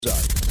Oh, yeah.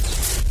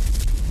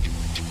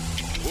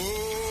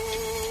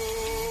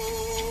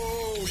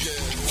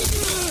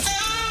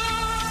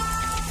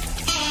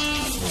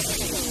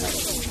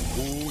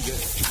 Oh, yeah.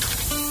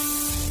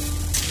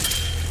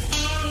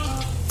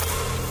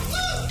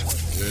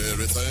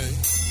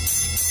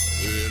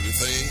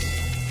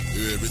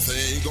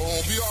 Everything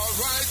gonna be all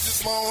right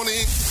this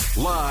morning.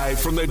 Live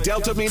from the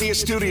Delta Media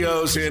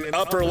Studios in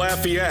Upper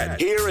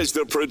Lafayette, here is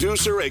the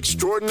producer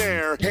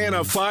extraordinaire,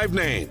 Hannah Five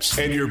Names,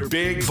 and your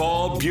big,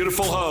 bald,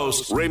 beautiful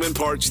host, Raymond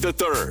Parks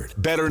III,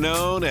 better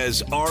known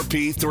as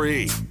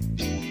RP3.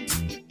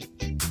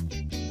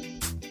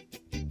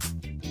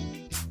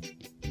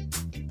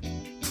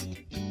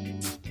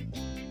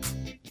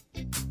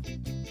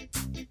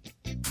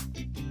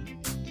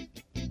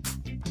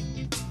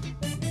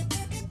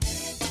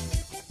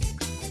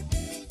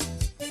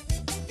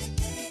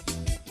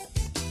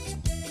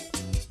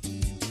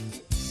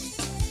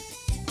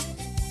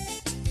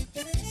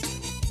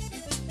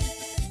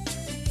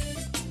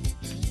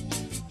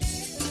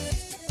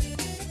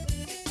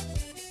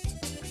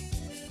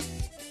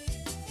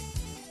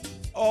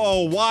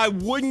 Oh, why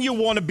wouldn't you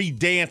want to be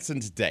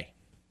dancing today?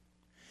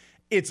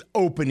 It's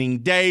opening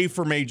day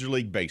for Major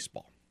League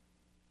Baseball.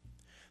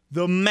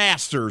 The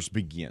Masters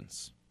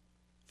begins.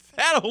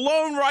 That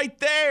alone right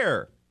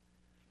there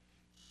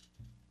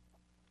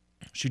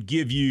should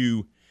give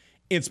you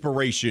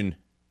inspiration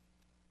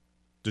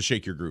to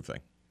shake your groove thing.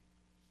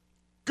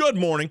 Good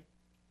morning.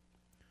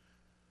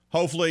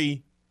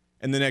 Hopefully,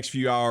 in the next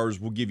few hours,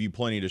 we'll give you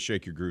plenty to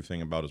shake your groove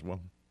thing about as well.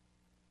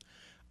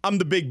 I'm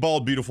the big,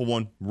 bald, beautiful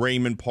one,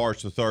 Raymond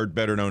Parks III,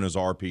 better known as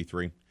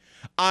RP3.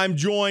 I'm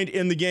joined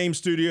in the game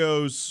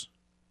studios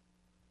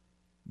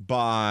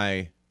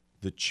by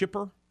the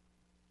chipper,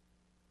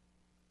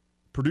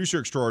 producer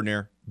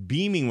extraordinaire,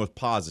 beaming with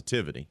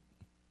positivity.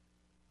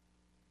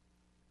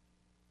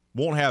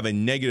 Won't have a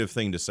negative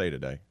thing to say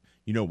today.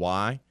 You know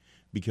why?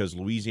 Because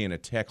Louisiana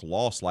Tech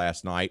lost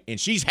last night, and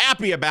she's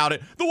happy about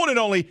it. The one and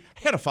only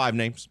Hannah Five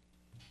Names.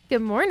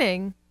 Good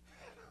morning.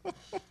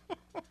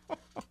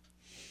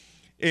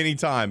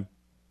 Anytime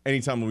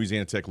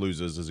Louisiana Tech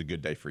loses is a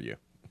good day for you.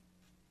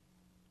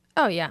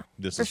 Oh, yeah.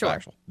 This for is sure.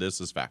 factual.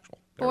 This is factual.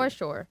 For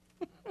sure.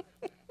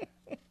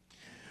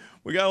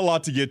 We got a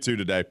lot to get to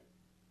today.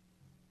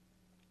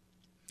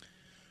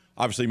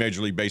 Obviously,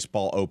 Major League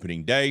Baseball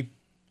opening day.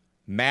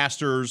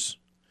 Masters,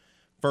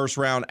 first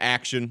round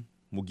action.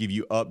 We'll give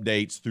you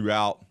updates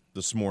throughout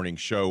this morning's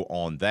show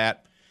on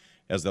that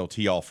as they'll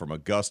tee off from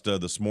Augusta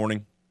this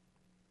morning.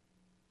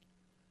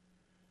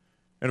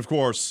 And, of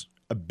course,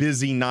 a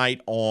busy night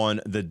on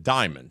the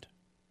Diamond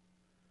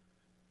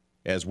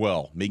as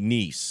well.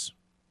 McNeese,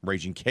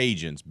 Raging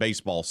Cajuns,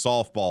 baseball,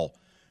 softball.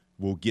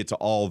 We'll get to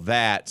all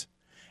that.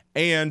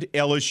 And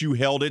LSU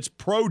held its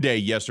pro day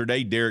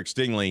yesterday. Derek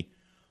Stingley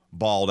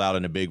balled out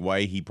in a big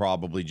way. He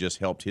probably just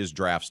helped his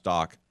draft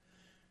stock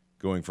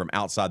going from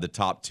outside the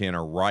top 10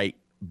 or right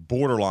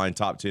borderline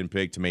top 10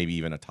 pick to maybe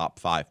even a top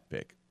 5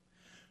 pick.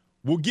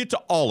 We'll get to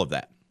all of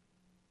that.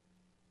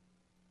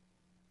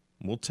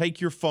 We'll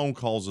take your phone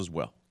calls as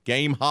well.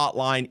 Game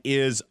hotline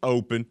is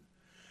open.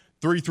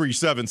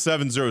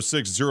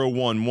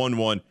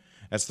 337-706-0111.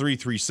 That's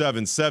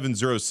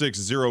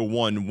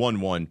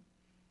 337-706-0111.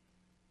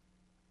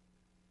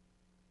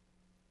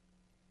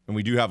 And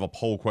we do have a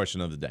poll question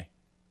of the day.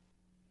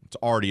 It's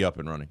already up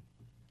and running.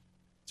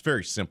 It's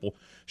very simple.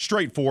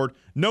 Straightforward.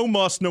 No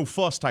muss, no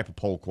fuss type of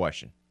poll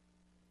question.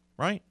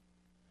 Right?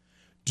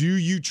 Do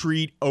you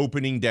treat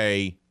opening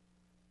day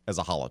as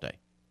a holiday?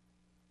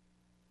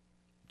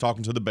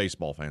 Talking to the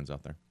baseball fans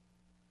out there.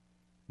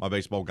 My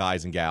baseball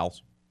guys and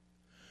gals.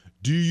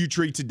 Do you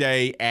treat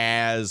today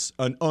as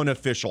an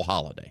unofficial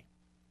holiday?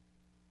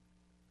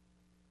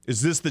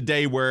 Is this the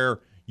day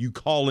where you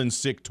call in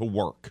sick to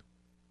work?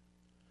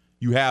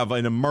 You have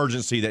an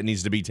emergency that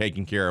needs to be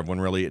taken care of when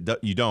really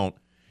you don't.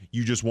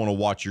 You just want to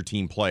watch your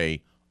team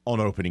play on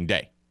opening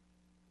day.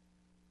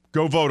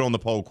 Go vote on the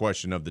poll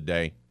question of the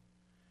day.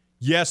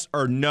 Yes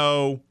or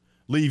no.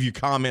 Leave your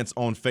comments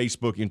on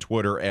Facebook and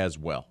Twitter as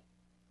well.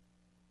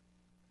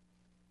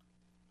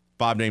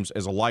 Five Names,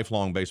 as a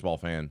lifelong baseball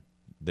fan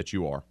that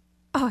you are.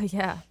 Oh,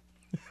 yeah.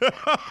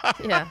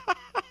 Yeah.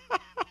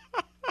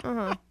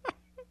 Uh-huh.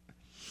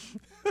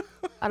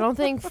 I don't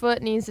think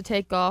Foot needs to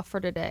take off for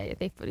today. I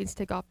think Foot needs to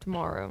take off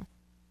tomorrow.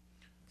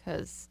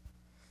 Because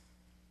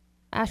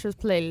Astros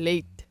play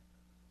late.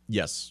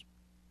 Yes.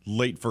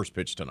 Late first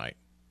pitch tonight.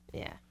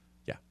 Yeah.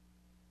 Yeah.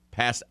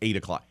 Past 8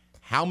 o'clock.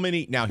 How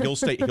many? Now, he'll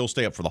stay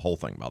up for the whole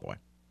thing, by the way.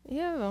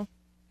 Yeah.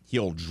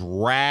 He'll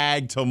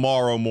drag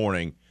tomorrow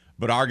morning.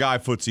 But our guy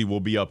Footsie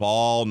will be up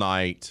all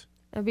night.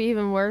 It'd be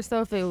even worse,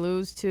 though, if they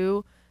lose,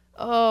 too.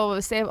 Oh,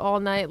 stay up all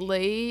night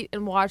late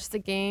and watch the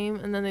game,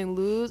 and then they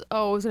lose.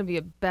 Oh, it's going to be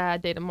a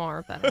bad day tomorrow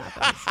if that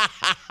happens.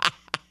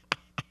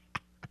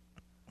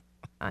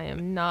 I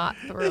am not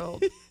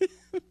thrilled.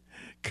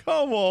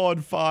 Come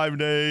on, Five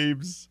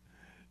Names.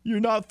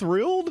 You're not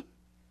thrilled?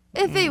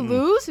 If they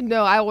lose,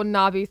 no, I will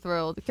not be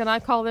thrilled. Can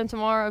I call them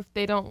tomorrow if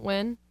they don't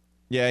win?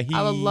 Yeah,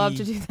 I would love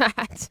to do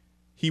that.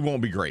 He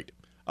won't be great.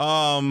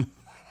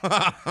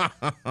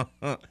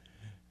 It's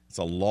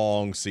a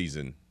long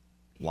season.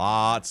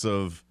 Lots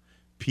of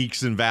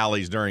peaks and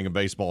valleys during a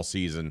baseball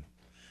season.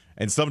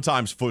 And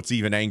sometimes Foot's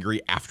even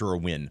angry after a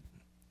win.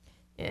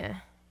 Yeah.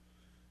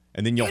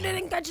 And then You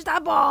didn't catch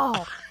that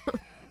ball.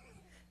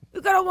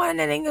 You could have won an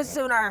inning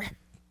sooner.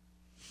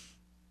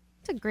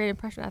 It's a great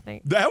impression, I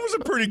think. That was a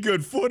pretty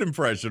good Foot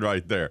impression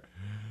right there.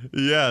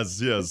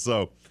 Yes.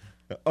 So,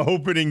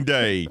 opening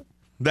day.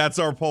 That's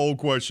our poll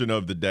question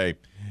of the day.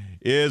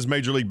 Is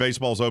Major League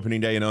Baseball's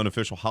opening day an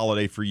unofficial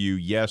holiday for you?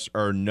 Yes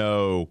or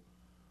no?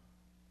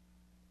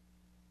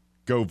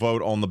 Go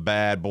vote on the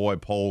bad boy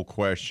poll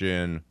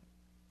question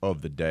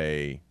of the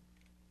day.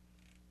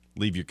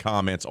 Leave your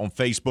comments on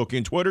Facebook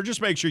and Twitter.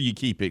 Just make sure you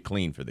keep it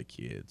clean for the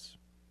kids.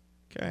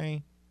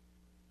 Okay?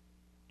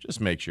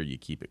 Just make sure you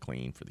keep it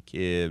clean for the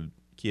kids.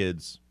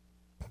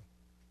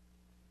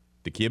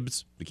 The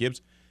kibs? The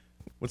kibs?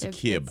 What's a kib?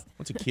 Kids.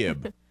 What's a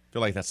kib? I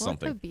feel like that's What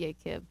something. could be a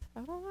kib?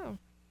 I don't know.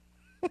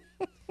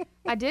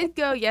 I did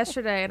go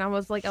yesterday, and I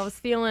was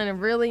feeling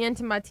really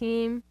into my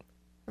team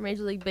for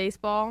Major League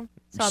Baseball.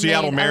 So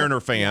Seattle Mariner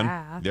fan.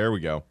 Yeah. There we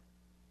go.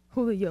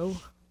 Julio.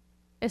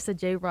 It's the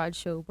J-Rod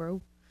show,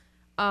 bro.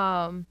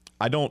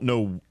 I don't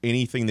know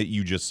anything that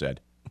you just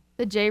said.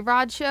 The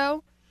J-Rod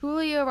show.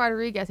 Julio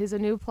Rodriguez, he's a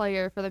new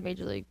player for the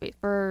Major League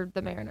for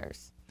the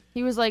Mariners.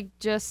 He was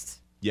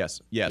just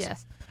Yes.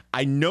 yes.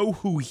 I know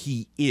who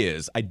he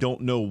is. I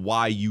don't know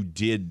why you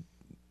did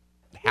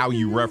how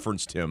you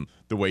referenced him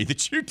the way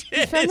that you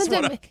did.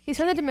 He's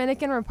from the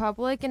Dominican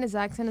Republic, and his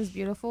accent is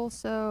beautiful.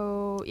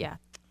 So yeah.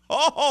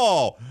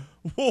 Oh,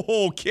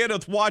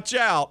 Kenneth, watch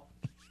out.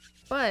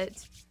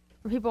 But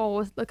for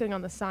people looking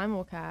on the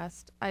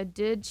simulcast, I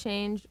did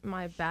change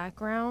my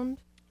background.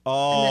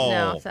 And it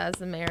now Oh, says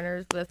the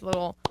Mariners with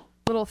little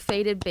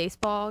faded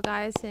baseball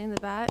guys hitting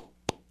the bat.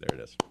 there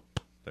it is.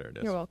 There it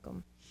is. You're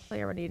welcome. I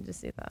already needed to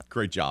see that.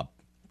 Great job.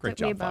 Great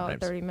Took me job, Five about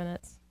Names. 30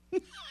 minutes.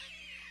 Because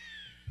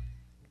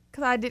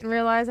I didn't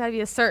realize it had to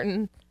be a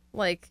certain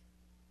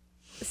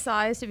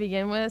size to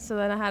begin with. So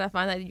then I had to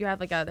find that you have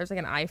there's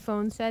an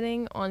iPhone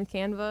setting on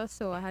Canva.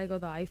 So I had to go to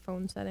the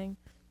iPhone setting.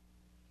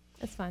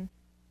 It's fine.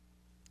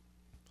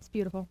 It's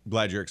beautiful.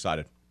 Glad you're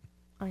excited.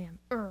 I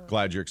am.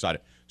 Glad you're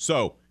excited.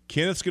 So,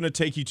 Kenneth's going to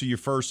take you to your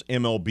first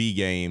MLB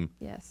game.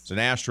 Yes. It's an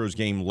Astros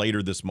game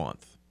later this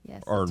month.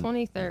 Yes. Or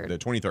 23rd. The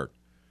 23rd.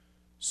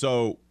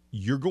 So,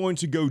 you're going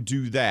to go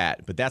do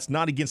that, but that's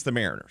not against the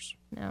Mariners.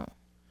 No.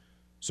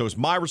 So it's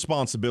my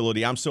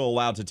responsibility. I'm still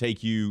allowed to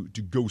take you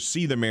to go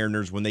see the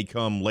Mariners when they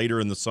come later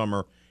in the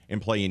summer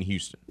and play in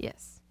Houston.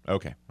 Yes.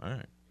 Okay. All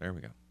right. There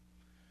we go.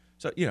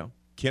 So,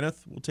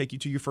 Kenneth will take you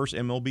to your first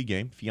MLB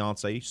game.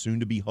 Fiance, soon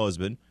to be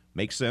husband.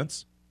 Makes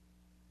sense.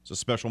 It's a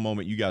special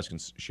moment you guys can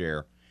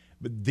share.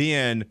 But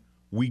then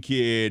we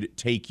could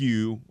take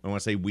you, and when I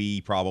say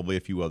we, probably a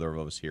few other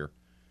of us here,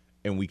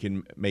 and we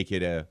can make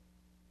it a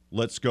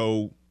let's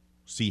go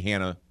see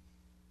Hannah,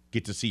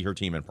 get to see her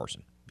team in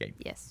person game.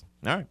 Yes.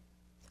 All right.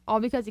 All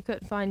because he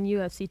couldn't find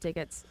UFC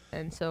tickets,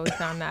 and so he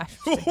found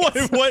National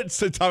tickets. What?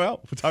 So time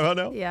out? Time out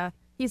now? Yeah.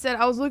 He said,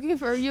 I was looking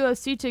for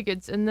UFC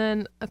tickets, and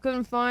then I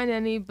couldn't find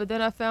any, but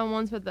then I found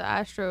ones for the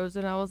Astros,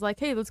 and I was like,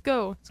 hey, let's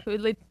go. So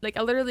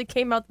I literally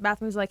came out the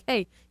bathroom. He was like, hey,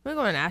 you want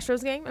to go to an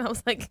Astros game? And I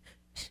was like,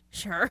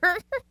 sure.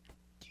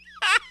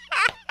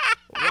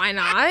 Why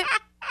not?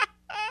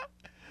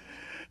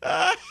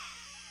 I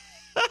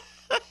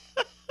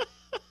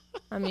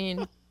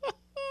mean,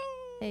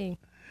 hey.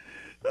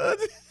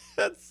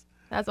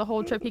 That's a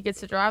whole trip he gets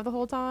to drive the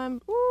whole time.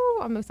 Ooh,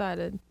 I'm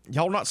excited.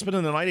 Y'all not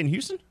spending the night in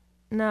Houston?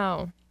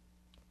 No.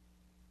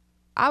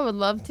 I would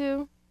love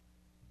to,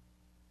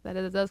 but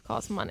it does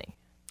cost money.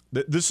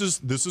 This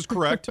is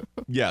correct.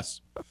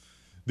 Yes.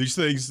 These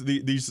things,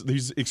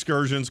 these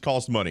excursions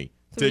cost money.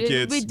 So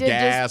Tickets, we did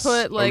gas,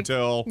 just put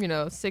hotel.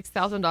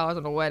 $6,000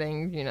 on a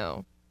wedding,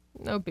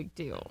 no big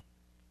deal.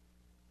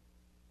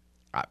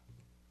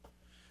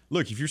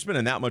 Look, if you're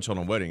spending that much on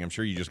a wedding, I'm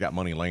sure you just got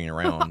money laying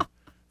around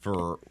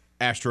for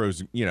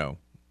Astros,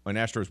 an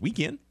Astros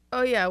weekend.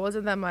 Oh yeah,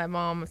 wasn't that my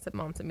mom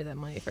sent me that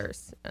money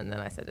first, and then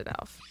I sent it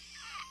off.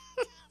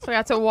 So I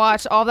got to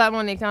watch all that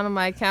money come on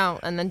my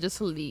account and then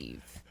just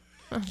leave.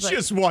 I was like,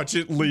 Just watch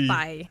it leave.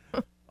 bye.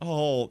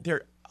 Oh,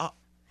 there.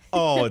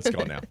 It's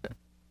gone now.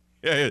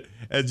 Yeah,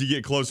 as you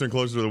get closer and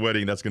closer to the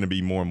wedding, that's going to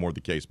be more and more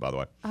the case, by the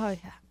way. Oh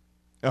yeah,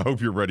 I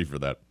hope you're ready for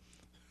that.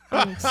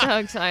 I'm so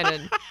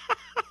excited.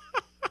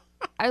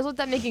 I just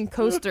looked at making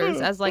coasters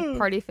as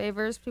party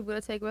favors for people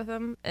to take with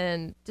them,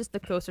 and just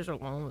the coasters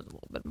alone was a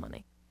little bit of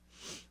money.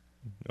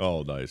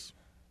 Oh, nice.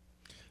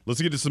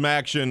 Let's get to some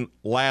action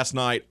last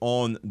night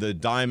on the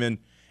Diamond.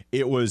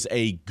 It was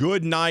a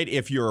good night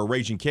if you're a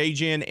Raging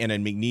Cajun and a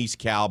McNeese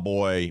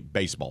Cowboy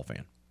baseball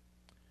fan.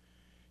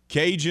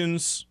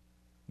 Cajuns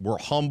were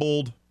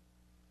humbled,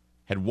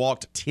 had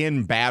walked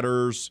 10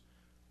 batters,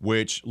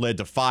 which led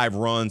to 5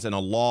 runs and a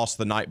loss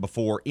the night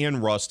before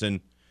in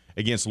Ruston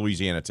against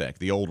Louisiana Tech,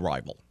 the old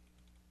rival.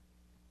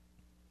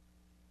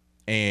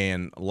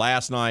 And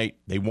last night,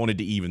 they wanted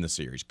to even the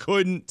series.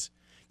 Couldn't.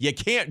 You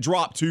can't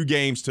drop 2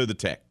 games to the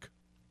Tech,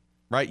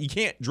 right? You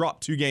can't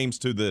drop 2 games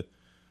to the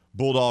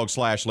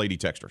Bulldog/Lady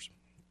Texters.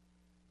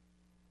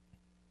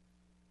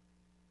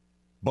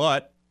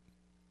 But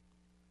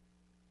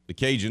the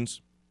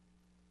Cajuns,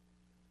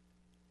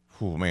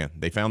 oh man,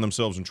 they found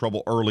themselves in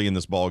trouble early in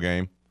this ball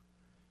game.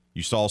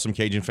 You saw some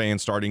Cajun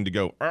fans starting to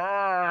go,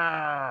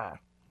 ah!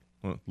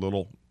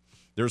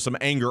 There's some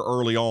anger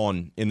early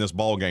on in this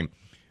ball game.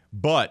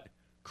 But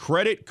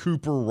credit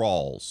Cooper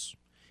Rawls.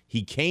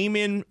 He came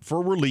in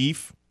for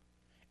relief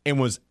and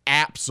was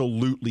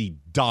absolutely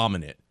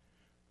dominant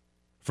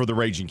for the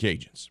Raging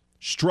Cajuns.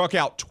 Struck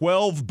out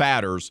 12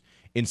 batters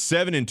in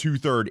 7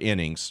 2/3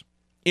 innings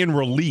in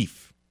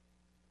relief.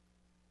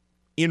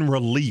 7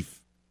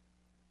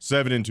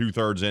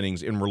 2/3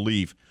 innings in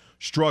relief.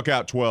 Struck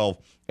out 12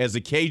 as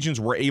the Cajuns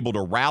were able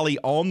to rally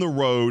on the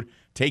road,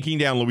 taking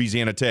down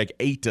Louisiana Tech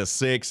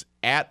 8-6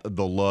 at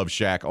the Love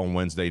Shack on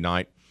Wednesday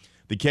night.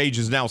 The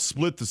Cajuns now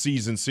split the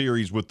season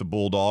series with the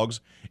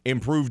Bulldogs,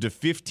 improved to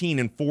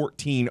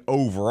 15-14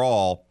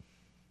 overall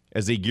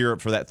as they gear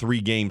up for that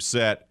 3-game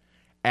set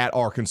at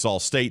Arkansas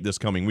State this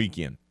coming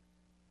weekend.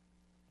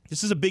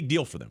 This is a big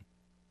deal for them.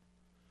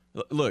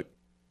 Look,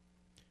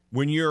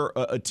 when you're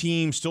a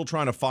team still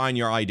trying to find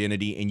your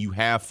identity and you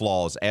have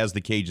flaws, as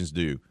the Cajuns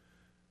do,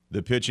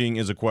 the pitching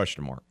is a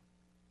question mark.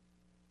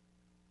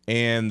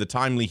 And the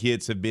timely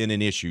hits have been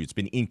an issue. It's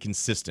been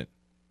inconsistent.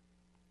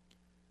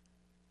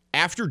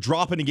 After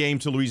dropping a game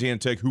to Louisiana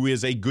Tech, who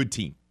is a good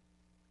team,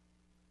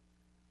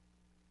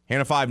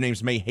 Hannah Five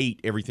Names may hate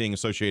everything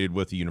associated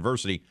with the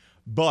university,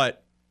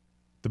 but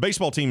the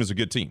baseball team is a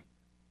good team.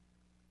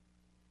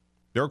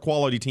 They're a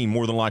quality team,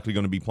 more than likely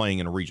going to be playing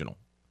in a regional.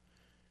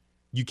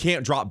 You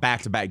can't drop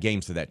back-to-back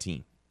games to that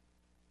team.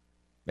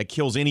 That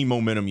kills any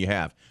momentum you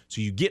have. So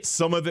you get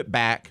some of it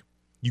back.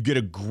 You get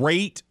a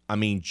great,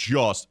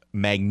 just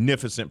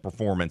magnificent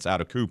performance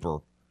out of Cooper,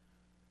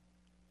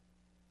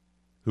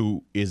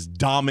 who is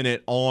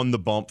dominant on the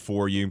bump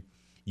for you.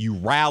 You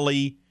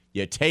rally,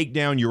 you take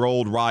down your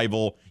old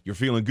rival, you're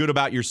feeling good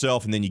about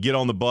yourself, and then you get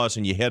on the bus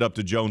and you head up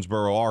to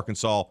Jonesboro,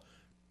 Arkansas,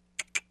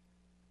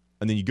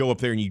 and then you go up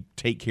there and you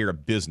take care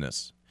of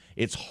business.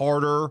 It's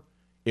harder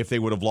if they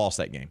would have lost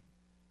that game.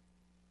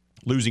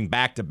 Losing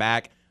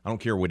back-to-back, I don't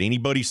care what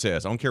anybody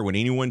says. I don't care what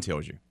anyone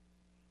tells you.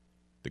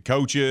 The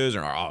coaches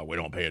are, we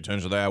don't pay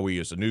attention to that.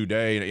 It's a new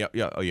day.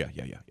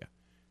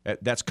 Yeah.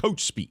 That's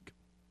coach speak.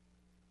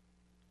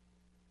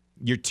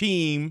 Your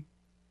team,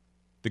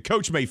 the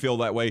coach may feel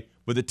that way,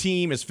 but the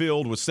team is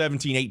filled with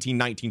 17, 18,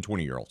 19,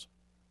 20-year-olds.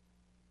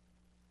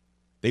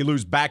 They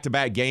lose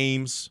back-to-back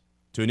games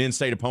to an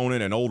in-state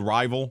opponent, an old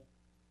rival.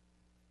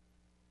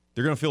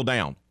 They're going to feel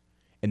down.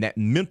 And that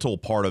mental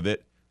part of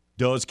it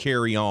does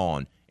carry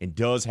on and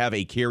does have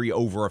a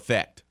carryover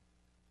effect.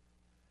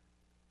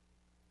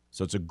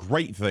 So it's a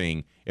great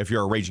thing if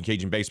you're a Raging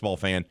Cajun baseball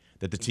fan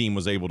that the team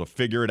was able to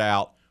figure it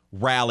out,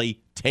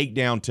 rally, take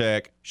down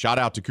Tech. Shout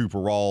out to Cooper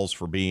Rawls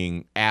for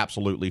being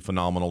absolutely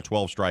phenomenal.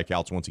 12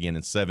 strikeouts once again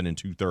in 7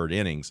 2/3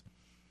 innings.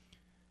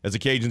 As the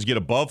Cajuns get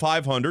above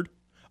 500,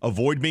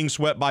 avoid being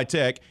swept by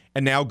Tech,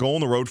 and now go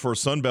on the road for a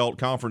Sun Belt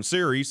Conference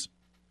Series,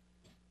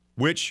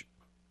 which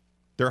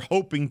they're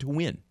hoping to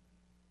win.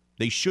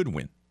 They should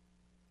win.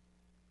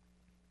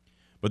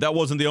 But that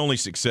wasn't the only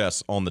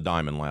success on the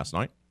diamond last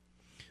night.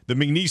 The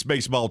McNeese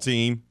baseball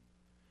team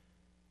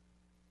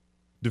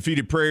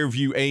defeated Prairie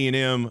View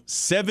A&M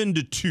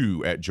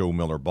 7-2 at Joe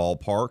Miller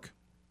Ballpark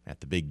at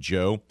the Big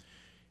Joe.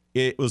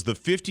 It was the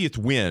 50th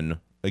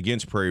win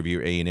against Prairie View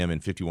A&M in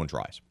 51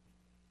 tries.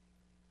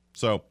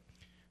 So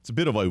it's a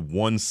bit of a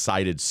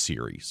one-sided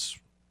series.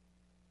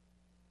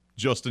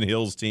 Justin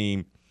Hill's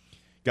team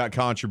got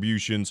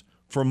contributions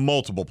from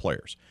multiple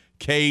players.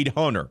 Cade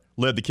Hunter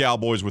led the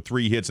Cowboys with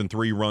 3 hits and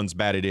 3 runs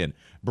batted in.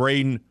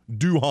 Braden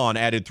Duhan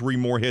added 3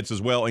 more hits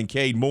as well. And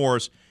Cade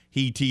Morris,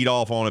 he teed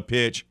off on a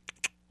pitch.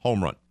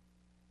 Home run.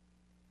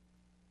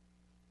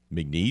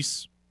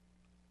 McNeese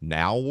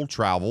now will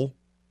travel,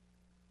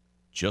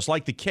 just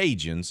like the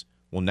Cajuns,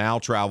 will now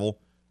travel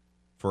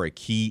for a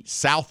key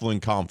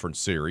Southland Conference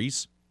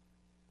series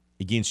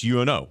against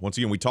UNO. Once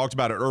again, we talked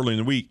about it early in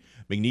the week.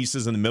 McNeese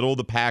is in the middle of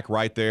the pack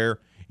right there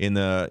in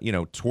the,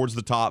 towards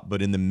the top,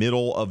 but in the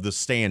middle of the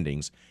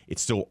standings.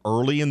 It's still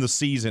early in the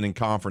season in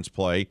conference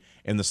play,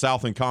 and the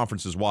Southland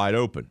Conference is wide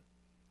open.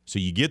 So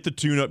you get the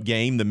tune-up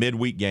game, the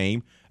midweek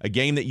game, a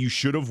game that you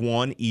should have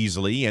won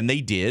easily, and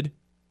they did.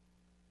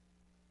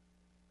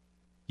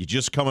 You're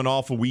just coming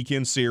off a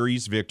weekend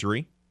series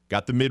victory,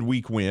 got the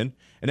midweek win,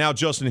 and now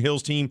Justin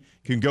Hill's team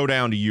can go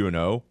down to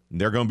UNO,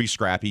 and they're going to be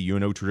scrappy.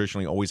 UNO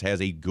traditionally always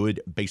has a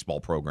good baseball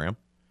program.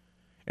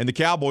 And the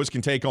Cowboys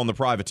can take on the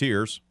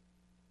Privateers.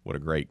 It's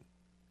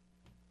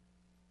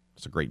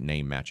a great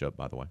name matchup,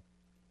 by the way.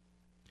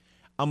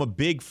 I'm a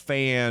big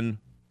fan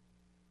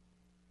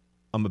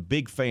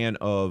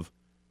of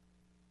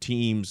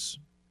teams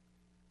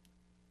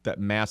that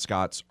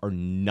mascots are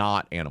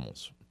not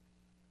animals.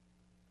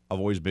 I've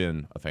always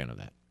been a fan of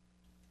that.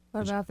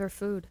 What about their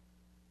food?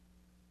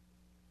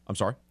 I'm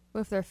sorry?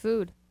 With their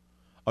food?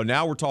 Oh,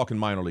 now we're talking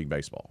minor league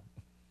baseball.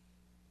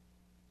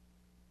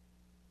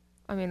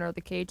 Or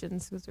the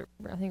Cajuns, because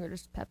I think they're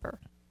just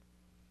pepper.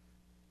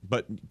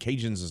 But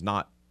Cajuns is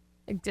not.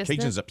 Existent.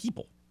 Cajuns are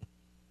people.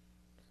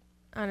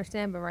 I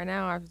understand, but right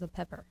now ours is a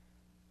pepper.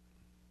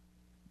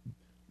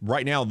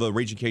 Right now, the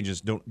Raging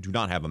Cajuns do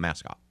not have a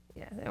mascot.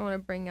 Yeah, they want to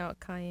bring out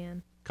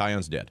Cayenne.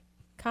 Cayenne's dead.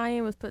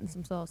 Cayenne was putting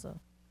some salsa.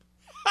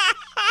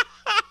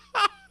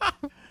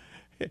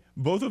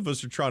 Both of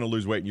us are trying to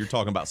lose weight, and you're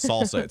talking about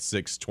salsa at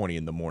 6:20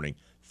 in the morning.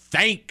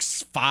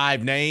 Thanks,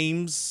 5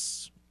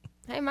 names.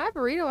 Hey, my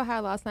burrito I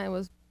had last night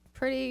was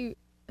pretty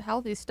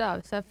healthy stuff,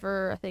 except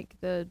for, I think,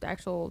 the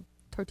actual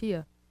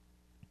tortilla.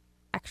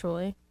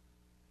 Actually.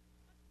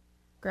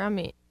 Ground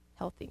meat.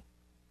 Healthy.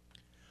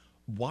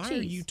 Why Cheese.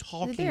 are you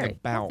talking Very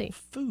about healthy.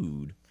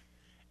 food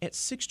at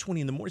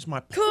 6:20 in the morning? Is my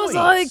point. 'Cause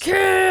I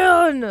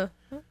can!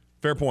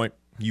 Fair point.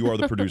 You are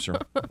the producer,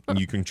 and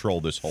you control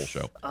this whole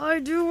show. I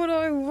do what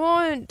I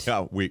want.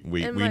 Yeah, we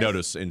And my-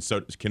 notice, and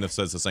so Kenneth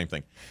says the same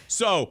thing.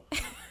 So,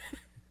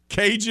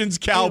 Cajuns,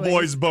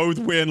 Cowboys both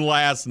win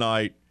last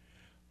night,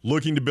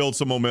 looking to build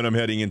some momentum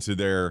heading into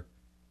their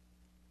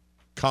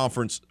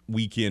conference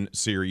weekend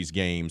series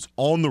games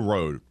on the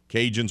road.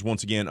 Cajuns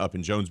once again up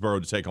in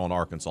Jonesboro to take on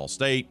Arkansas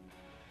State.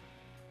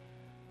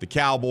 The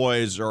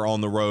Cowboys are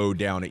on the road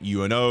down at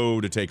UNO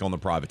to take on the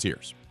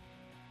Privateers.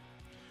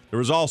 There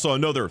was also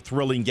another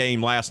thrilling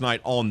game last night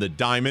on the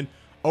Diamond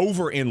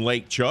over in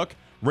Lake Chuck.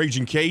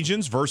 Raging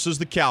Cajuns versus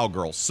the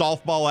Cowgirls.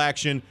 Softball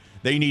action.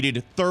 They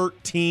needed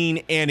 13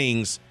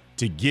 innings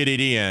to get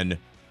it in.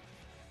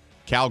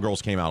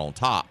 Cowgirls came out on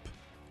top.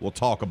 We'll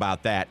talk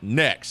about that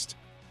next.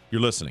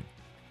 You're listening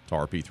to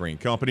RP3 and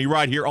Company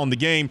right here on the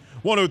Game.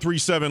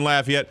 103.7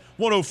 Lafayette,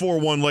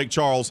 104.1 Lake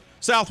Charles,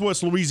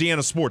 Southwest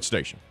Louisiana Sports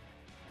Station.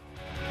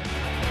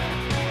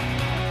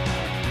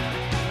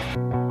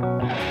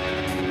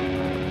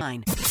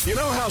 You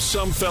know how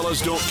some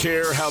fellas don't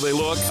care how they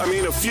look? I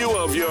mean, a few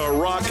of you are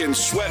rocking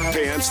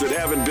sweatpants that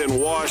haven't been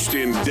washed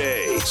in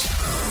days.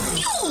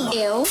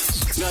 Ew.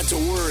 Not to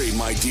worry,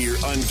 my dear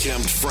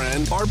unkempt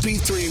friend.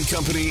 RP3 and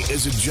Company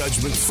is a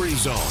judgment-free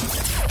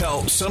zone.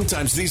 Hell,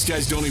 sometimes these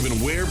guys don't even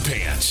wear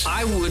pants.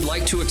 I would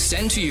like to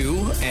extend to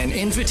you an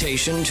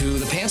invitation to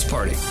the pants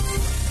party.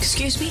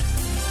 Excuse me?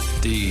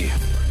 The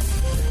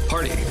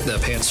party. The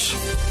pants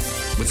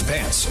with the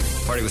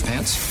pants. Party with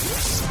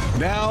pants.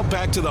 Now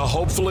back to the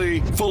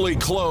hopefully fully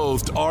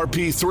clothed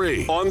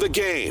RP3 on the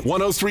Game.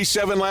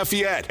 103.7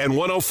 Lafayette and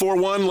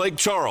 104.1 Lake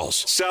Charles,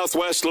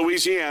 Southwest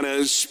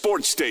Louisiana's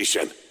sports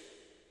station.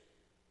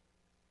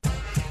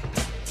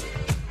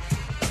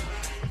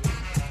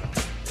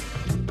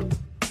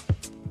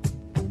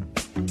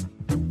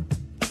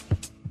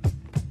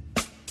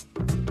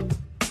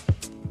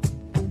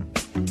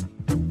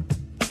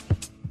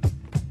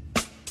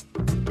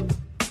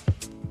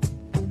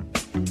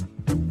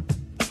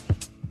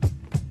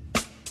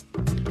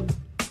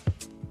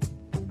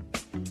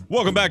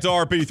 Welcome back to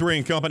RP3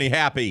 and Company.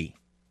 Happy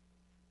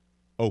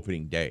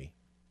opening day.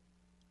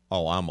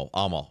 Oh, I'm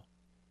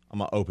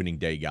a opening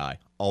day guy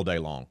all day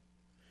long.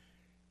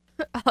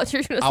 I thought you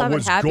were going to I sound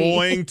was happy.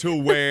 going to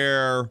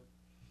wear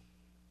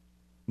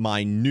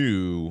my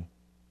new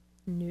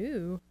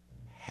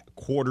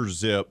quarter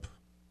zip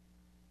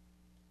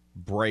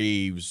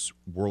Braves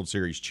World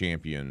Series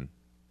champion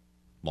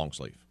long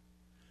sleeve.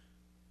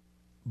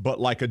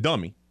 But like a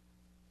dummy.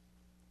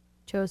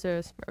 Chose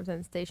his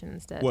representation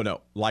instead. Well,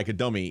 no, like a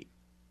dummy,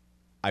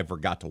 I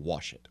forgot to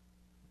wash it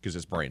because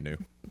it's brand new.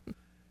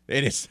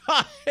 And it's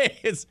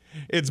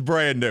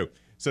brand new.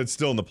 So it's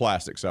still in the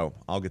plastic. So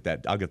I'll get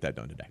that done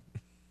today.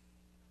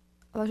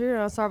 I thought you were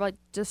going to start like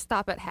just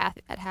stop at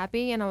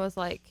happy, and I was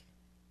like,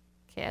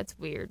 okay, that's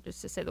weird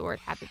just to say the word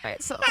happy by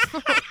itself.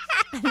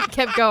 And it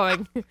kept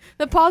going.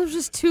 The pause was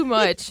just too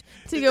much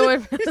to go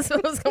in. That's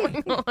what was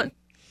going on.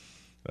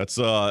 That's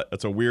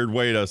a weird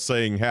way to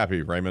saying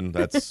happy, Raymond.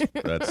 That's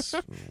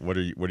what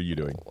are you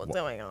doing? What's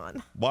going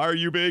on? Why are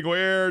you being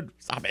weird?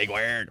 Stop being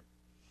weird.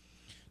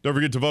 Don't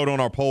forget to vote on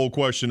our poll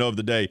question of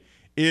the day.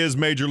 Is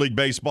Major League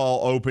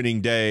Baseball opening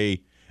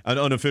day an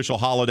unofficial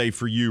holiday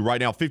for you? Right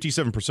now,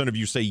 57% of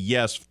you say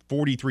yes,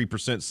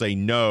 43% say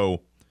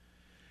no.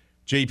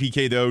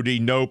 JPK the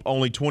OD, nope.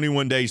 Only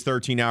 21 days,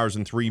 13 hours,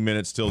 and 3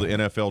 minutes till the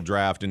NFL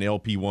draft, and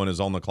LP1 is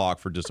on the clock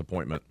for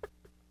disappointment.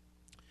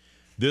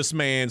 This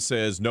man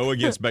says no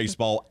against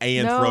baseball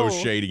and No. throws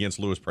shade against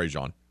Louis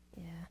Prejean.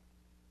 Yeah.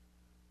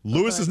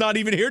 Lewis is not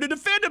even here to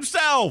defend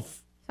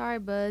himself. Sorry,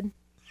 bud.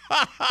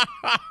 Ton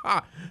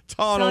Sound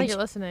on, like you're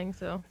listening,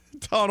 so.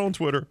 Ton on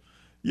Twitter.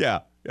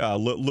 Yeah.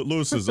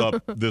 Lewis is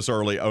up this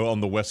early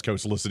on the West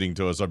Coast listening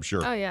to us, I'm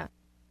sure. Oh, yeah.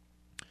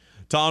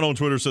 Ton on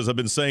Twitter says, I've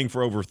been saying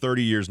for over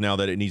 30 years now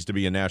that it needs to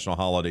be a national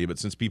holiday, but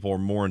since people are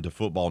more into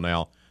football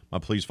now, my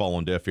pleas fall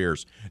on deaf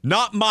ears.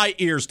 Not my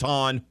ears,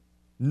 Ton.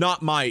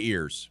 Not my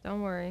ears.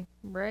 Don't worry.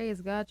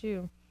 Ray's got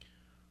you.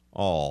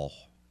 Oh,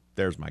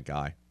 there's my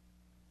guy.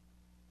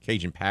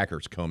 Cajun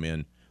Packers come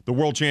in. The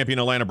world champion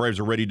Atlanta Braves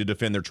are ready to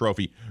defend their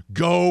trophy.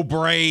 Go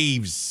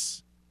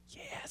Braves!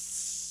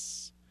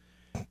 Yes.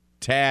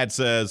 Tad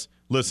says,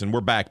 listen,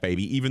 we're back,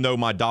 baby. Even though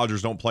my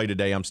Dodgers don't play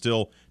today, I'm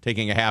still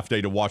taking a half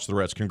day to watch the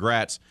Reds.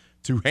 Congrats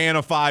to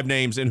Hannah 5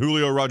 Names and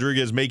Julio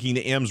Rodriguez making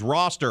the M's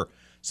roster.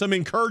 some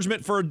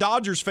encouragement for a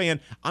Dodgers fan,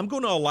 I'm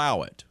going to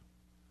allow it.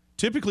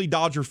 Typically,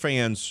 Dodger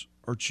fans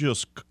are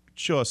just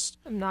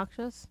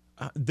obnoxious.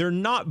 They're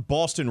not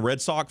Boston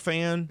Red Sox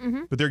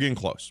fan, but they're getting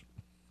close.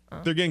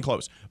 They're getting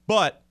close.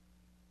 But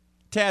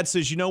Tad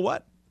says, you know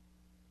what?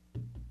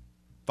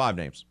 5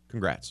 names.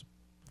 Congrats.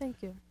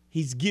 Thank you.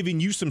 He's giving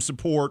you some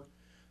support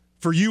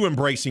for you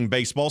embracing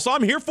baseball, so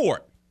I'm here for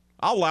it.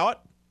 I'll allow it.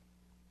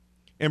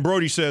 And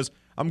Brody says,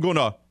 I'm going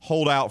to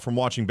hold out from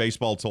watching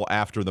baseball till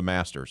after the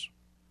Masters.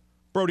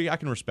 Brody, I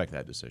can respect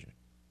that decision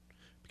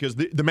because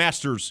the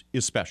Masters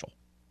is special.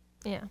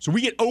 Yeah. So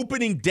we get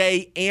opening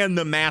day and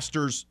the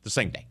Masters the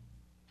same day.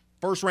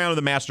 First round of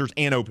the Masters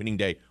and opening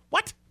day.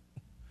 What?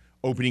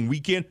 Opening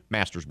weekend,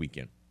 Masters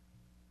weekend.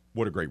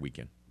 What a great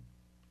weekend.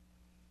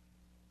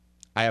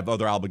 I have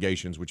other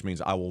obligations, which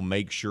means I will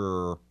make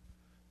sure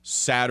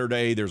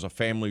Saturday there's a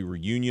family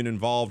reunion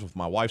involved with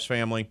my wife's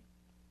family.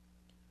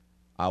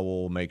 I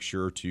will make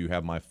sure to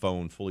have my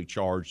phone fully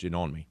charged and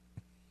on me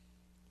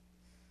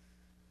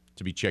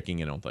to be checking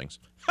in on things.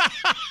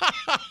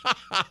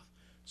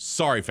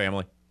 Sorry,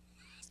 family.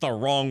 It's the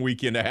wrong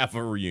weekend to have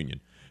a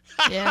reunion.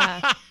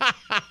 Yeah.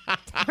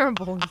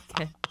 Terrible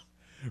weekend.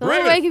 The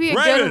only way it could be a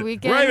good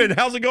weekend. Raymond,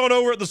 how's it going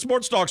over at the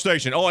Sports Talk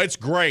station? Oh, it's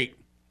great.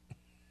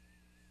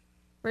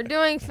 We're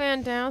doing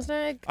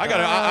fantastic.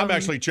 I'm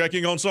actually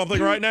checking on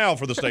something right now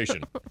for the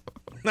station.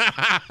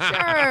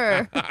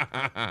 Sure.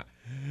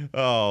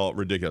 Oh,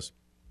 ridiculous.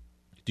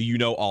 Do you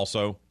know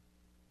also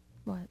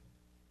What?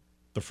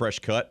 the Fresh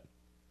Cut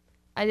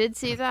I did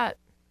see that.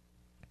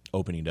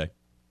 opening day?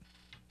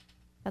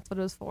 That's what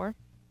it was for.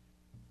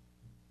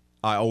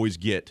 I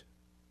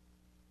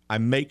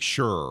make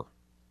sure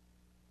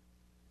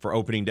for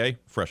opening day,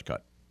 Fresh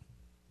Cut.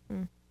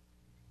 That's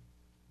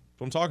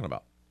what I'm talking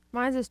about.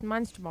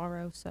 Mine's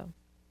tomorrow, so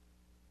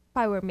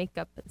probably wear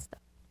makeup and stuff.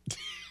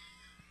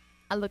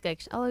 I look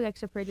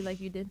extra pretty like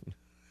you did.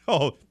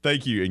 Oh,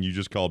 thank you. And you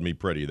just called me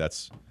pretty.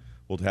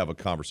 We'll have a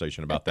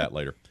conversation about that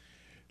later.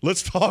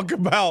 Let's talk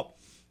about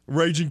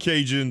Raging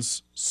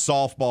Cajuns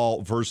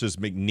softball versus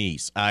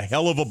McNeese. A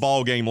hell of a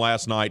ball game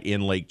last night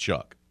in Lake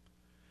Chuck.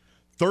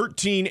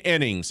 13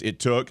 innings it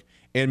took,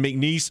 and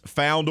McNeese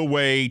found a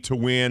way to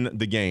win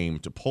the game,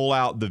 to pull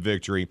out the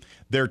victory.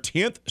 Their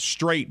 10th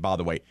straight, by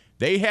the way.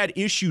 They had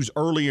issues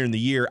earlier in the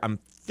year. I'm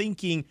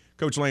thinking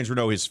Coach Lance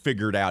Renault has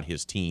figured out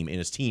his team, and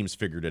his team's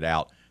figured it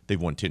out.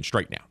 They've won 10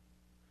 straight now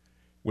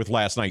with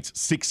last night's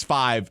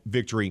 6-5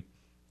 victory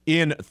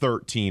in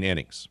 13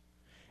 innings.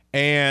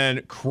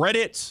 And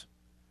credit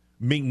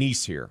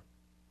McNeese here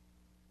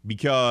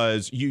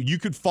because you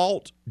could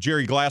fault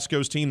Jerry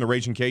Glasgow's team, the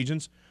Raging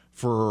Cajuns,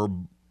 for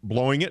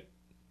blowing it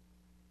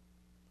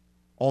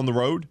on the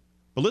road.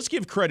 But let's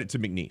give credit to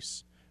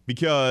McNeese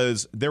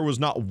because there was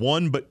not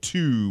one but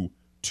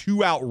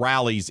two-out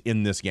rallies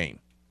in this game.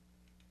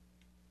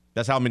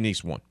 That's how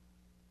McNeese won.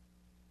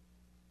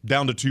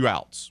 Down to 2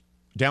 outs.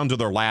 Down to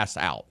their last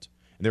out.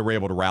 And they were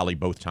able to rally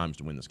both times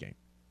to win this game.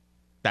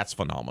 That's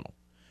phenomenal.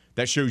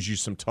 That shows you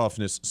some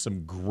toughness,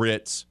 some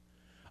grit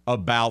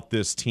about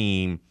this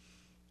team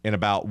and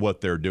about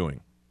what they're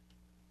doing.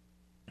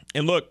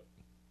 And look,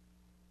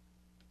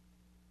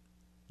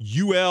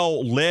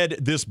 UL led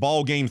this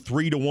ball game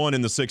 3-1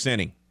 in the 6th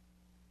inning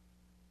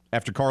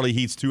after Carly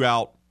Heath's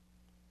 2-out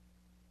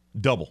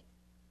double.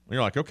 And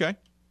you're like, okay.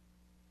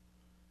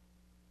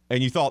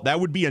 And you thought that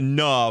would be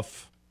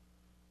enough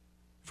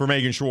for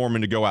Megan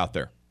Schwarman to go out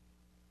there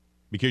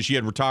because she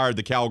had retired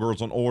the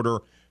Cowgirls on order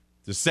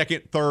the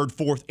 2nd, 3rd,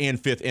 4th, and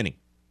 5th inning.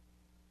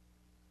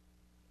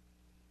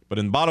 But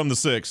in the bottom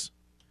of the 6th,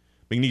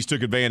 McNeese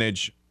took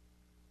advantage,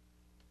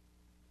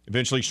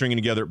 eventually stringing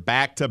together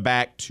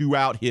back-to-back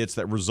 2-out hits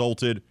that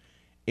resulted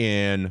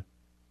in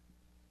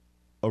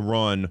a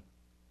run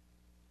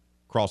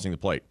crossing the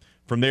plate.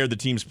 From there, the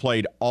teams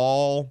played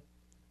all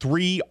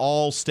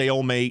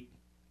stalemate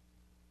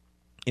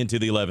into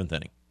the 11th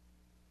inning.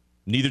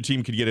 Neither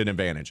team could get an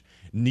advantage.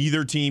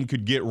 Neither team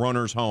could get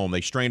runners home.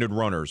 They stranded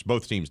runners.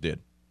 Both teams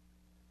did.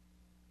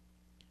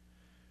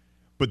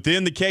 But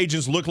then the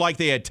Cajuns looked like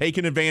they had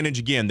taken advantage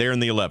again there in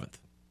the 11th.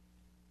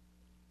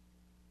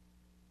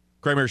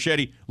 Kramer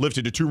Shetty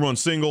lifted a 2-run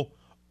single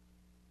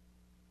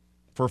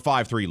for a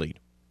 5-3 lead.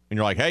 And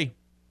you're like, hey,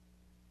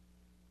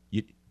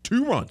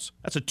 2 runs.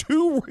 That's a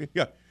 2.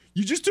 Yeah,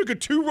 you just took a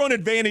 2-run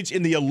advantage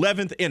in the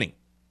 11th inning.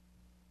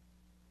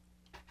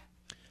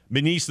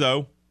 McNeese,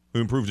 though, who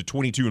improved to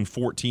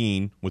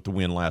 22-14 with the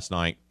win last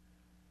night,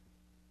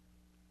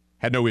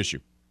 had no issue.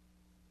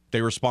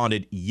 They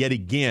responded yet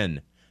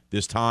again,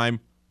 this time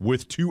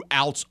with 2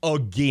 outs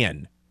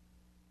again.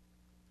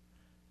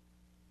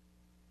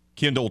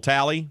 Kendall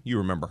Talley, you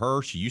remember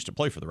her. She used to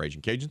play for the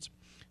Raging Cajuns.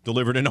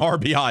 Delivered an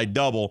RBI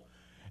double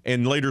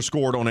and later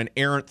scored on an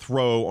errant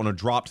throw on a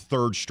dropped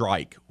 3rd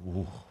strike.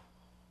 Ooh,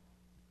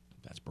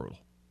 that's brutal.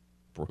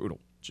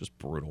 Brutal. Just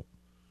brutal.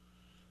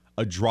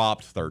 A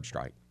dropped 3rd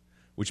strike,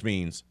 which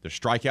means the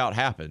strikeout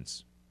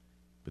happens,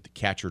 but the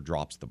catcher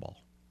drops the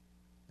ball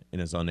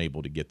and is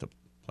unable to get the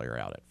player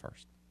out at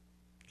first.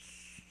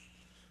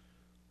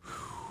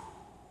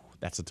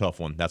 That's a tough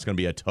one. That's going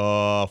to be a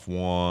tough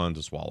one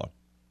to swallow.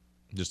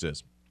 Just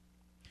is.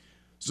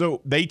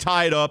 So they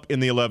tie it up in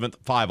the 11th,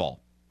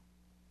 5-all.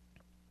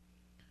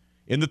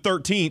 In the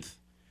 13th,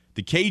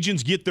 the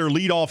Cajuns get their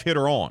leadoff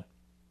hitter on,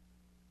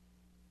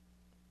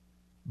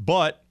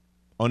 but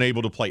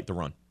unable to plate the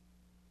run.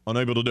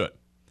 Unable to do it.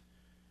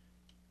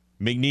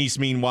 McNeese,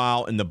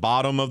 meanwhile, in the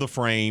bottom of the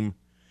frame,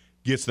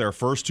 gets their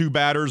first 2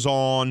 batters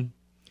on.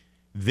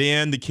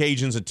 Then the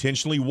Cajuns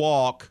intentionally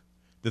walk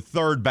the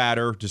third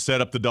batter to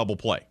set up the double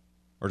play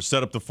or to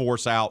set up the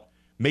force out,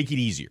 make it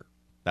easier.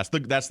 That's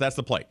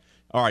the play.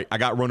 All right, I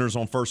got runners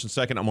on first and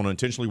second. I'm going to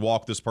intentionally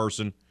walk this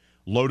person,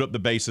 load up the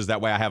bases.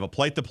 That way I have a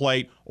plate to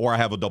plate or I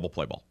have a double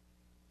play ball.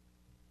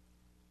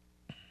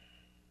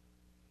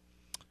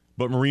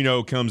 But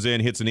Marino comes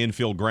in, hits an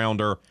infield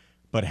grounder.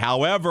 But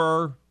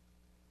however,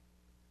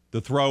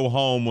 the throw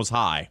home was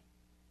high.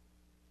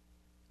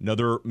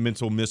 Another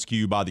mental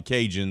miscue by the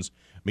Cajuns.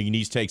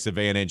 McNeese takes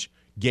advantage.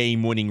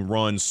 Game-winning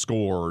run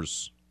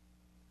scores.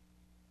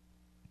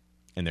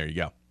 And there you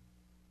go.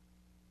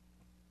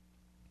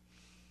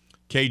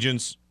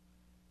 Cajuns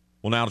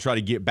will now try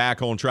to get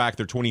back on track.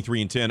 They're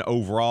 23-10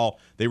 overall.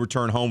 They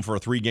return home for a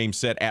 3-game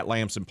set at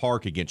Lamson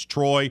Park against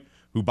Troy,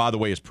 who, by the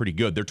way, is pretty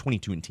good. They're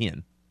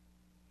 22-10.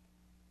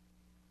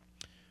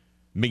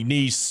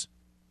 McNeese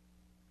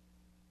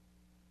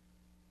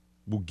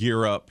will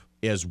gear up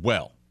as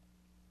well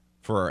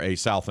for a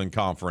Southland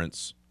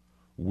Conference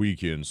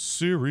weekend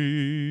series.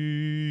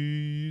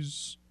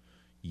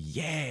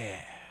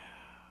 Yeah.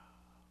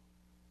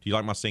 Do you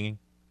like my singing?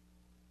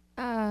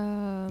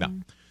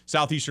 No.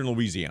 Southeastern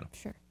Louisiana.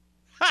 Sure.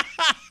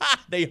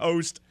 They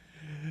host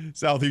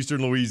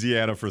Southeastern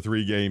Louisiana for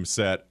 3-game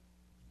set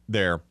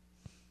there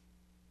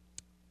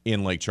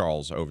in Lake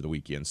Charles over the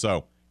weekend.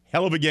 So,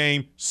 hell of a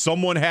game.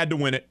 Someone had to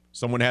win it.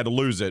 Someone had to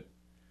lose it.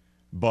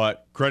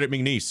 But credit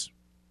McNeese.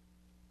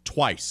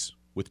 Twice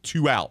with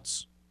 2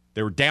 outs.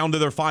 They were down to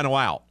their final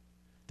out.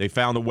 They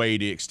found a way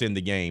to extend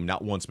the game,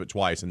 not once but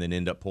twice, and then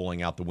end up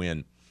pulling out the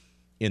win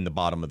in the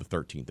bottom of the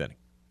 13th inning.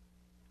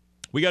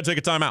 We got to take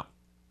a timeout.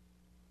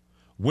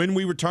 When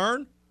we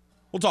return,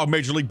 we'll talk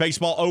Major League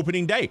Baseball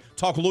opening day.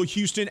 Talk a little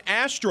Houston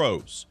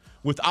Astros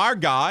with our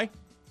guy,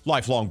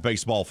 lifelong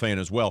baseball fan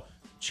as well,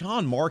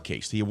 John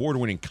Marquez, the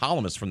award-winning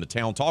columnist from the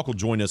Town Talk, will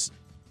join us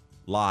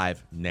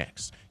live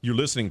next. You're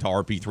listening to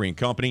RP3 and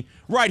Company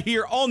right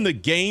here on the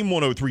Game,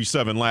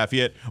 103.7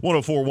 Lafayette,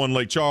 104.1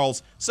 Lake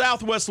Charles,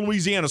 Southwest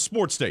Louisiana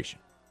Sports Station.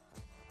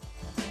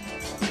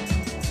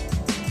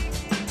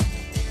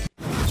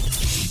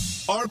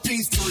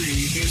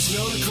 RP3 is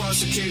known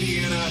across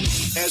Acadiana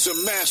as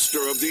a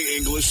master of the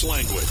English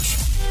language.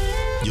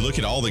 You look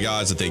at all the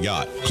guys that they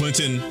got.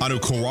 Clinton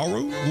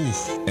Anukoraru,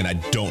 and I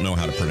don't know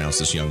how to pronounce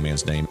this young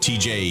man's name.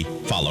 TJ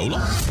Falola.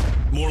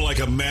 More like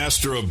a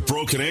master of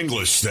broken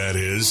English, that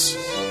is.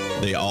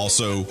 They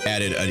also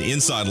added an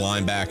inside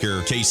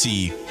linebacker,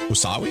 Casey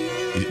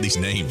Usawi. These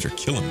names are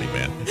killing me,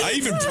 man. I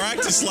even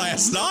practiced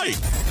last night.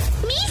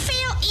 Me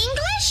fail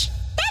English?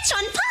 That's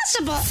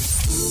impossible.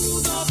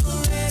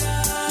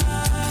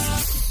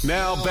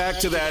 Now back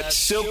to that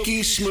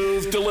silky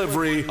smooth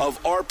delivery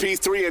of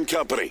RP3 and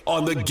Company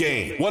on the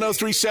Game.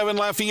 103.7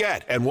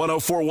 Lafayette and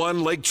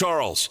 104.1 Lake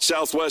Charles,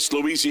 Southwest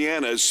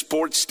Louisiana's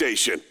sports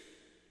station.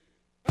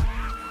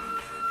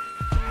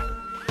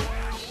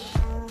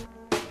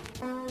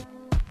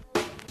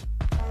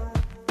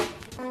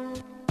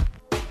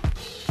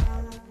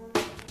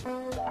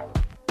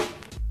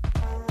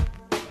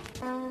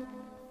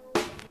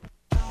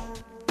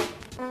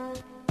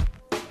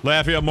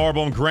 Lafayette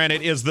Marble and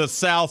Granite is the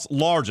South's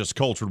largest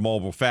cultured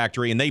marble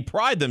factory, and they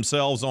pride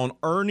themselves on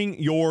earning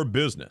your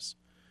business.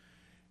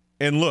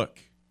 And look,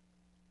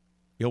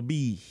 it'll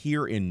be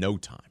here in no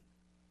time.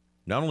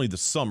 Not only the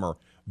summer,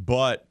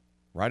 but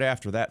right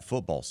after that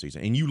football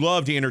season. And you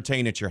love to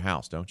entertain at your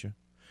house, don't you?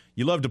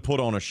 You love to put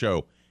on a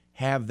show.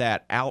 Have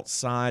that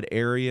outside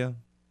area.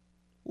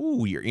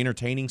 Ooh, your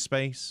entertaining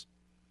space.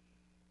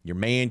 Your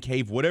man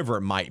cave, whatever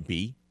it might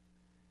be.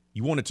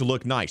 You want it to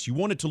look nice. You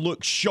want it to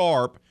look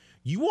sharp.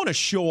 You want to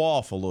show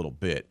off a little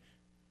bit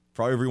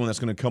for everyone that's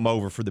going to come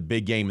over for the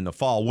big game in the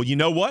fall. Well, you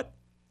know what?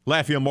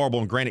 Lafayette Marble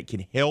and Granite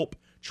can help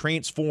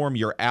transform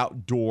your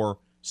outdoor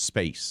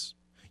space,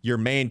 your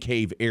man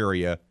cave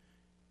area,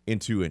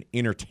 into an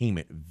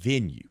entertainment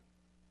venue.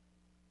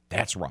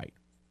 That's right.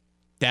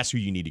 That's who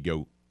you need to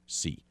go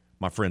see.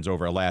 My friends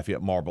over at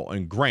Lafayette Marble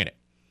and Granite.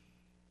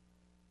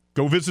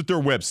 Go visit their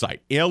website,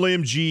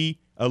 lmgelite.com,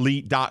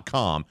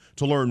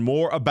 to learn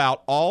more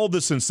about all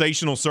the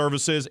sensational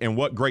services and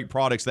what great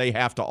products they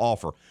have to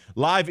offer.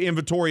 Live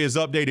inventory is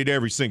updated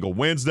every single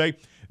Wednesday.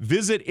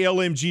 Visit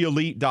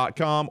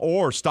lmgelite.com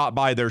or stop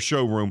by their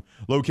showroom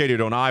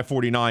located on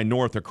I-49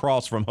 North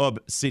across from Hub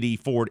City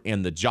Ford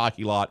and the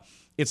Jockey Lot.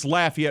 It's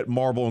Lafayette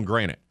Marble and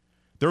Granite.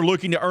 They're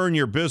looking to earn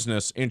your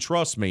business, and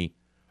trust me,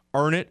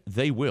 earn it,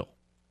 they will.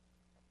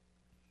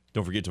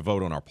 Don't forget to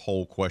vote on our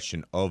poll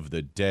question of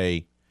the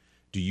day.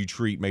 Do you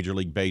treat Major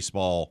League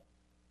Baseball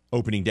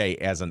opening day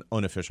as an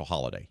unofficial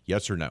holiday?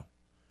 Yes or no?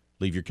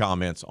 Leave your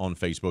comments on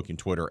Facebook and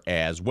Twitter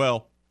as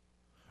well.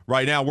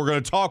 Right now, we're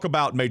going to talk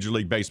about Major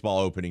League Baseball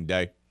opening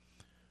day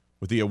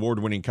with the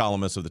award-winning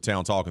columnist of the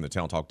Town Talk and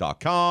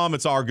thetowntalk.com.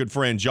 It's our good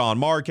friend John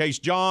Marcase.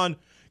 John,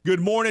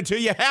 good morning to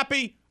you.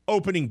 Happy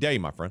opening day,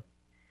 my friend.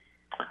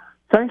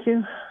 Thank you.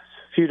 It's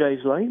a few days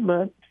late,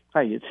 but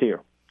hey, it's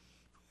here.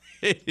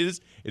 It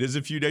is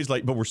a few days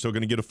late, but we're still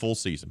going to get a full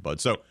season,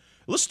 bud. So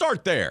let's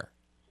start there.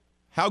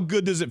 How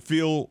good does it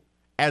feel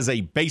as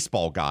a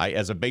baseball guy,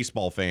 as a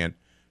baseball fan,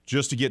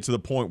 just to get to the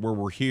point where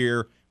we're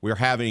here, we're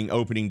having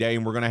opening day,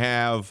 and we're going to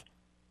have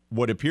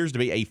what appears to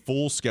be a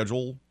full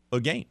schedule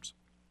of games?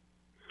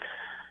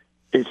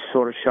 It's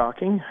sort of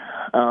shocking.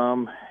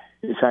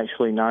 It's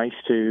actually nice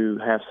to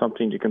have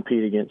something to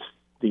compete against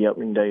the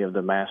opening day of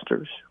the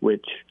Masters,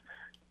 which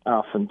I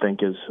often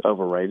think is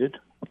overrated.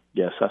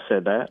 Yes, I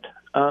said that.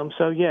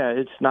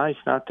 It's nice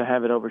not to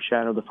have it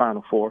overshadow the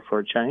Final Four for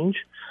a change.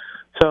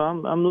 So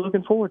I'm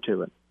looking forward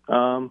to it.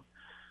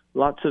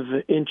 Lots of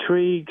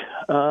intrigue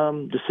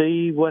to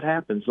see what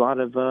happens. A lot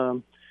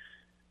of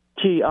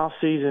key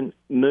off-season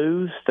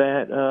moves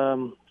that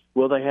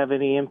will they have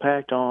any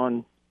impact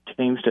on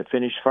teams that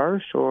finish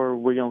first, or are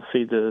we going to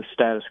see the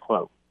status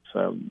quo?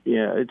 So,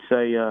 yeah, it's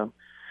a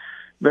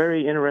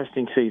very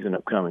interesting season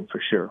upcoming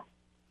for sure.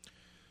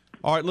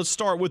 All right, let's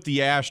start with the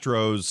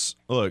Astros.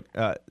 Look,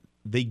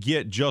 they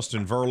get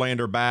Justin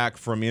Verlander back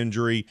from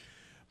injury,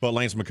 but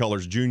Lance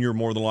McCullers Jr.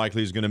 more than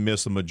likely is going to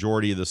miss the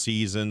majority of the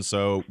season.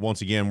 So,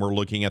 once again, we're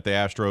looking at the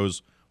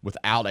Astros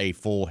without a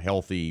full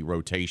healthy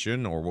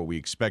rotation, or what we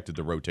expected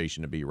the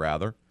rotation to be,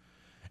 rather.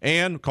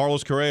 And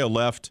Carlos Correa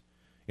left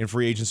in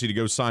free agency to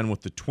go sign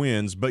with the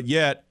Twins, but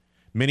yet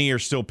many are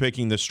still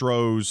picking the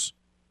Stros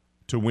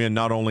to win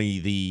not only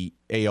the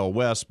AL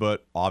West,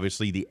 but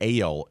obviously the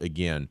AL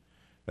again.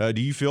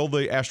 Do you feel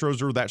the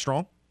Astros are that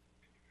strong?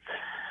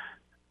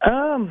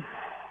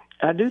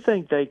 I do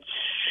think they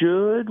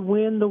should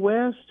win the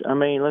West. I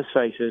mean, let's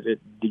face it,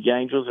 the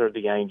Angels are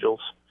the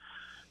Angels.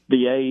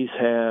 The A's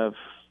have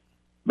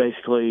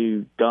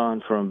basically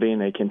gone from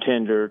being a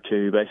contender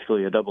to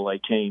basically a double-A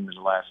team in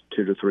the last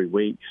 2 to 3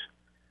 weeks.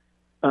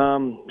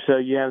 So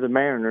you have the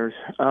Mariners.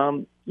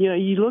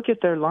 You look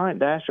at their the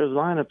Astros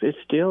lineup, it's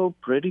still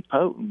pretty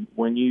potent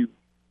when you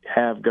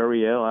have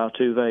Gurriel,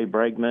 Altuve,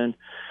 Bregman,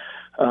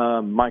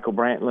 Michael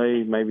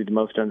Brantley, maybe the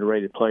most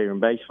underrated player in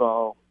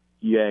baseball.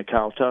 You add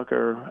Kyle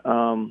Tucker.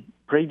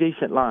 Pretty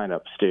decent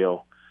lineup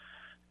still.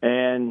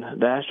 And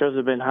the Astros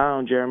have been high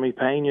on Jeremy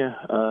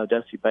Pena.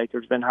 Dusty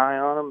Baker's been high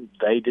on them.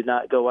 They did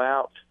not go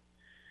out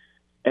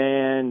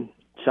and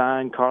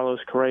sign Carlos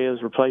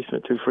Correa's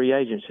replacement through free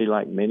agency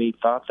like many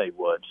thought they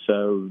would.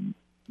 So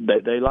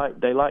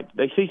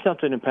they see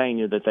something in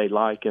Pena that they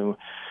like and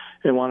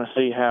want to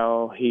see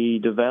how he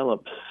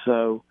develops.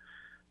 So,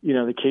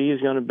 the key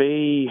is going to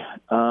be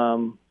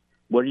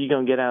what are you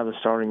going to get out of the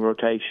starting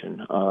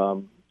rotation?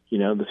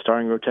 The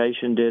starting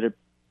rotation did a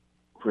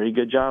pretty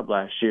good job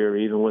last year,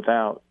 even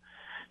without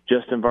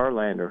Justin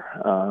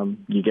Verlander.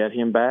 You get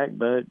him back,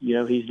 but,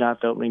 he's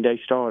not the opening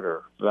day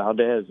starter.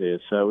 Valdez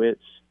is. So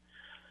it's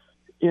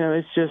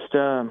just,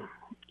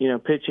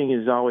 pitching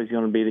is always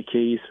going to be the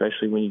key,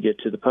 especially when you get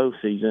to the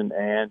postseason.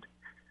 And,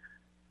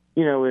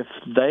 if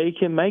they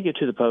can make it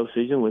to the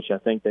postseason, which I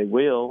think they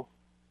will,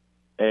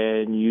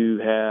 and you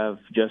have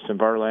Justin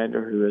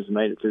Verlander, who has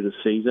made it through the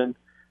season,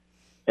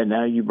 and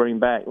now you bring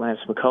back Lance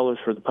McCullers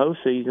for the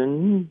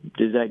postseason,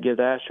 does that give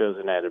the Astros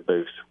an added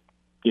boost?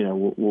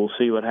 We'll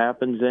see what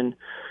happens. And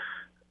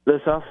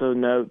let's also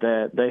note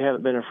that they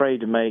haven't been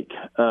afraid to make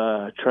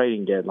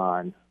trading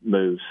deadline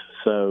moves.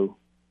 So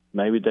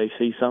maybe they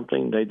see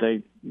something,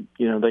 they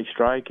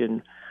strike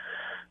and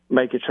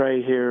make a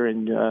trade here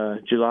in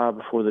July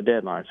before the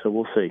deadline. So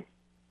we'll see.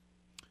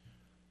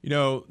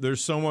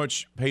 There's so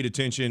much paid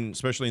attention,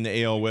 especially in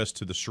the AL West,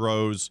 to the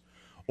Stros,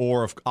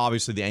 or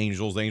obviously the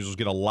Angels. The Angels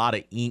get a lot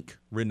of ink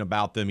written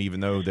about them, even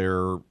though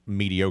they're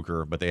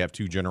mediocre, but they have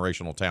 2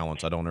 generational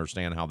talents. I don't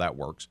understand how that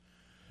works.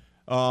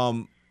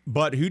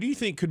 But who do you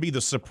think could be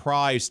the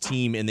surprise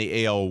team in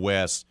the AL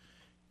West?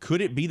 Could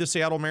it be the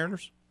Seattle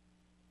Mariners?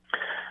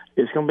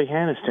 It's going to be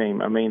Hannah's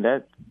team. I mean,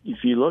 that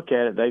if you look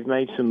at it, they've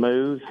made some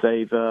moves.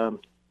 They've,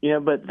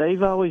 but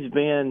they've always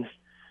been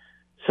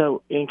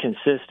so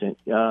inconsistent.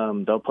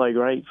 They'll play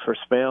great for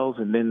spells,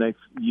 and then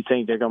you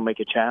think they're going to make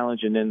a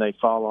challenge, and then they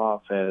fall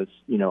off as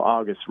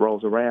August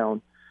rolls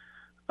around.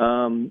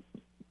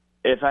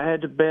 If I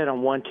had to bet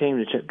on one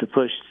team to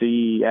push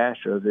the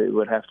Astros, it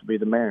would have to be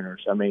the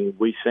Mariners. I mean,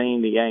 we've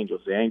seen the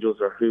Angels. The Angels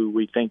are who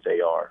we think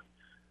they are.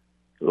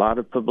 A lot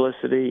of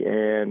publicity,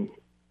 and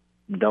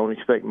don't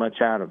expect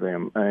much out of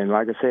them. And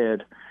like I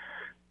said,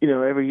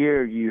 every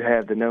year you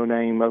have the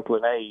no-name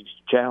Oakland A's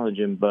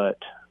challenging, but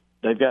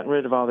they've gotten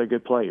rid of all their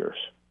good players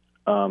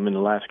in the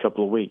last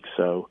couple of weeks.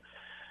 So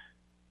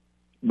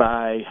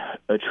by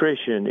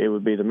attrition, it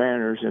would be the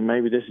Mariners, and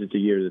maybe this is the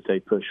year that they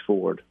push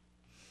forward.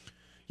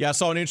 Yeah, I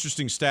saw an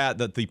interesting stat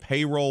that the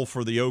payroll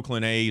for the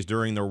Oakland A's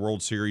during their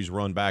World Series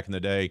run back in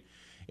the day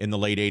in the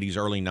late 80s,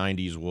 early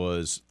 90s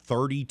was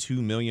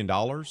 $32 million.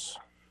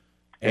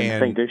 And I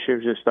think this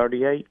year's just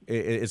 38.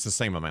 It's the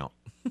same amount.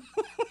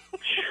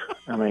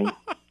 I mean,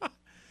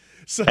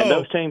 So And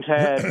those teams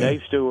had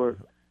Dave Stewart,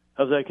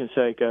 Jose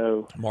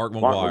Canseco, Mark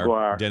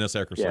McGuire, Dennis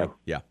Eckersley.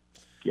 Yeah.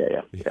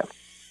 Yeah.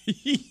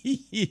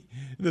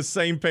 The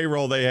same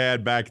payroll they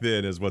had back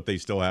then is what they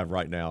still have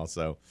right now.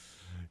 So,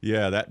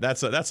 yeah,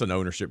 that's an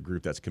ownership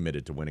group that's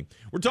committed to winning.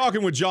 We're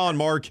talking with John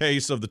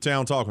Marcase of the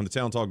Town Talk on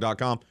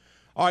thetowntalk.com.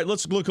 All right,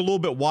 let's look a little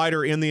bit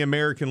wider in the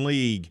American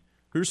League.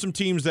 Who's some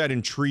teams that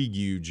intrigue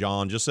you,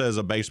 John, just as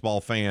a baseball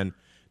fan,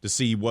 to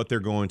see what they're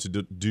going to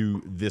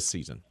do this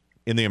season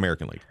in the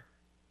American League?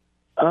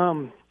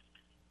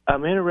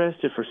 I'm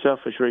interested for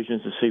selfish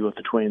reasons to see what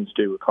the Twins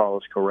do with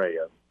Carlos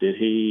Correa. Did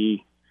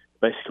he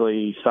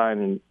basically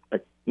sign a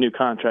new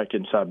contract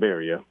in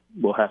Siberia?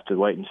 We'll have to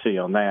wait and see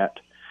on that.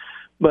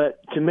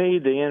 But to me,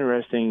 the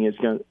interesting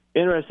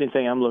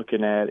thing I'm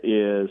looking at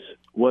is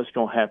what's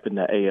going to happen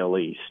to AL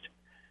East.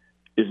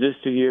 Is this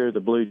the year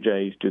the Blue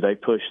Jays, do they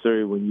push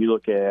through? When you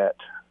look at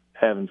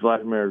having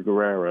Vladimir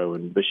Guerrero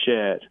and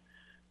Bichette,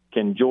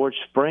 can George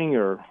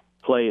Springer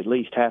play at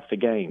least half the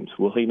games?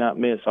 Will he not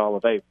miss all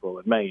of April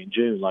and May and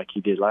June like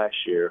he did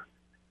last year?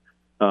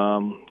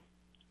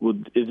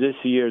 Is this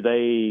the year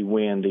they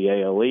win the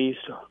AL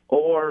East,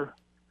 or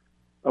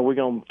are we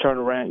going to turn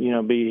around,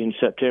 be in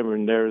September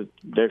and there's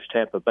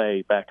Tampa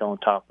Bay back on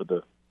top of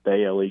the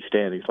AL East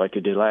standings like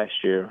they did last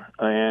year?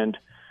 And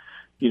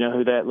you know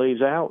who that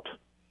leaves out?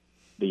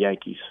 The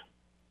Yankees,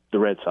 the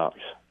Red Sox.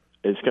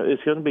 It's going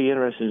to be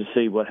interesting to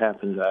see what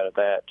happens out of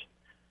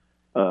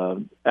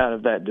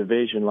that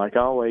division, like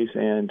always.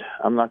 And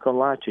I'm not going to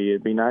lie to you,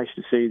 it'd be nice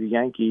to see the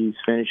Yankees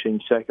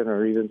finishing second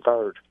or even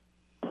third.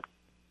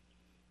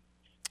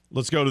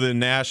 Let's go to the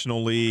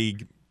National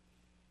League.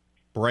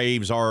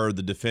 Braves are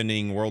the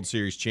defending World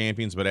Series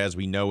champions, but as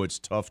we know, it's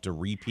tough to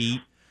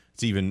repeat.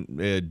 It's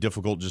even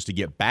difficult just to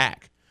get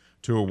back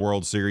to a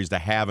World Series, to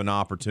have an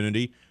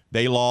opportunity.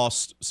 They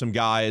lost some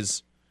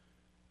guys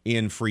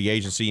in free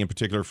agency, in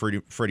particular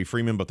Freddie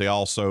Freeman, but they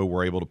also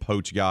were able to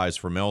poach guys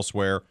from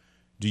elsewhere.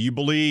 Do you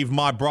believe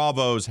my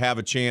Bravos have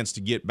a chance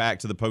to get back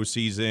to the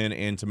postseason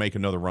and to make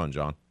another run,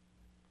 John?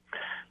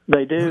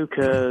 They do,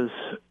 because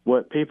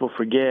what people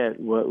forget,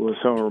 what was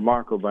so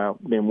remarkable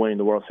about them winning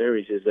the World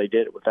Series, is they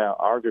did it without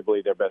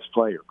arguably their best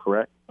player,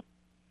 correct?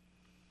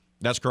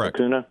 That's correct.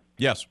 Acuna?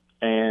 Yes.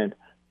 And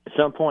at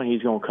some point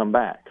he's going to come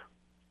back.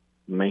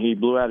 I mean, he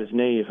blew out his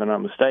knee, if I'm not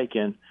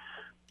mistaken.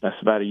 That's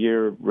about a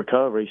year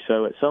recovery.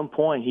 So at some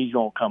point he's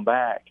going to come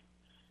back.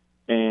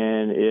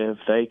 And if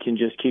they can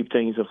just keep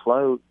things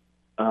afloat,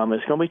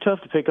 it's going to be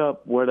tough to pick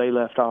up where they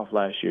left off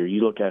last year.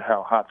 You look at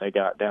how hot they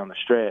got down the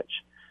stretch.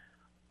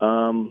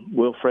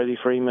 Will Freddie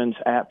Freeman's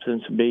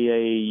absence be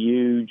a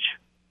huge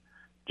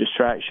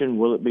distraction?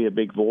 Will it be a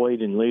big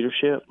void in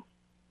leadership?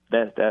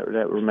 That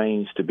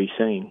remains to be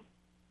seen.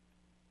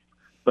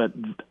 But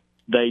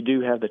they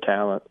do have the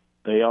talent.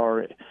 They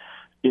are,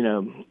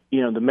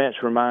 the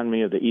Mets remind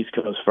me of the East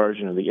Coast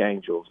version of the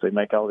Angels. They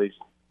make all these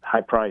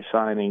high price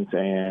signings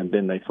and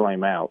then they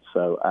flame out.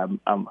 So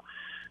I'm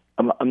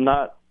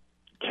not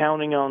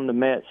counting on the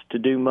Mets to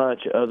do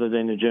much other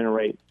than to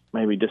generate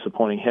maybe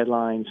disappointing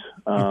headlines.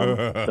 And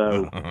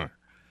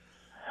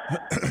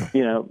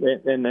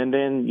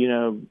then,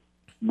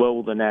 what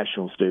will the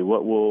Nationals do?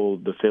 What will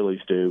the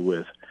Phillies do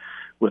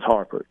with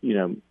Harper?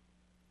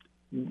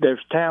 There's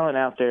talent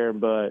out there,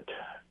 but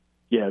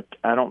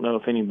I don't know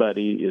if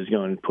anybody is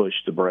going to push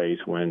the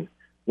Braves when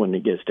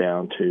it gets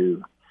down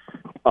to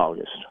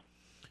August.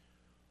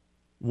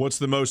 What's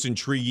the most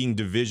intriguing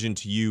division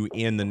to you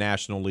in the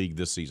National League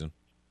this season?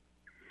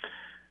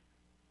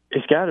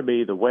 It's got to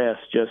be the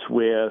West, just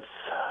with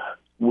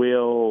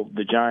will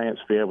the Giants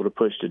be able to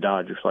push the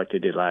Dodgers like they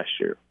did last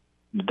year?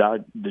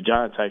 The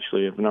Giants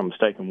actually, if I'm not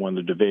mistaken, won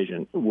the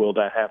division. Will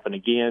that happen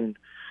again?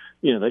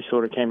 They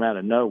sort of came out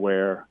of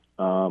nowhere.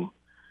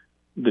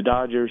 The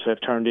Dodgers have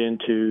turned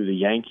into the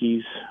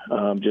Yankees,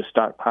 just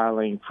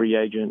stockpiling free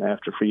agent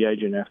after free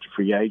agent after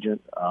free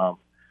agent.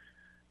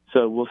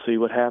 So we'll see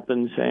what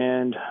happens.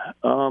 And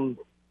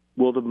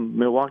will the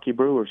Milwaukee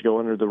Brewers go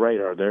under the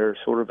radar? They're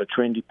sort of a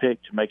trendy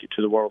pick to make it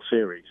to the World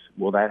Series.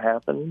 Will that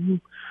happen?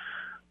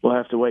 We'll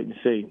have to wait and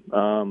see.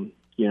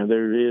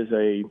 There is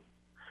a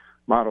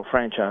model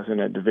franchise in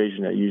that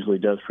division that usually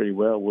does pretty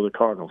well. Will the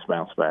Cardinals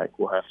bounce back?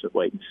 We'll have to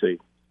wait and see.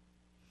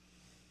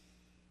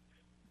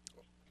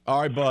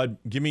 All right, bud,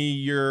 give me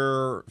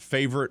your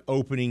favorite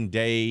opening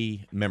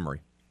day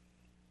memory.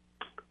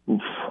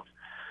 Oof.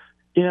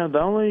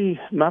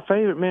 My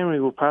favorite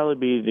memory will probably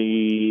be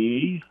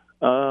the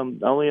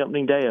only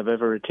opening day I've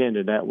ever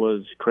attended. That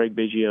was Craig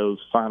Biggio's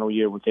final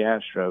year with the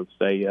Astros.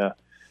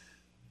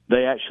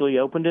 They actually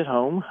opened at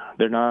home.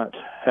 They're not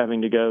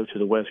having to go to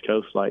the West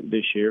Coast like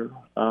this year.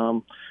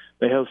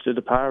 They hosted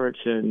the Pirates,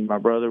 and my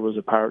brother was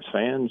a Pirates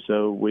fan,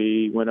 so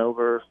we went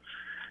over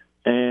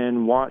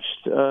and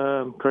watched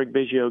Craig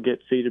Biggio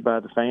get seated by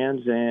the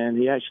fans, and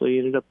he actually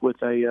ended up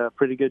with a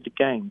pretty good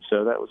game.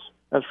 So that was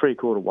pretty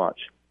cool to watch.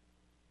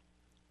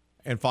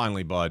 And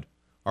finally, bud,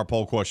 our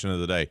poll question of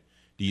the day.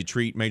 Do you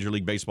treat Major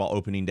League Baseball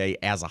opening day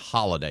as a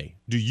holiday?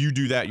 Do you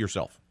do that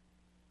yourself?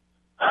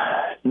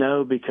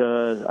 No,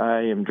 because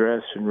I am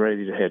dressed and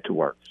ready to head to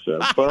work. So,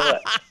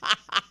 but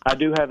I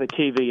do have a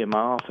TV in my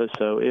office,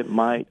 so it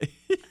might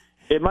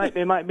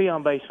be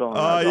on baseball.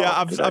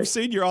 Yeah, I've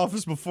seen your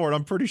office before, and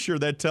I'm pretty sure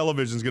that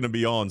television is going to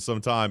be on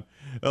sometime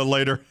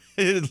later.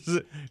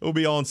 It'll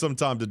be on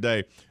sometime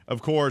today.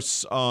 Of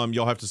course,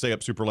 you'll have to stay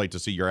up super late to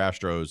see your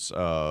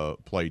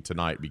Astros play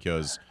tonight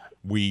because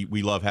we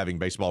love having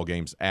baseball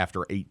games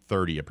after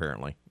 8:30,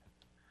 apparently.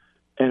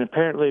 And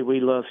apparently we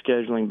love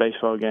scheduling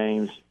baseball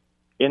games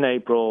in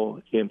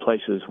April in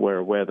places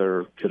where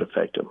weather could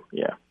affect them.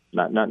 Yeah.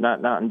 Not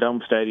in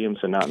dome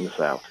stadiums and not in the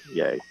South.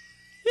 Yay.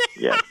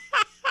 Yeah.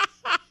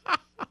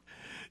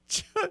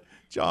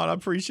 John, I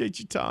appreciate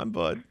your time,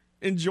 bud.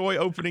 Enjoy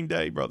opening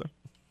day, brother.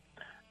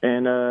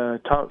 And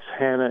talks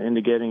Hannah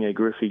into getting a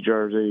Griffey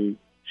jersey.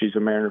 She's a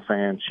Mariner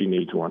fan. She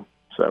needs one.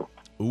 So.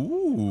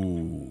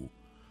 Ooh.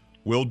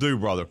 Will do,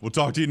 brother. We'll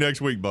talk to you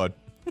next week, bud.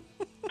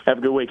 Have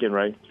a good weekend,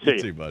 Ray.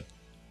 See you. Bud.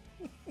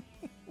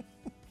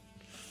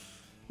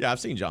 Yeah, I've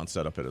seen John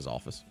set up at his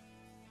office.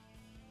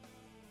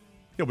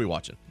 He'll be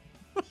watching.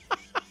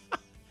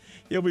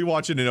 He'll be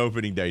watching an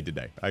opening day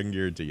today. I can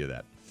guarantee you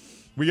that.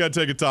 We got to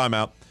take a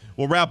timeout.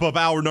 We'll wrap up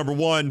hour number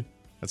 1.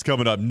 That's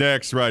coming up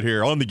next right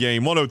here on The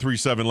Game.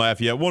 103.7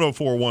 Lafayette,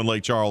 104.1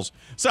 Lake Charles,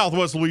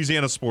 Southwest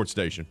Louisiana Sports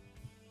Station.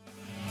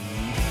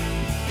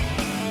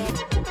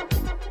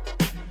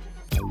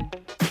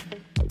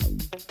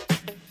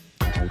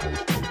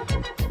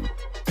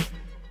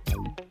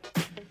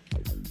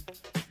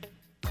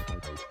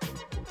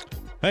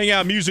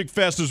 Hangout Music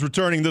Fest is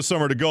returning this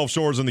summer to Gulf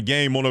Shores in The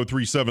Game.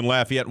 103.7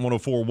 Lafayette and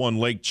 104.1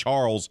 Lake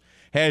Charles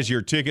has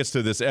your tickets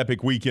to this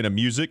epic weekend of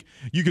music.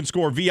 You can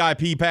score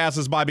VIP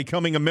passes by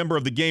becoming a member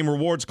of the Game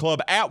Rewards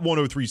Club at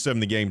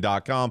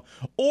 1037thegame.com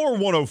or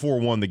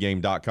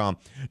 1041thegame.com.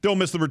 Don't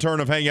miss the return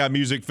of Hangout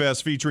Music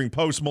Fest featuring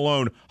Post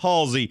Malone,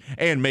 Halsey,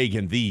 and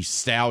Megan Thee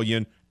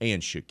Stallion,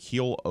 and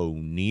Shaquille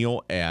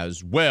O'Neal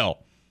as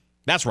well.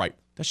 That's right.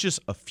 That's just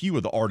a few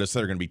of the artists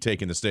that are going to be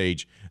taking the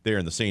stage there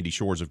in the sandy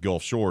shores of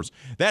Gulf Shores.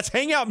 That's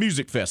Hangout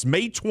Music Fest,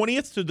 May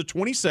 20th to the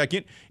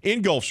 22nd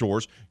in Gulf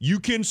Shores. You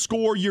can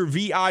score your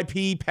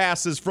VIP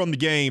passes from The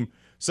Game,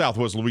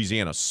 Southwest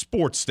Louisiana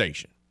Sports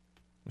Station.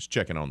 Let's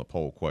check in on the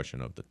poll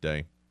question of the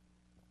day.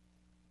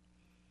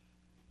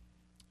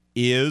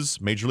 Is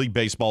Major League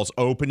Baseball's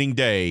opening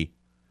day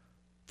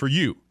for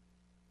you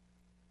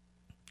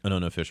an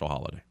unofficial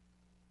holiday?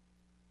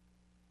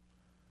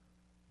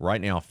 Right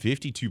now,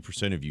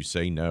 52% of you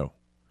say no.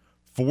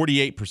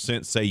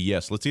 48% say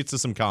yes. Let's get to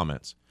some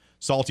comments.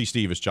 Salty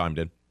Steve has chimed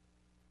in.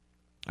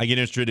 I get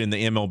interested in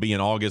the MLB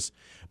in August.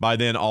 By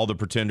then, all the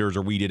pretenders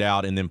are weeded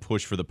out and then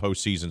push for the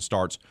postseason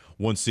starts.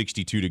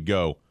 162 to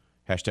go.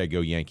 Hashtag go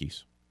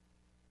Yankees.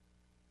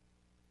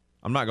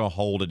 I'm not going to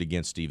hold it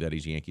against Steve that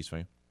he's a Yankees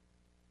fan. I'm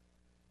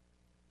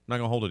not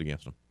going to hold it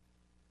against him.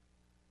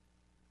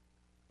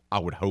 I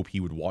would hope he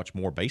would watch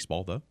more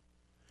baseball, though,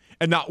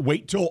 and not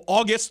wait till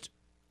August.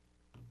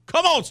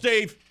 Come on,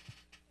 Steve.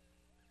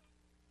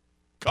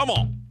 Come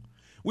on.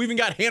 We even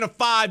got Hannah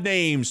 5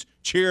 names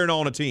cheering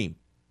on a team.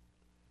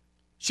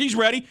 She's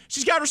ready.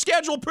 She's got her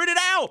schedule printed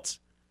out.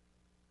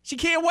 She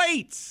can't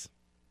wait.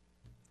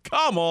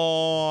 Come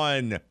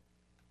on.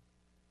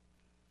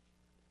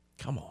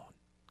 Come on.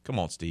 Come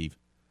on, Steve.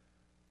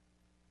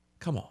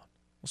 Come on.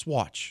 Let's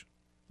watch.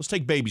 Let's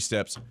take baby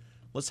steps.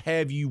 Let's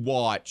have you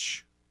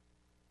watch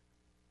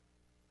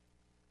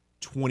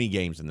 20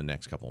 games in the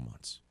next couple of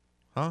months.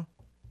 Huh?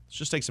 Let's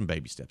just take some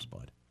baby steps,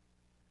 bud.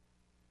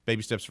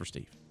 Baby steps for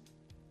Steve.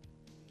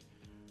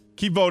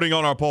 Keep voting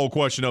on our poll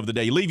question of the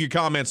day. Leave your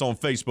comments on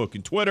Facebook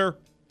and Twitter.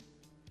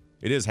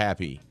 It is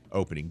happy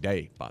opening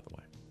day, by the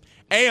way.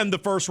 And the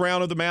first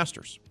round of the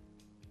Masters.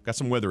 Got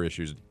some weather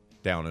issues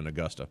down in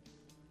Augusta.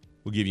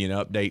 We'll give you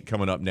an update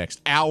coming up next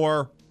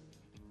hour.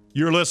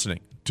 You're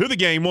listening to The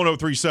Game,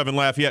 103.7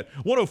 Lafayette,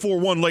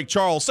 104.1 Lake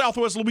Charles,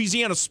 Southwest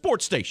Louisiana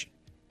Sports Station.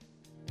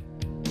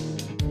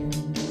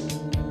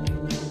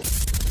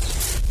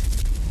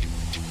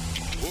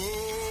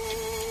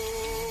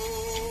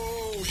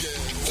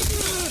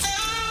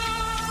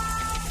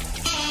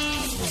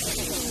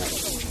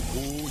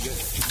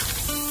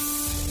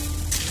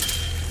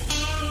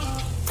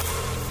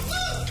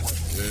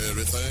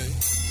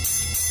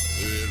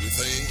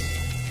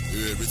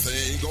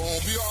 Everything gonna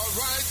be all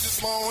right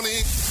this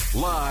morning.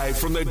 Live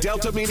from the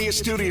Delta Media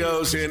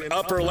Studios in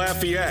Upper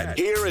Lafayette,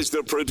 here is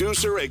the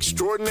producer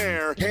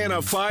extraordinaire,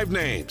 Hannah 5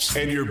 Names,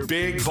 and your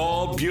big,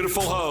 bald,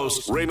 beautiful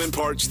host, Raymond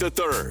Parks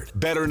III,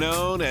 better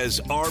known as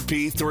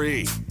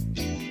RP3.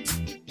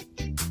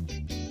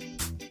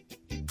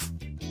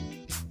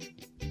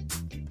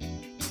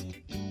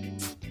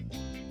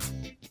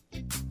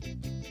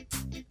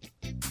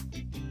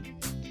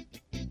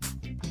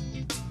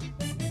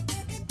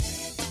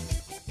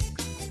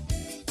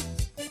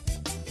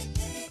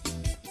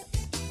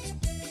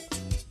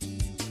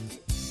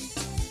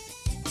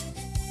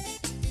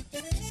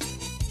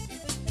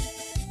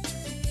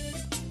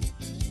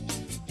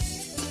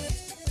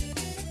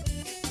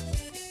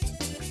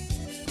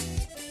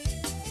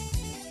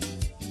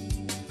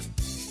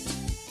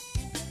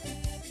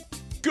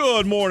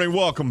 Good morning.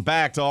 Welcome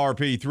back to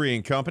RP3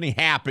 and Company.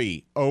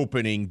 Happy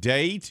opening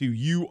day to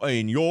you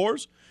and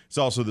yours. It's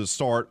also the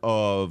start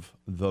of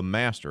the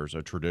Masters,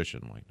 a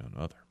tradition like none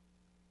other.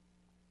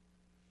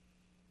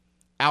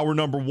 Hour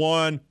number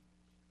one,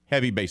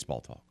 heavy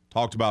baseball talk.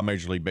 Talked about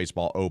Major League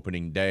Baseball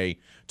opening day.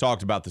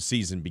 Talked about the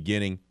season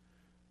beginning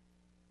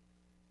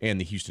and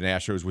the Houston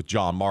Astros with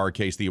John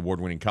Marcase, the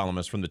award-winning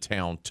columnist from the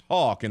Town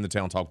Talk and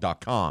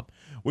thetowntalk.com.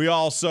 We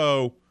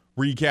also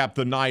recap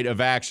the night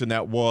of action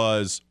that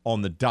was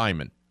on the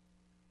Diamond.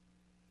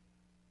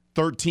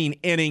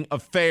 13-inning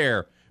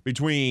affair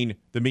between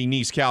the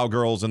McNeese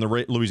Cowgirls and the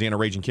Louisiana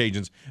Raging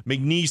Cajuns.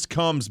 McNeese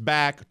comes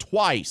back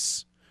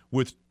twice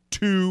with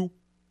 2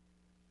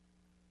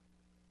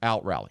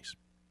 out rallies.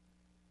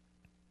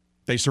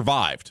 They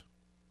survived.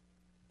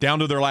 Down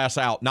to their last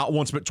out, not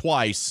once but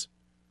twice.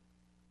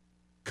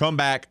 Come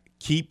back,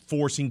 keep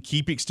forcing,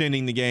 keep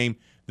extending the game.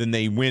 Then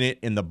they win it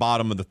in the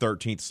bottom of the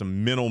 13th.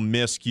 Some mental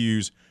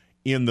miscues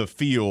in the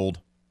field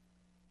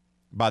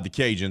by the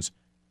Cajuns.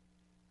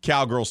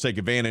 Cowgirls take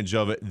advantage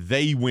of it.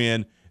 They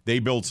win. They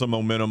build some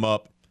momentum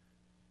up,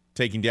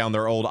 taking down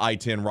their old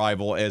I-10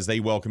 rival as they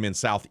welcome in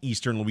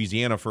Southeastern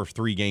Louisiana for a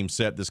 3-game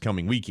set this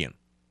coming weekend.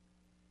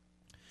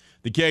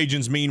 The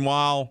Cajuns,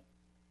 meanwhile,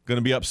 going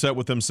to be upset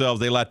with themselves.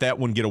 They let that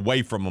one get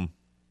away from them.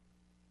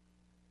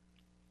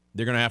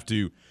 They're going to have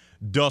to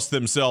dust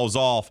themselves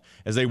off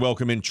as they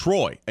welcome in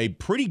Troy, a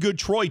pretty good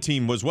Troy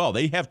team as well.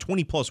 They have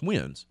 20-plus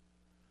wins.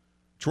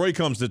 Troy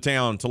comes to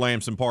town to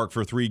Lamson Park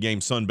for a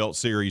 3-game Sunbelt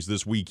Series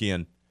this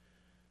weekend.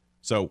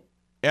 So,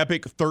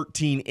 epic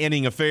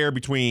 13-inning affair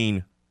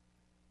between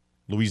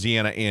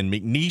Louisiana and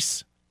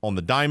McNeese on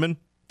the Diamond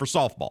for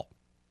softball.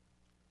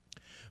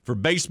 For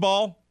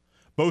baseball,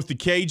 both the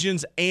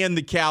Cajuns and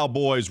the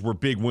Cowboys were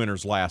big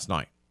winners last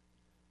night.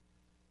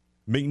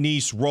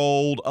 McNeese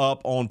rolled up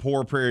on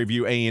poor Prairie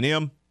View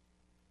A&M.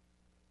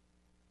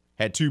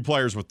 Had 2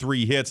 players with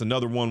 3 hits,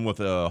 another one with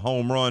a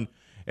home run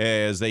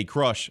as they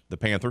crush the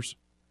Panthers.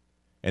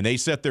 And they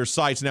set their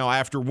sights now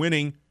after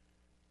winning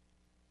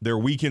their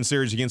weekend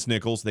series against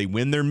Nichols. They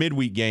win their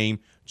midweek game.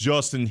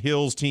 Justin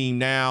Hill's team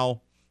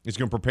now is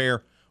going to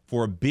prepare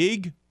for a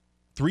big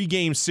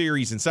 3-game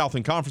series in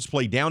Southland Conference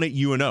play down at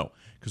UNO.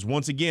 Because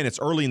once again, it's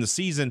early in the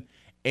season,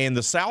 and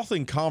the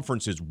Southland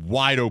Conference is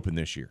wide open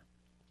this year.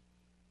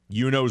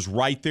 UNO's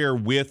right there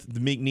with the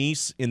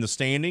McNeese in the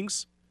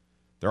standings.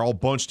 They're all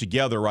bunched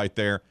together right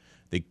there.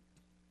 They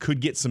could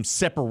get some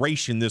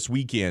separation this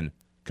weekend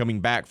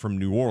coming back from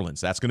New Orleans.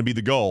 That's going to be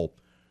the goal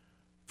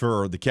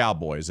for the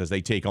Cowboys as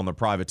they take on the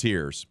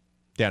Privateers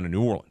down in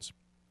New Orleans.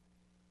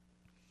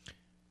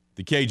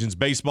 The Cajuns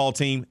baseball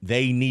team,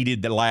 they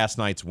needed the last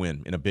night's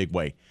win in a big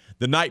way.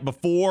 The night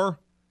before,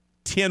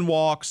 10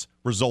 walks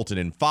resulted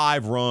in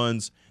 5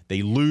 runs.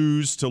 They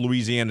lose to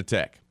Louisiana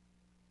Tech.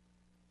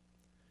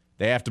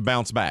 They have to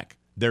bounce back.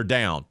 They're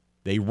down.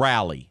 They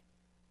rally.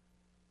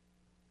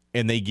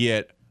 And they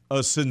get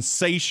a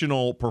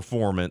sensational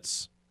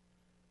performance,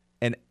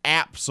 an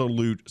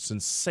absolute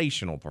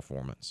sensational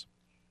performance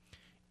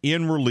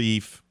in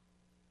relief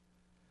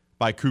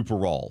by Cooper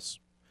Rawls.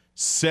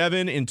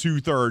 7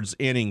 2/3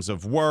 innings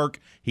of work.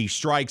 He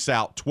strikes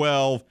out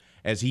 12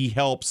 as he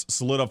helps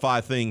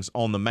solidify things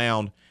on the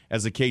mound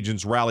as the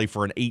Cajuns rally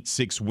for an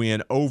 8-6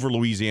 win over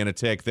Louisiana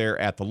Tech there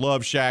at the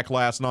Love Shack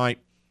last night.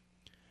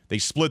 They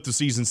split the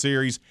season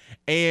series,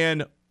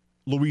 and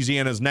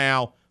Louisiana's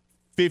now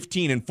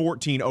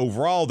 15-14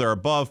 overall. They're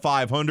above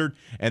 500,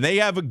 and they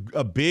have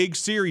a big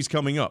series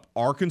coming up.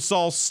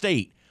 Arkansas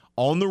State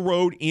on the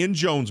road in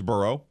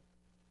Jonesboro.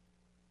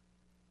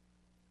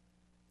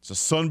 It's a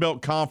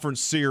Sunbelt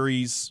Conference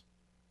series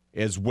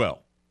as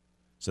well.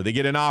 So they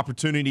get an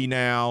opportunity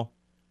now,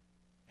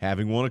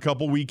 having won a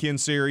couple weekend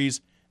series.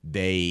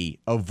 They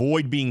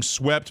avoid being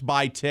swept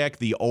by Tech,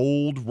 the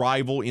old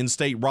rival,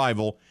 in-state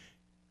rival.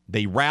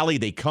 They rally,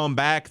 they come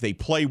back, they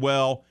play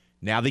well.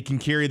 Now they can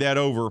carry that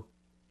over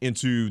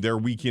into their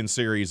weekend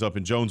series up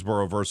in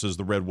Jonesboro versus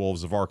the Red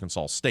Wolves of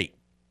Arkansas State.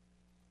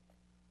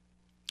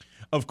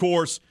 Of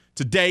course,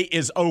 today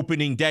is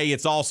opening day.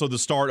 It's also the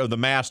start of the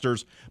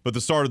Masters, but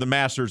the start of the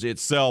Masters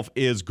itself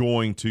is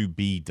going to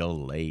be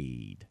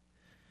delayed.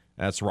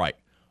 That's right.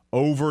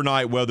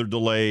 Overnight weather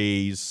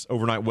delays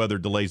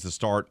the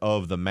start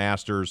of the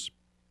Masters.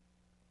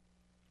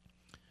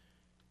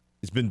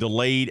 It's been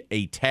delayed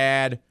a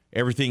tad.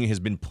 Everything has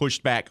been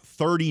pushed back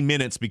 30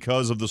 minutes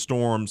because of the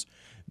storms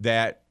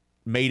that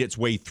made its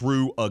way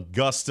through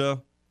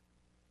Augusta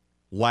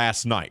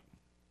last night.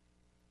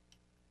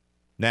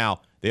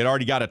 Now, they had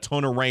already got a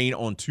ton of rain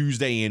on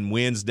Tuesday and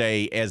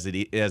Wednesday as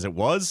it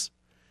was.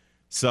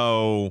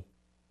 So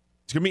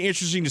it's going to be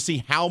interesting to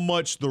see how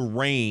much the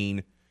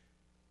rain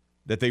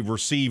that they've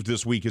received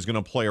this week is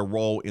going to play a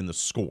role in the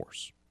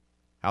scores,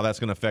 how that's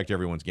going to affect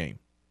everyone's game.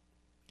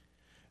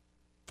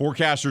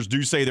 Forecasters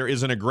do say there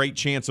isn't a great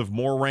chance of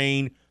more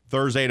rain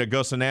Thursday at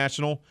Augusta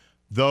National,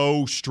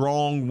 though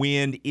strong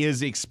wind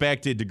is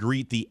expected to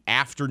greet the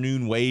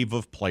afternoon wave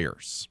of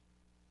players.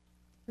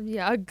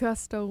 Yeah,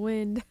 Augusta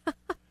wind.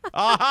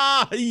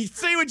 Aha! You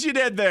see what you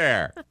did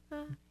there?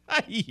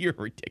 You're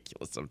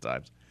ridiculous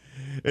sometimes.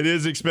 It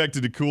is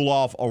expected to cool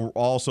off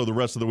also the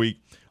rest of the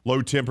week.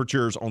 Low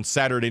temperatures on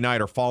Saturday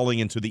night are falling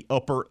into the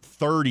upper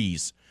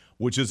 30s,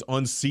 which is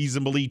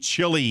unseasonably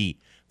chilly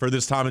for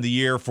this time of the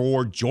year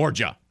for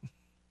Georgia.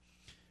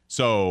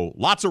 So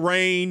lots of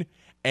rain,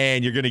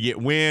 and you're going to get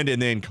wind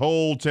and then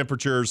cold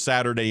temperatures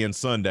Saturday and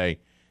Sunday.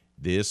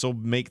 This will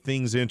make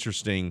things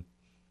interesting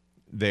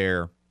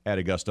there at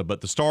Augusta.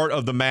 But the start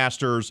of the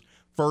Masters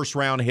first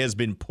round has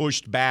been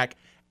pushed back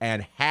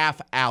a half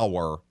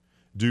hour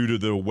due to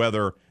the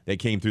weather that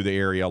came through the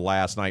area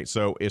last night.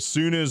 So as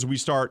soon as we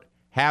start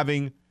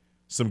having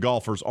some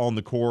golfers on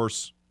the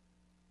course,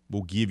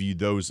 we'll give you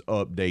those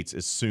updates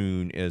as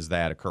soon as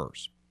that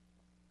occurs.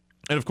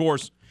 And, of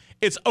course,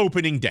 it's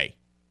opening day.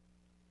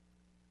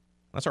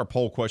 That's our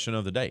poll question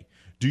of the day.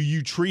 Do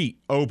you treat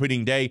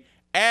opening day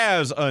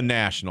as a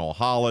national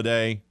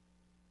holiday?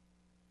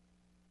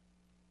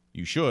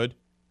 You should,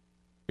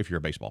 if you're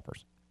a baseball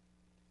person.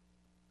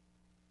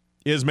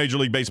 Is Major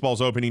League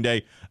Baseball's opening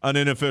day an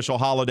unofficial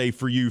holiday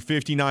for you?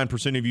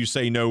 59% of you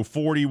say no.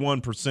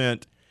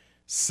 41%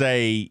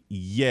 say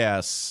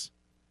yes.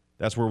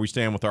 That's where we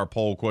stand with our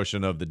poll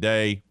question of the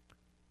day.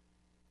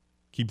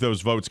 Keep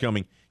those votes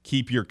coming.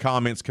 Keep your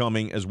comments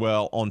coming as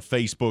well on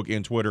Facebook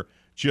and Twitter.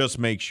 Just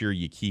make sure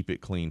you keep it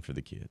clean for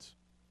the kids.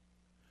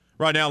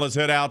 Right now, let's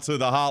head out to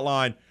the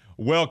hotline.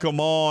 Welcome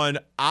on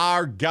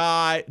our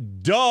guy,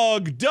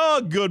 Doug.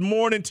 Doug, good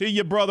morning to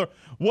you, brother.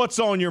 What's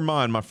on your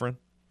mind, my friend?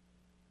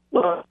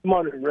 Good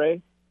morning,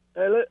 Ray.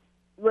 Hey,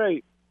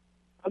 Ray,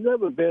 I've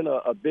never been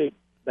a big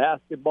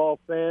basketball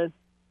fan,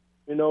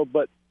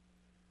 but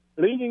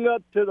leading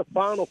up to the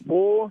Final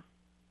Four,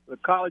 the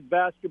college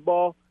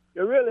basketball,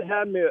 it really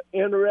had me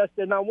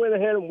interested, and I went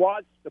ahead and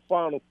watched the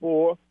Final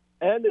Four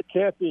and the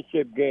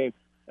championship game.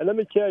 And let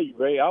me tell you,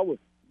 Ray, I was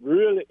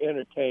really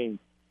entertained.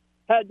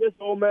 Had this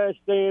old man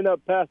staying up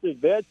past his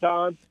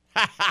bedtime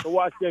to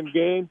watch them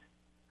games.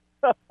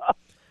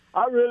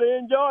 I really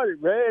enjoyed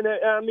it, Ray. And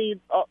I mean,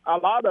 a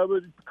lot of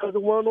it because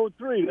of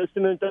 103,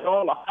 listening to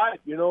all the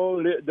hype,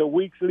 the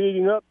weeks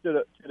leading up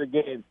to the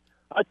game.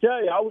 I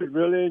tell you, I was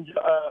really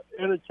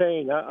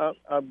entertained.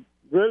 I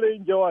really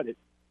enjoyed it.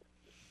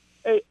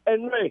 Hey,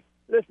 and Ray,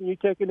 listen, you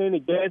taking any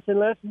dancing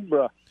lessons,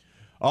 bro?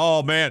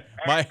 Oh man,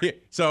 I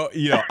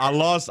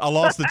lost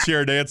the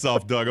chair dance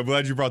off, Doug. I'm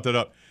glad you brought that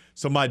up.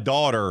 So my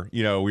daughter,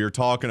 we were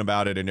talking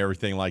about it and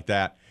everything like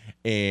that.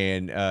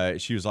 And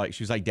she was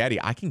like, Daddy,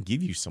 I can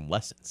give you some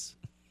lessons.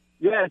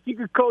 Yeah, she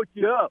could coach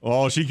you up.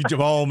 Oh, she could.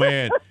 Oh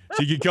man,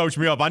 she could coach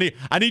me up. I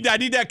need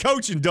that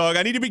coaching, Doug.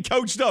 I need to be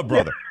coached up,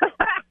 brother.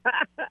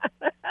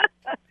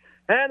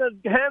 Hannah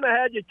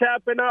had you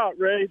tapping out,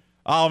 Ray.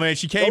 Oh man,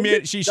 she came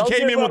in. She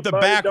came in with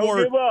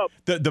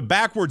the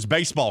backwards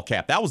baseball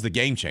cap. That was the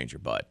game changer,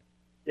 bud.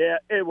 Yeah,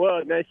 it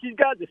was, man. She's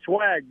got the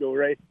swag though,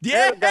 Ray.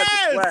 Yes. Got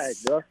the swag,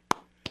 bro.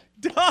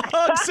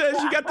 Doug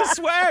says you got the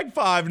swag.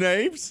 5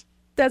 names.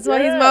 That's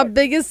why he's my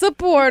biggest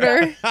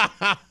supporter.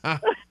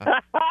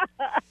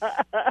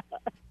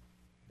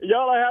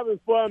 Y'all are having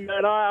fun,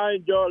 man. I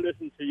enjoy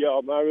listening to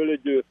y'all, man. I really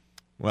do.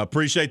 Well, I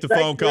appreciate the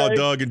phone call, Ray.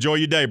 Doug. Enjoy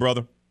your day,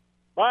 brother.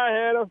 Bye,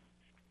 Hannah.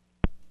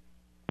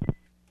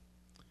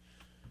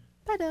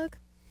 Bye, Doug.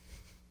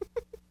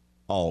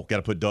 Oh, got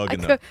to put Doug in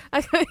there.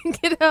 I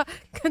couldn't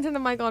turn the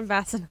mic on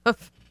fast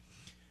enough.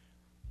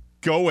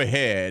 Go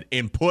ahead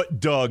and put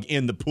Doug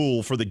in the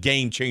pool for the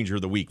game changer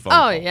of the week phone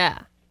call. Yeah.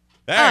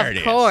 There it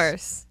is. Of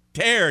course.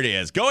 There it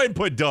is. Go ahead and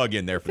put Doug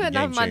in there for the game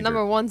changer. Could have my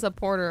number 1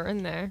 supporter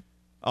in there.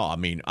 Oh, I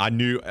mean, I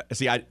knew.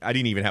 See, I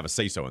didn't even have a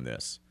say-so in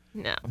this.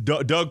 No.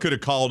 Doug could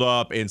have called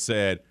up and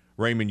said,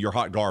 Raymond, you're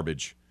hot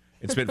garbage,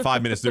 and spent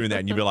 5 minutes doing that,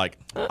 and you'd be like,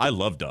 I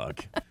love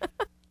Doug.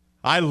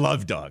 I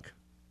love Doug.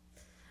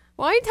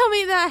 Why you tell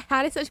me that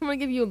Hattie said she want to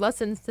give you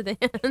lessons to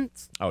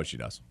dance? Oh, she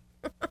does.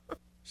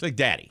 She's like,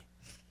 Daddy,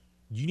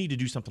 you need to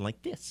do something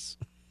like this.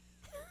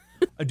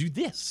 Do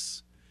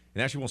this.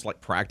 And now she wants to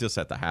practice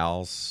at the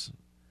house.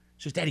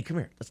 She says, Daddy, come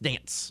here. Let's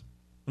dance.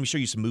 Let me show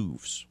you some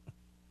moves.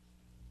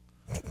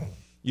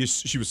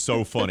 She was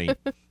so funny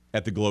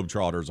at the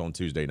Globetrotters on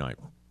Tuesday night.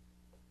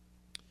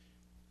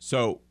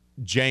 So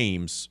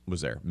James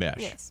was there, Mesh.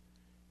 Yes.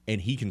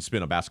 And he can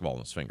spin a basketball on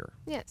his finger.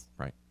 Yes.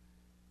 Right.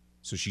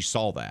 So she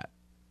saw that.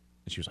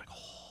 And she was like, oh.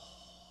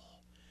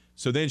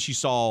 So then she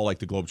saw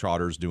the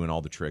Globetrotters doing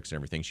all the tricks and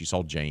everything. She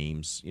saw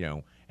James,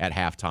 at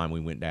halftime we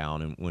went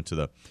down and went to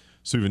the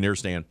souvenir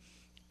stand.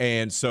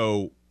 And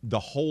so the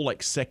whole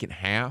second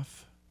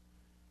half,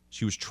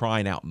 she was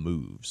trying out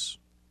moves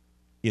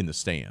in the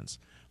stands.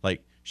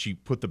 She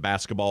put the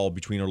basketball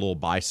between her little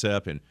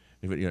bicep and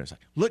it's like,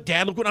 look,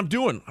 Dad, look what I'm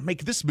doing. I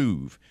make this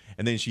move.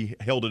 And then she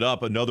held it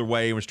up another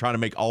way and was trying to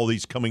make all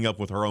these coming up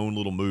with her own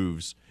little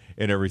moves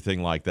and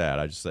everything like that.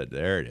 I just said,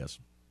 there it is.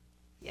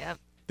 Yep.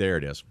 There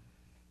it is.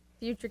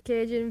 Future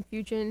Cajun,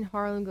 future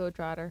Harlem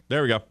Globetrotter.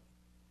 There we go.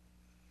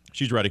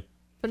 She's ready.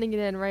 Putting it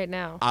in right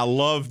now. I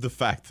love the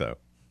fact, though.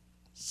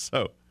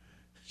 So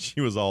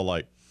she was all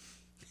like,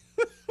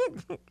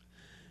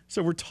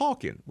 so we're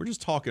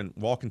just talking,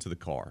 walking to the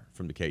car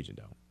from the Cajun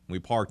Dome. We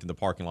parked in the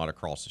parking lot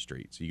across the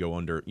street. So you go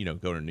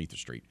underneath the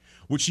street,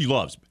 which she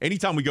loves.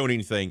 Anytime we go to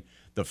anything,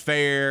 the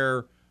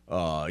fair,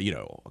 a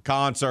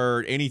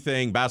concert,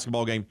 anything,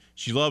 basketball game,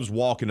 she loves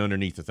walking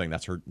underneath the thing.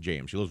 That's her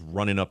jam. She loves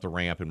running up the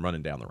ramp and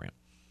running down the ramp.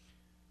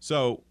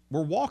 So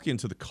we're walking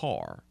to the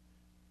car,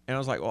 and I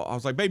was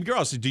like, baby girl,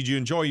 I said, did you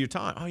enjoy your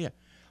time? Oh, yeah.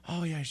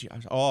 Oh, yeah.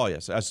 Oh,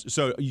 yes.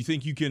 So you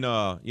think you can,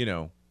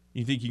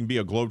 you think you can be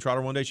a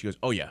Globetrotter one day? She goes,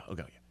 oh, yeah.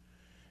 Okay, yeah.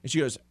 And she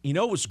goes,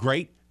 it was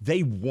great?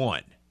 They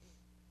won.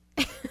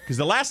 Because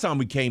the last time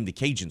we came, the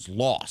Cajuns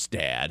lost,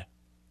 Dad.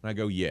 And I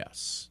go,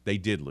 yes, they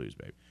did lose,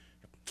 baby.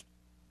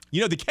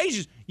 The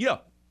Cajuns,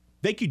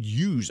 they could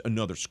use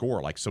another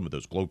score like some of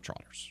those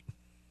Globetrotters,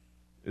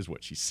 is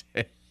what she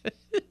said.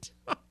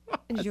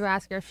 Did you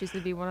ask her if she's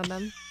going to be one of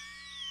them?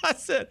 I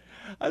said,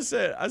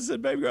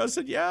 baby girl,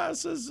 yeah. I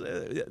says,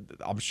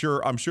 I'm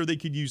sure they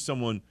could use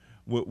someone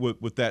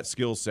with that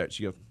skill set.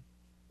 She goes,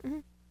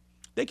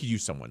 they could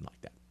use someone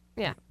like that.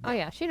 Yeah. Oh,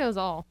 yeah. She knows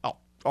all. Oh,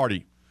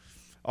 already.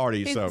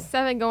 She's So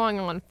 7 going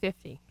on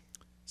 50.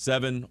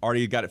 7,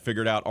 already got it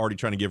figured out, already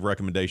trying to give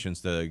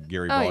recommendations to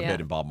Gary Broadhead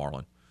and Bob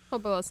Marlin.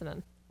 Hope you're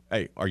listening.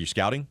 Hey, are you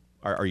scouting?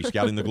 Are you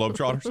scouting the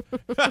Globetrotters?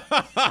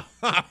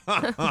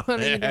 What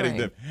are you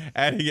doing?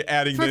 Adding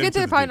them. Forget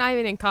they're probably not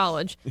even in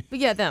college. But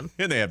yeah, them.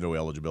 And they have no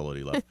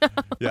eligibility left.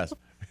 Yes.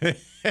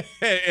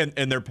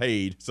 and they're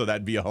paid, so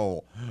that'd be a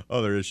whole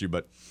other issue.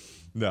 But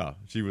no,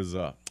 she was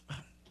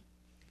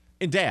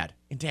and Dad,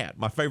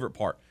 my favorite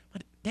part.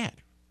 Dad,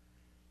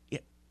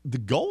 the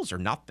goals are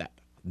not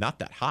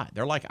that high.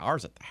 They're like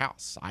ours at the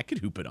house. I could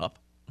hoop it up.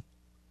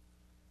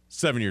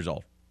 7 years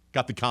old.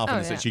 Got the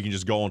confidence that she can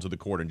just go onto the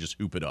court and just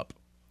hoop it up.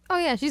 Oh,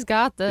 yeah, she's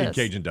got this. In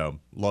Cajun Dome.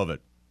 Love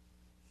it.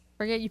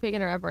 Forget you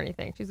picking her up or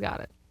anything. She's got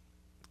it.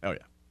 Oh,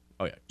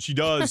 yeah. She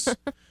does.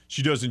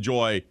 She does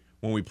enjoy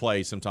when we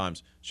play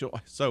sometimes.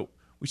 So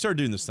we started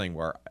doing this thing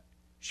where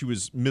she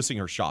was missing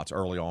her shots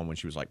early on when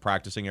she was, like,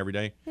 practicing every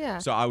day. Yeah.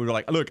 So I would be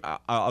like, look, I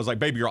was like,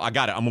 baby girl, I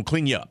got it. I'm going to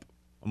clean you up.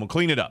 I'm going to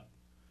clean it up.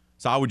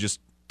 So I would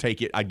just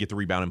take it. I'd get the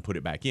rebound and put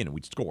it back in, and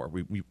we'd score.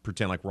 We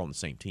pretend like we're on the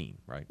same team,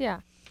 right? Yeah.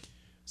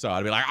 So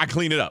I'd be like, I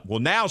clean it up. Well,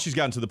 now she's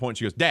gotten to the point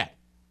she goes, Dad,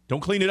 don't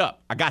clean it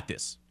up. I got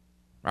this.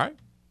 All right?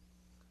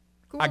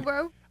 Cool,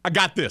 bro. I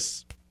got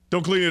this.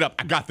 Don't clean it up.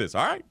 I got this.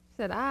 All right?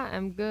 Said, I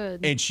am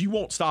good. And she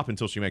won't stop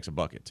until she makes a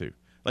bucket, too.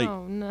 Like,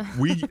 oh, no.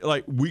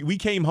 we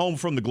came home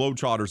from the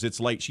Globetrotters. It's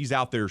late. She's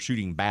out there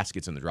shooting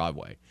baskets in the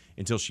driveway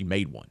until she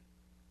made one.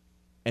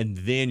 And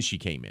then she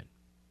came in.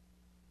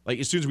 Like,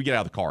 as soon as we get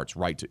out of the car, it's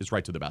right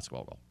to the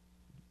basketball goal.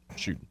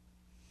 Shooting.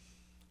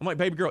 I'm like,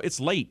 baby girl, it's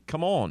late.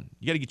 Come on.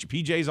 You got to get your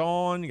PJs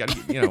on. You got to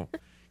get,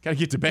 got to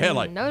get to bed.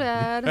 Like, no,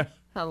 Dad.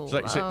 Hello.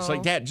 It's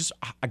like, Dad,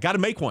 I got to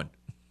make one.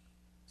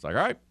 It's like,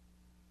 all right.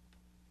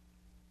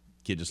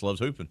 Kid just loves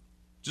hooping.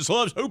 Just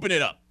loves hooping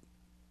it up.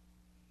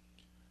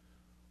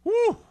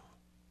 Woo.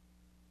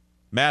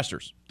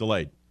 Masters,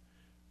 delayed.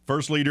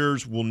 First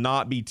leaders will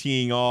not be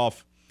teeing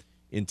off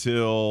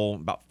until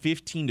about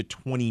 15 to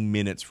 20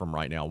 minutes from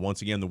right now.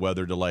 Once again, the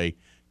weather delay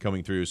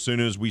coming through. As soon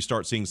as we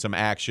start seeing some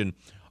action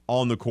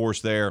on the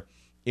course there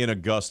in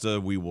Augusta,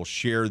 we will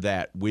share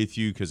that with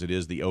you because it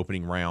is the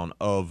opening round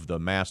of the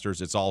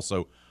Masters. It's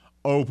also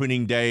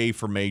opening day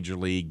for Major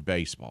League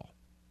Baseball.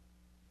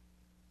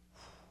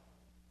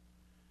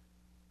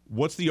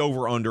 What's the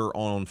over-under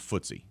on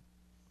Footsie?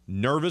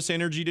 Nervous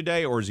energy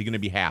today, or is he going to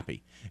be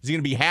happy? Is he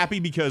going to be happy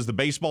because the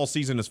baseball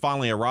season has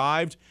finally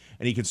arrived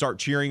and he can start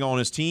cheering on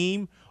his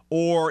team,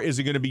 or is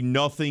it going to be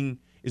nothing?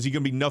 Is he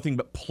going to be nothing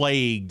but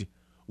plagued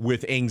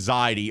with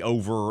anxiety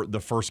over the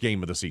first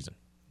game of the season?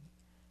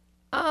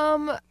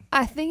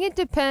 I think it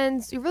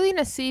depends. You're really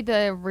going to see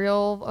the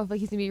real of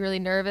like he's going to be really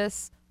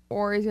nervous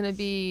or he's going to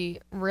be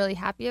really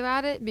happy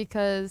about it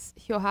because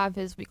he'll have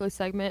his weekly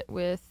segment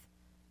with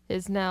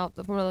his now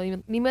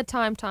Lima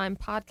Time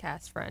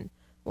podcast friend.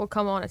 Will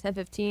come on at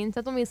 10:15. So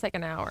that's only the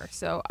second hour.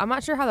 So I'm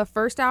not sure how the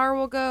first hour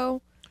will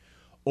go.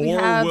 Or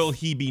will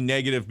he be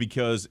negative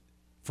because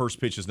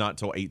first pitch is not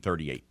until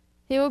 8:38?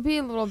 He will be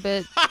a little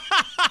bit.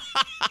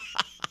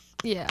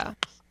 Yeah.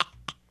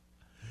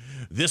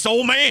 This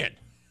old man.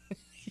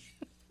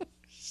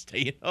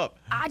 Staying up.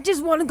 I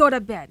just want to go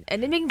to bed.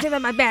 And it makes me feel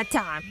like my bad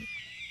time.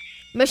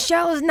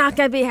 Michelle is not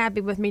going to be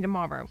happy with me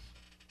tomorrow.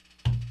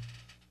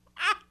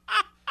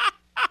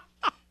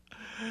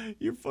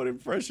 Your foot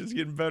impression's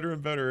getting better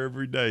and better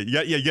every day. You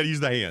got to use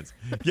the hands.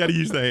 You got to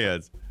use the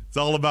hands. It's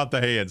all about the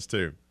hands,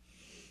 too.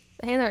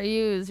 The hands aren't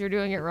used. You're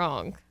doing it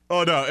wrong.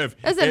 Oh, no.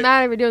 It doesn't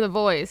matter if you're doing the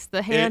voice.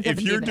 The hands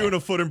If you're doing a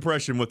foot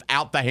impression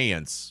without the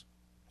hands,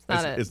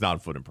 it's not a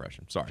foot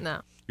impression. Sorry.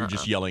 No. You're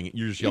just yelling.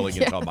 You're just yelling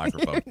into a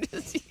microphone.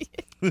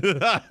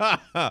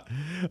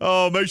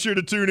 Oh, make sure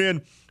to tune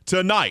in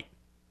tonight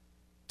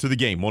to the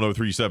game,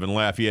 103.7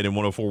 Lafayette and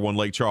 104.1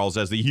 Lake Charles,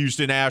 as the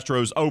Houston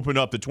Astros open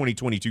up the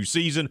 2022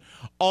 season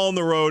on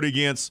the road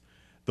against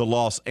the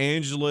Los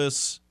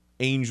Angeles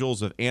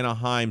Angels of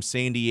Anaheim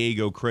San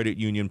Diego Credit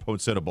Union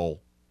Poinsettia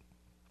Bowl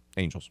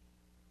Angels.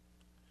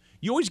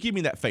 You always give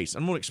me that face.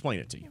 I'm going to explain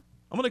it to you.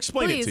 I'm going to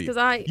explain Please, it to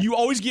 'cause you. You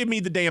always give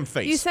me the damn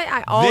face. You say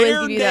I always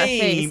Their give you that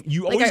name, face.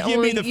 You Like, always I give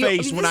me the only-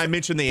 face when I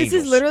mention the Angels.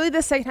 This is literally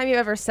the second time you've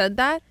ever said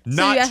that. So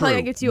Not you act true. like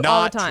I get to you Not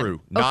all the time.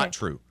 true. Not Okay.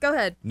 true. Go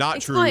ahead. Not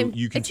Explain. true.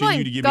 You continue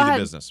Explain. to give Go me ahead.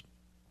 the business.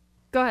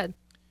 Go ahead.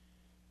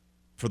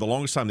 For the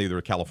longest time, they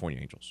were California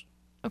Angels.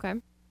 Okay.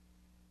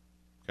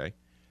 Okay.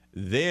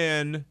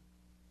 Then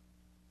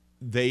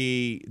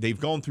they've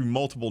gone through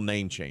multiple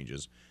name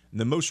changes. And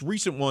the most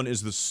recent one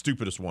is the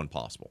stupidest one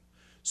possible.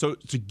 So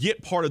to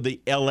get part of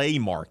the LA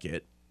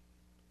market,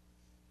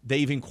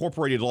 they've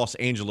incorporated Los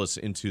Angeles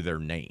into their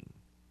name,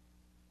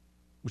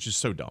 which is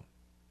so dumb.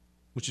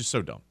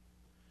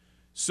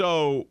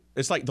 So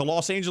it's like the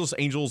Los Angeles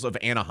Angels of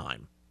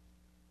Anaheim.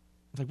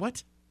 It's like,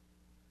 what?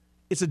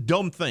 It's a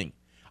dumb thing.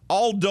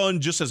 All done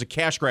just as a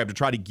cash grab to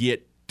try to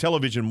get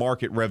television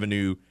market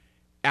revenue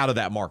out of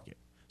that market.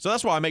 So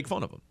that's why I make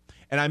fun of them.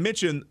 And I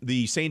mentioned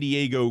the San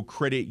Diego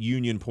Credit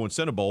Union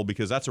Poinsettia Bowl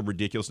because that's a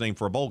ridiculous name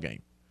for a bowl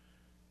game.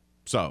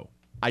 So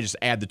I just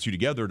add the two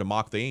together to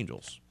mock the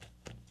Angels.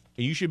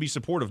 And you should be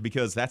supportive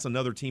because that's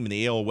another team in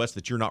the AL West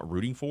that you're not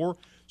rooting for.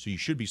 So you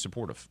should be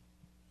supportive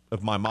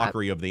of my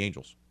mockery of the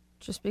Angels.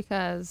 Just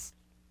because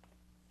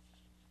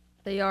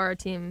they are a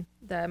team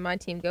that my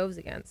team goes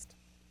against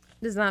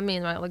does not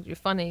mean I look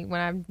funny when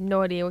I have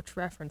no idea what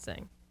you're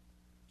referencing.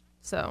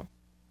 So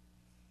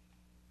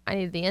I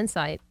need the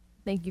insight.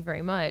 Thank you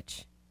very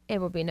much. It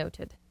will be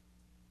noted.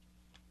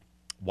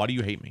 Why do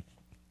you hate me?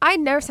 I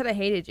never said I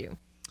hated you.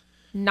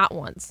 Not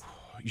once.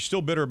 You're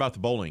still bitter about the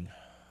bowling.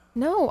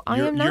 No, I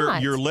am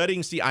not. You're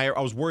letting see. I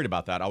was worried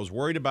about that. I was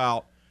worried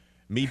about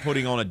me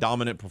putting on a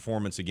dominant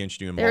performance against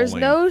you in There's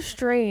bowling. no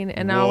strain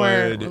in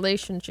our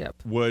relationship.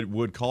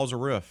 Would cause a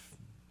rift.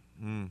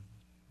 You're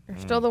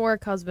still the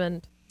work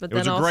husband, but It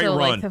was then a also great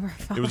like run. the work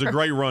father. It was a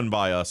great run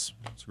by us.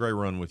 It's a great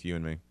run with you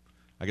and me.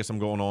 I guess I'm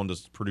going on to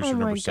producer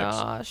number 6. Oh my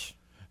gosh.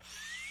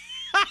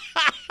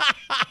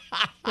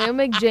 They'll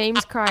make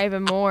James cry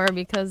even more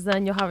because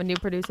then you'll have a new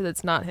producer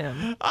that's not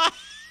him.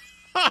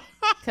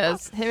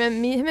 Because him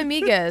and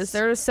Miguez,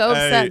 they're so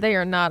upset they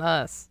are not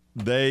us.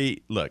 They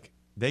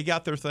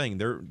got their thing.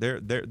 They're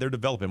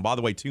developing. By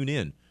the way, tune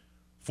in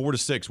 4 to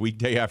 6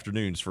 weekday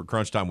afternoons for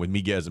Crunch Time with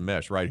Miguez and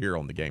Mesh right here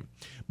on the game.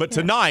 But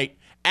tonight,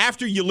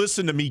 after you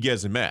listen to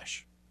Miguez and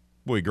Mesh,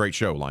 boy, great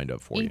show lined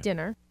up for you. Eat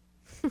dinner.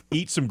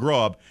 Eat some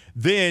grub.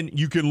 Then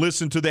you can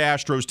listen to the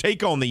Astros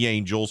take on the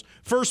Angels.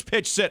 First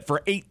pitch set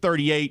for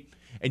 8:38.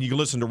 And you can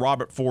listen to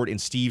Robert Ford and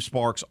Steve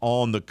Sparks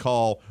on the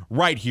call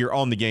right here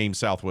on the game,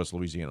 Southwest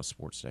Louisiana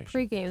Sports Station.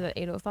 Pre-game's at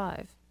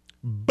 8:05.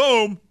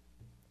 Boom.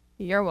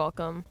 You're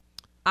welcome.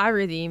 I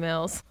read the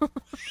emails.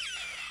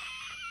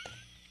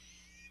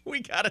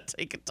 We got to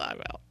take a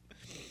timeout.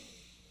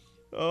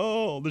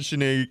 Oh, the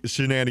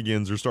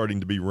shenanigans are starting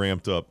to be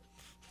ramped up.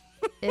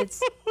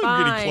 It's We're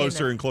fine. getting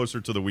closer and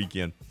closer to the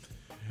weekend.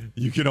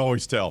 You can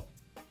always tell.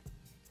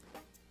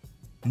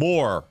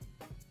 More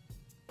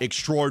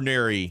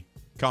extraordinary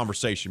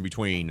conversation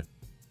between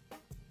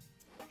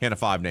Hannah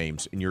Five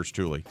Names and yours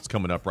truly. It's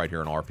coming up right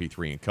here on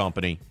RP3 and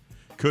Company.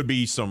 Could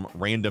be some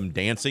random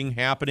dancing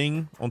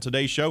happening on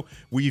today's show.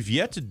 We've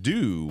yet to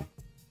do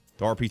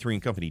the RP3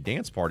 and Company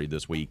dance party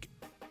this week.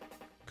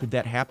 Could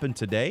that happen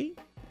today?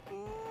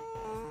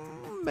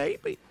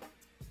 Maybe.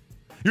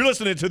 You're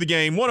listening to the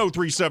game,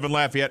 103.7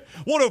 Lafayette,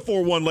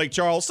 104.1 Lake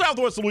Charles,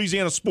 Southwest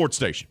Louisiana Sports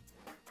Station.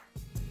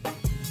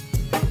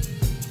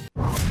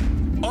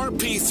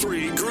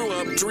 RP3 grew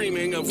up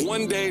dreaming of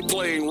one day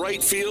playing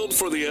right field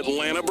for the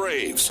Atlanta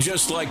Braves,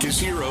 just like his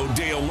hero,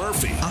 Dale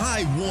Murphy.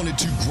 I wanted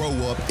to grow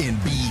up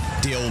and be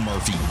Dale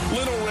Murphy.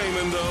 Little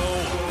Raymond,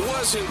 though,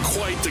 wasn't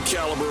quite the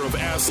caliber of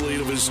athlete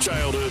of his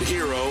childhood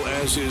hero,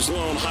 as his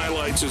lone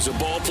highlights as a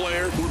ball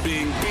player were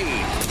being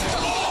beamed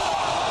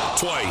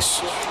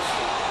twice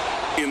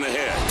in the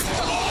head.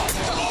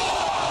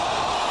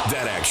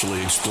 That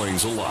actually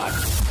explains a lot.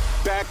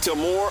 Back to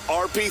more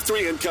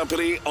RP3 and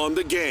Company on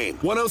the game.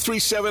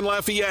 103.7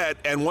 Lafayette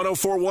and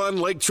 104.1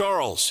 Lake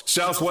Charles,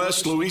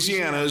 Southwest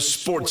Louisiana's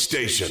sports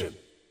station.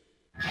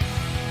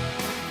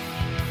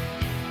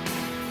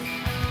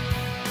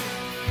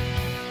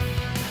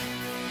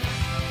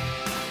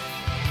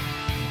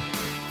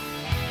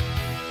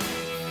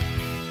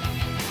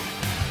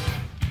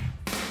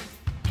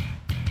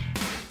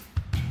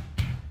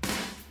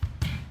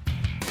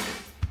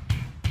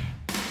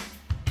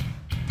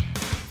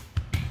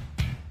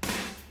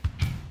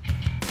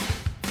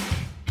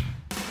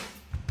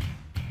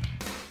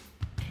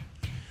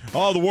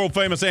 Oh, the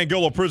world-famous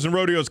Angola Prison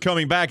Rodeo is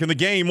coming back in the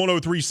game.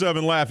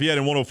 103.7 Lafayette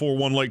and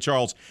 104.1 Lake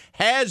Charles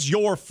has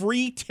your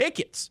free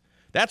tickets.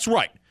 That's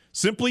right.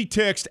 Simply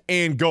text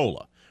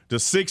Angola to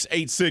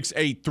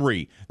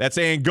 68683. That's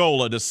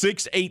Angola to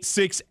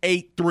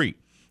 68683.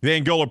 The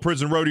Angola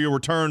Prison Rodeo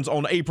returns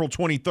on April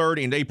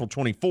 23rd and April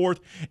 24th,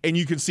 and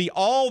you can see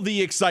all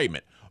the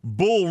excitement.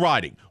 Bull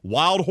riding,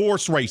 wild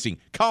horse racing,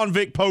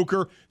 convict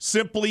poker.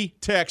 Simply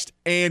text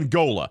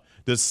Angola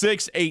to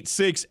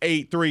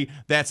 68683.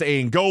 That's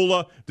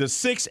Angola to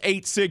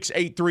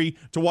 68683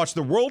 to watch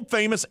the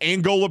world-famous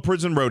Angola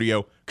Prison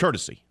Rodeo,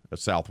 courtesy of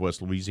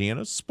Southwest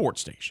Louisiana's sports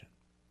station.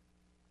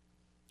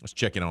 Let's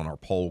check in on our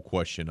poll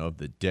question of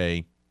the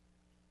day.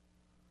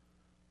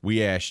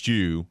 We asked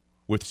you,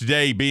 with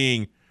today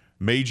being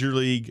Major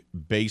League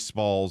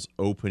Baseball's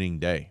opening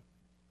day,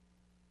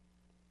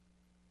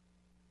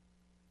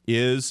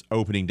 is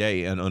opening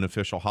day an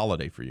unofficial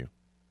holiday for you?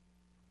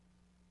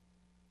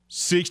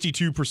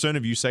 62%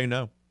 of you say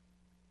no.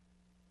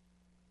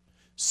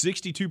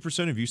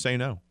 62% of you say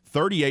no.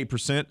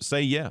 38%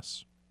 say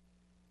yes.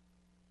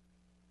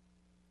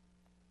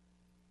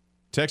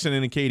 Texan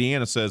in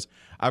Acadiana says,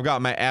 I've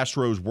got my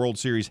Astros World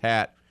Series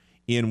hat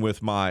in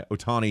with my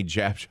Otani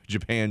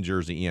Japan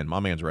jersey in. My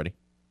man's ready.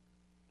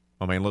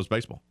 My man loves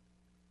baseball.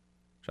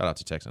 Shout out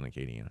to Texan in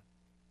Acadiana.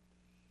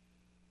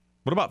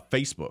 What about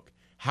Facebook?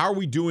 How are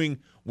we doing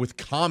with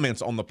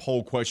comments on the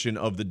poll question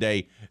of the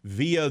day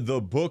via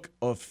the Book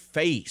of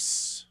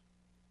Face,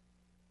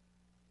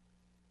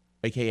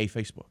 a.k.a.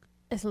 Facebook?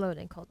 It's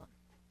loading. Hold on.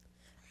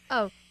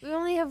 Oh, we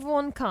only have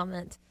one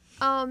comment.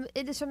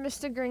 It is from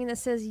Mr. Green that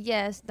says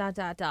yes, ...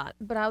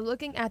 But I was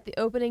looking at the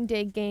opening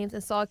day games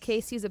and saw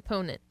Casey's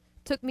opponent.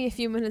 Took me a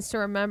few minutes to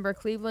remember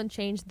Cleveland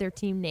changed their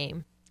team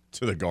name.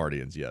 To the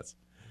Guardians, yes.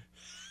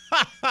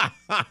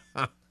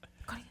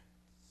 Guardians.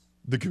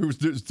 The Goose,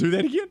 do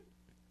that again?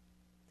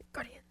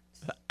 Guardians.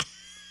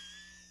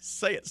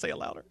 Say it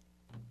louder.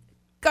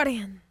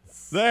 Guardians.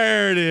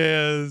 There it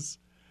is.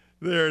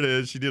 There it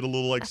is. She did a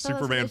little like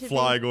Superman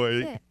fly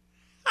going. Yeah.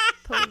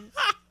 Pose.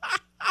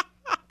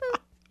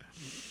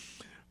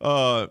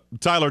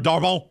 Tyler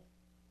Darbon,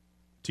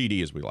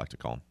 TD as we like to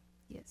call him.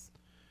 Yes.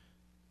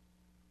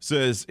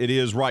 Says it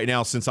is right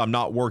now since I'm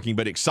not working,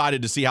 but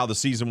excited to see how the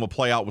season will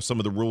play out with some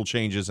of the rule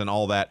changes and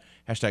all that.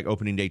 Hashtag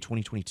opening day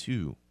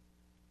 2022.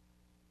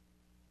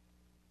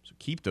 So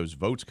keep those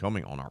votes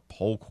coming on our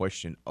poll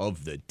question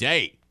of the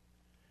day.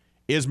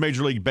 Is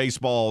Major League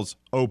Baseball's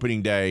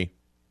opening day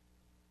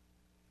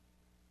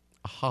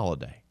a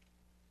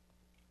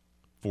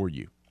for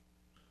you?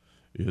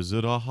 Is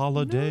it a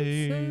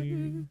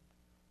holiday?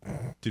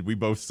 Did we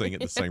both sing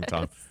at the same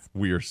time?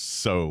 We are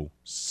so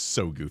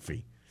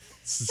goofy.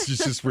 It's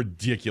just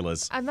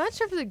ridiculous. I'm not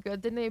sure if it's a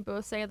good thing they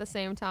both say at the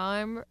same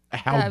time.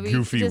 How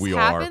goofy we are.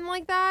 Happened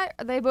like that.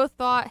 They both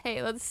thought,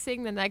 "Hey, let's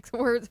sing the next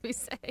words we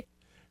say."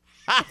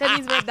 That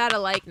means we're that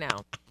alike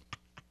now.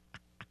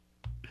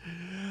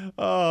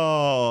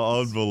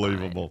 Oh,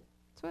 unbelievable.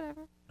 It's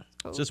whatever. It's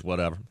cool. It's just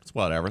whatever. It's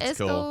whatever. It's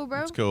cool. Cool,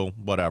 bro. It's cool.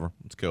 Whatever.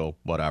 It's cool.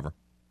 Whatever.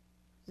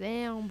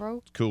 Damn, bro.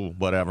 It's cool.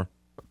 Whatever.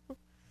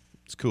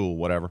 It's cool.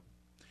 Whatever.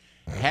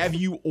 Have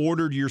you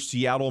ordered your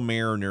Seattle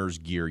Mariners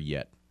gear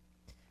yet?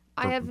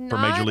 I have not. For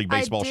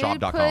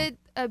MajorLeagueBaseballShop.com. I did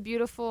put a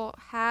beautiful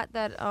hat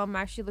that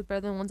actually looked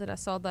better than the ones that I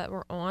saw that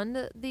were on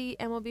the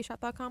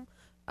MLBShop.com.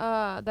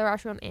 They're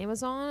actually on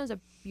Amazon. It's a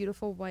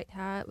beautiful white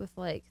hat with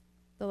like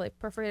the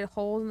perforated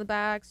holes in the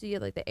back, so you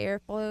get like the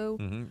airflow.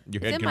 Mm-hmm.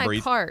 Your It's head in can breathe.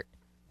 my cart,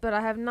 but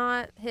I have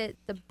not hit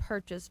the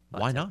purchase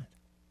button. Why not?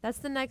 That's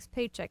the next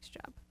paycheck's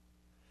job.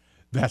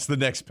 That's the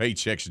next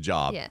paycheck's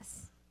job.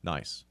 Yes.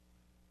 Nice.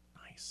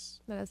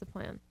 That is the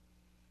plan.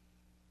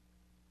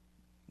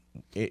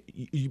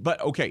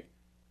 But okay,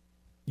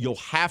 you'll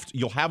have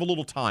a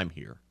little time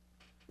here.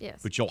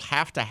 Yes. But you'll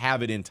have to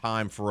have it in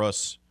time for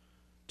us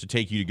to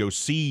take you to go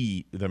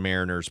see the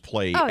Mariners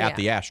play at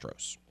the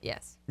Astros.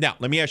 Yes. Now,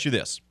 let me ask you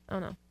this. Oh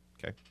no.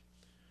 Okay.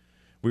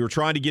 We were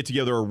trying to get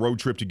together a road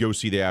trip to go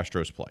see the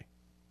Astros play.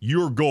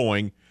 You're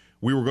going.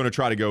 We were going to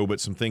try to go, but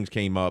some things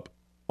came up.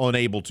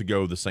 Unable to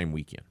go the same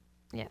weekend.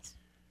 Yes.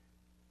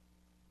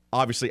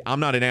 Obviously, I'm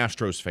not an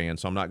Astros fan,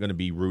 so I'm not going to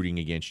be rooting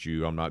against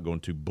you. I'm not going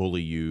to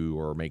bully you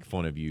or make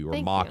fun of you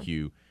or mock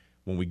you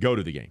when we go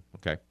to the game,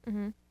 okay?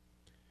 Mm-hmm.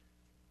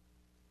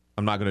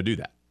 I'm not going to do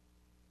that.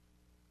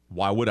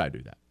 Why would I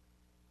do that?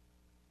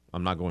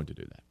 I'm not going to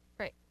do that.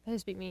 Right. That'd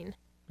just be mean.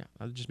 Yeah,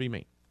 that'd just be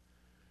mean.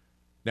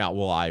 Now,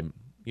 will I,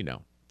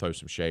 throw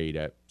some shade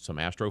at some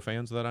Astro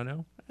fans that I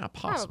know? Yeah,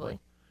 possibly.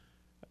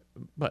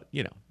 Probably. But,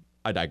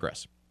 I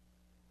digress.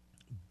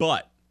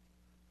 But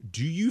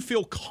do you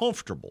feel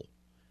comfortable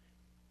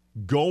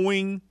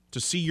going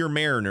to see your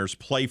Mariners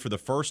play for the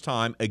first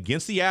time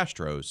against the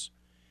Astros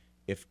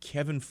if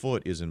Kevin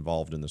Foote is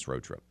involved in this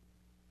road trip?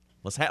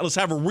 Let's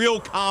have a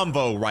real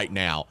convo right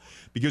now,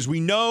 because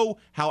we know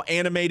how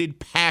animated,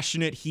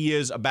 passionate he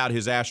is about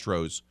his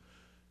Astros,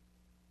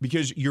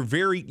 because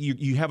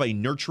you have a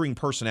nurturing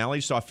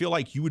personality, so I feel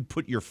like you would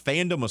put your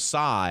fandom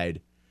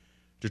aside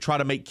to try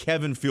to make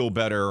Kevin feel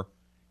better,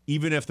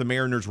 even if the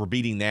Mariners were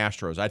beating the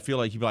Astros. I'd feel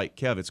like you'd be like,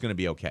 Kev, it's going to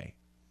be okay.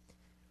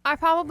 I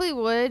probably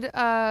would.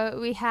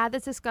 We had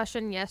this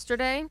discussion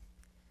yesterday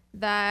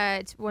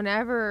that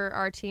whenever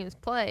our teams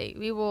play,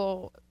 we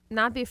will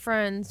not be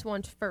friends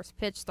once first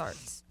pitch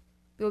starts.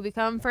 We will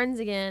become friends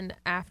again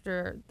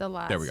after the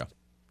last. There we go.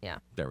 Yeah.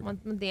 There we go.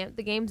 When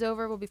the game's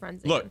over, we'll be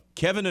friends Look, again.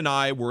 Kevin and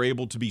I were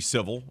able to be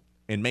civil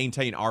and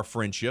maintain our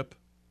friendship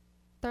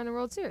During the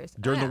World Series.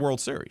 during the World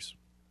Series.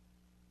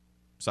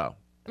 So.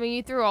 I mean,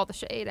 you threw all the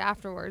shade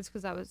afterwards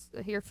because I was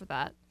here for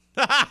that.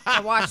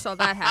 I watched all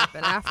that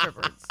happen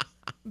afterwards.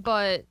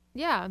 But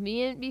yeah,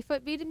 me and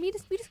B-Foot, we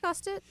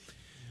discussed it.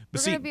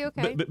 We're going to be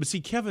okay. But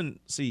see, Kevin,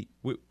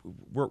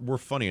 we're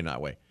funny in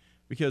that way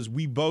because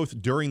we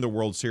both, during the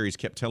World Series,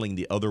 kept telling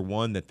the other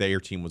one that their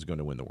team was going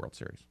to win the World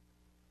Series.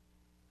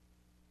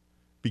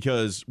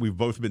 Because we've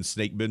both been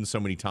snake bitten so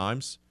many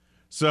times.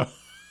 So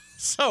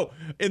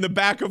in the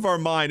back of our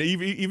mind,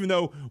 even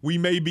though we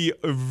may be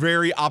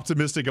very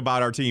optimistic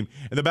about our team,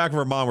 in the back of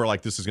our mind, we're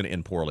like, this is going to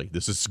end poorly.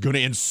 This is going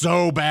to end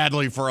so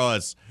badly for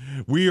us.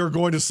 We are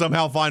going to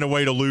somehow find a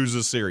way to lose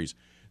this series.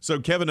 So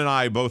Kevin and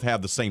I both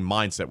have the same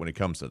mindset when it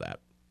comes to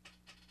that.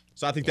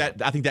 So I think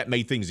that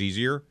made things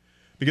easier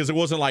because it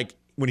wasn't like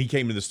when he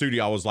came to the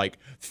studio, I was like,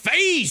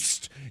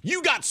 "Feast!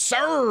 You got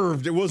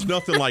served." It was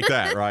nothing like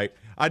that, right?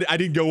 I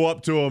didn't go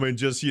up to him and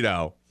just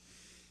start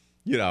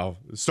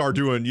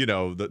doing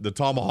the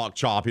tomahawk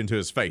chop into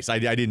his face. I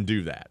didn't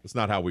do that. It's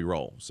not how we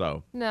roll.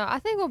 So no, I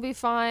think we'll be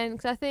fine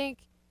because I think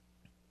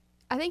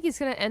he's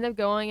gonna end up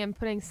going and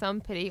putting some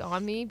pity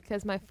on me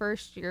because my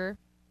first year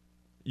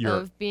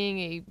of being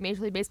a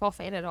Major League Baseball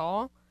fan at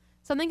all.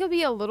 So I think it'll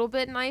be a little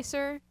bit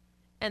nicer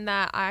and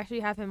that I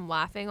actually have him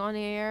laughing on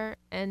the air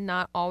and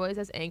not always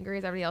as angry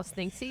as everybody else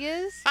thinks he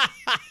is.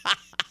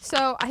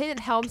 So I think it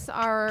helps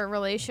our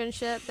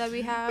relationship that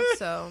we have.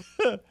 So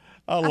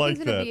I think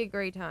it's going to be a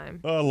great time.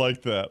 I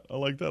like that. I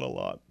like that a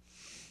lot.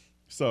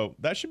 So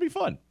that should be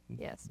fun.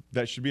 Yes.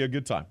 That should be a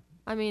good time.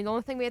 I mean, the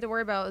only thing we have to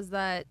worry about is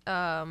that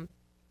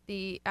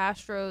the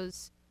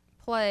Astros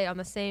play on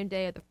the same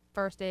day of the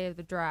first day of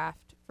the draft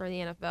for the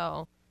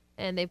NFL,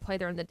 and they play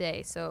during the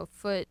day, so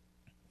Foote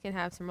can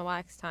have some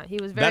relaxed time. He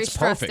was very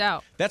stressed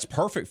out. That's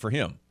perfect for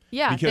him.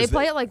 Yeah, they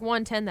play at like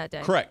 1:10 that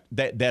day. Correct.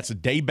 That's a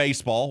day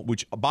baseball,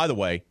 which, by the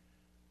way,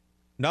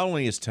 not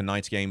only is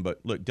tonight's game, but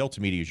look, Delta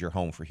Media is your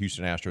home for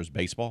Houston Astros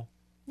baseball.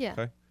 Yeah.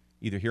 Okay.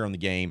 Either here on the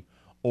game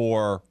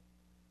or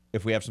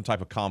if we have some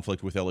type of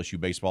conflict with LSU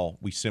baseball,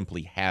 we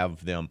simply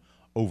have them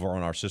over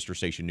on our sister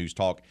station News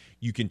Talk.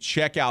 You can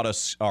check out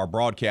our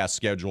broadcast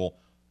schedule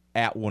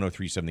at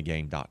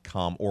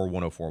 1037thegame.com or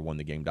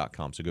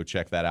 1041thegame.com. So go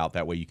check that out.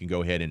 That way you can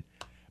go ahead and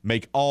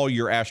make all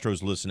your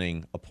Astros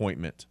listening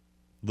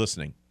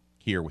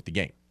here with the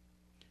game.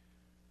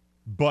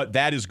 But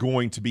that is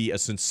going to be a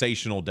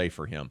sensational day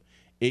for him.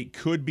 It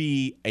could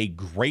be a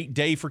great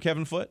day for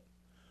Kevin Foote,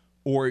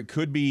 or it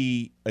could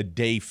be a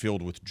day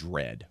filled with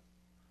dread.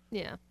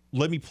 Yeah.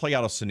 Let me play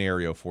out a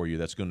scenario for you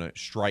that's going to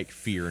strike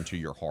fear into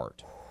your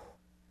heart. All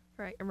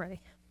right, I'm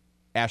ready.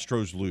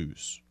 Astros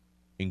lose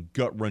in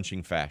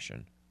gut-wrenching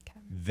fashion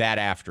that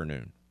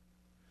afternoon.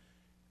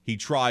 He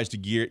tries to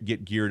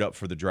get geared up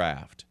for the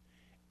draft,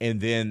 and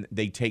then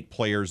they take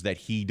players that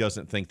he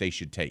doesn't think they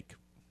should take.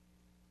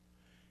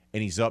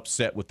 And he's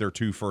upset with their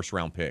 2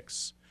 first-round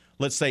picks.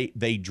 Let's say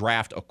they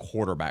draft a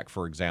quarterback,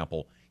 for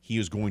example. He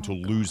is going to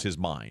lose his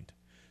mind.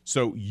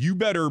 So you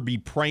better be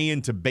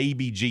praying to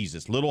baby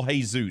Jesus, little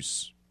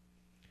Jesus,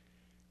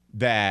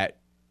 that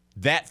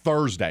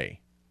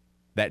Thursday,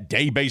 that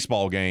day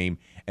baseball game,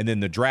 and then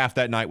the draft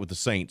that night with the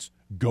Saints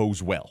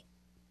goes well.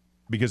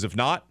 Because if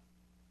not,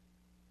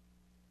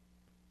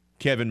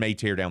 Kevin may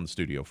tear down the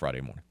studio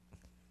Friday morning.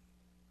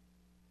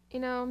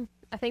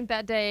 I think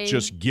that day...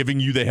 Just giving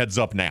you the heads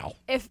up now.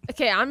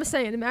 I'm just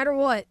saying, no matter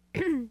what,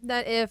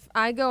 that if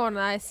I go and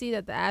I see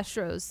that the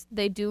Astros,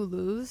 they do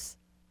lose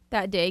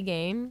that day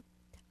game,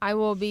 I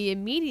will be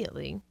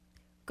immediately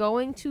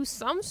going to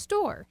some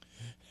store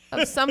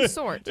of some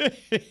sort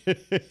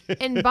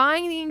and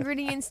buying the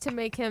ingredients to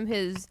make him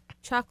his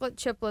chocolate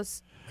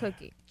chipless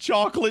cookie.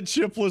 Chocolate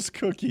chipless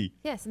cookie.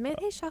 Yes, man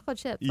hates chocolate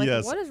chips.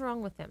 Yes. What is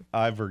wrong with him?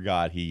 I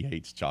forgot he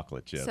hates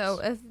chocolate chips.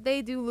 So if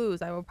they do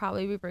lose, I will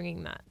probably be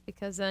bringing that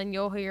because then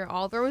you'll hear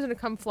everyone's going to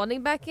come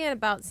flooding back in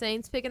about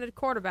Saints picking a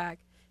quarterback.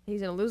 And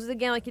he's going to lose it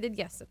again like he did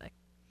yesterday.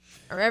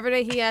 Or every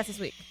day he has this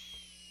week.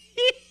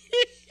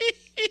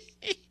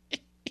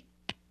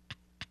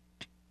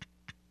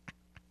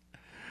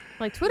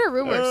 Like, Twitter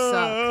rumors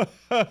suck.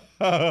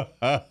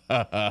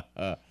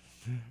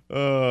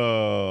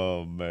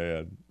 Oh,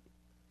 man.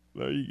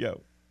 There you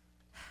go.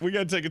 We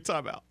got to take a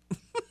timeout.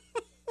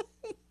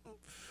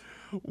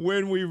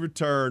 When we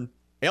return,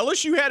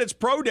 LSU had its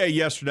pro day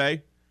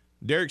yesterday.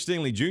 Derek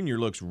Stingley Jr.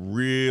 looks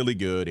really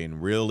good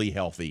and really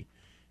healthy.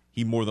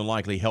 He more than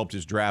likely helped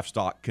his draft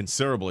stock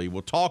considerably.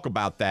 We'll talk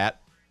about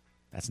that.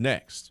 That's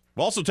next.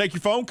 We'll also take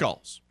your phone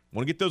calls.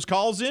 Want to get those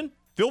calls in?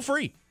 Feel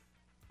free.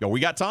 We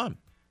got time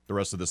the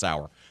rest of this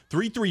hour.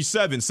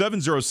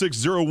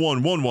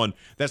 337-706-0111.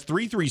 That's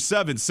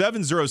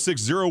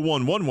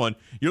 337-706-0111.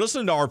 You're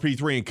listening to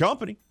RP3 and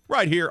Company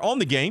right here on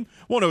the game.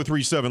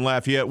 1037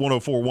 Lafayette,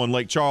 1041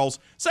 Lake Charles,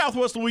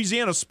 Southwest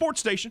Louisiana Sports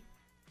Station.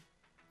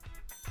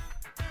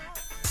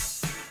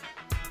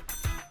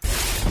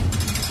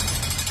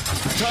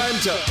 Time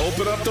to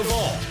open up the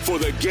vault for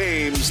the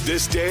games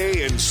this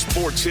day in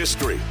sports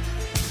history.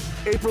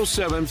 April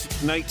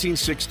 7th,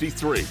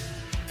 1963.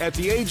 At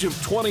the age of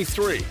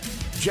 23,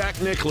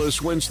 Jack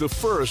Nicklaus wins the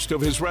first of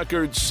his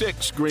record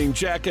 6 green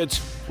jackets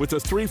with a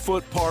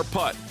 3-foot par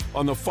putt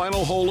on the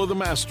final hole of the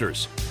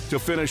Masters to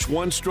finish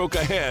 1 stroke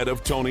ahead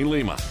of Tony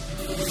Lema.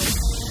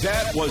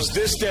 That was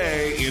this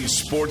day in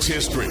sports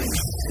history.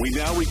 We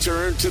now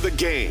return to the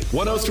game.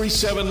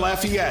 103.7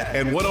 Lafayette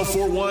and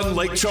 104.1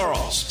 Lake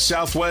Charles,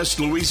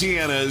 Southwest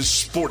Louisiana's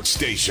sports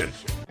station.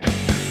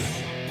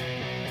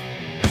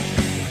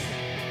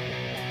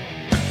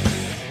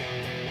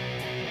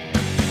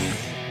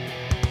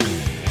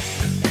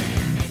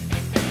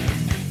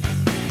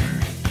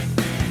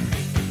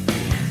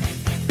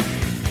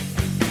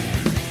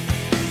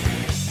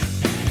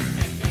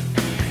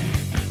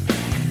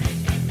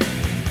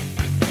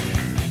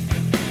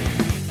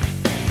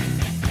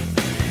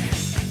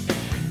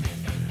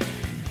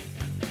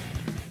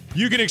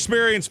 You can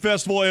experience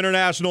Festival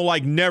International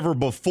like never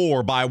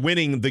before by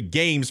winning the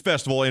Games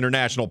Festival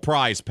International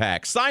prize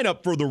pack. Sign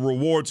up for the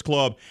Rewards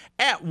Club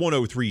at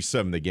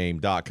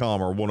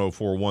 1037thegame.com or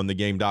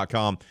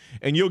 1041thegame.com,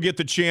 and you'll get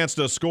the chance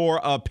to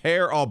score a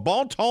pair of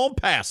Bon Ton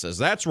passes.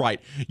 That's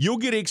right. You'll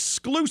get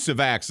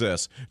exclusive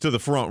access to the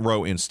front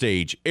row and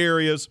stage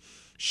areas,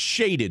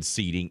 shaded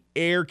seating,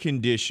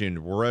 air-conditioned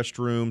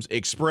restrooms,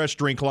 express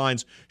drink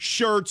lines,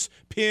 shirts,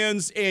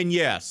 pins, and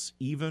yes,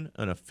 even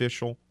an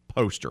official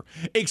poster.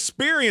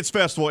 Experience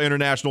Festival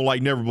International like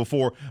never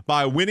before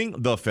by winning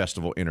the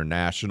Festival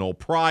International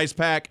prize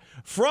pack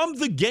from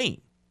the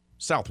Game,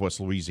 Southwest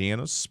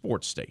Louisiana's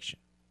sports station.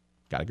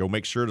 Got to go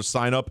make sure to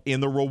sign up in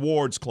the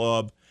Rewards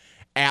Club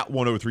at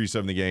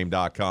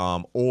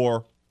 1037thegame.com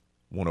or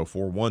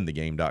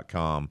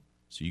 1041thegame.com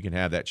so you can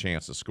have that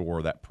chance to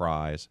score that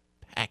prize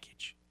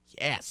package.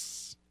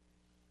 Yes.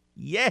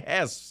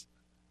 Yes.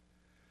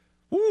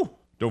 Woo.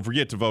 Don't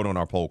forget to vote on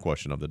our poll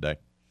question of the day.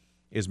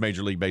 Is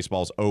Major League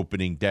Baseball's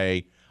opening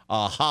day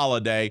a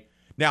holiday?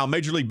 Now,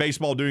 Major League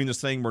Baseball doing this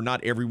thing where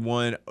not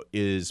everyone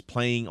is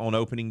playing on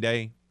opening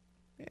day,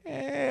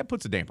 it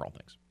puts a damper on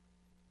things.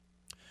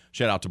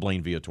 Shout out to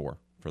Blaine Viator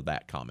for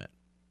that comment.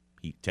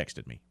 He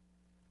texted me.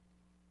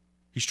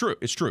 It's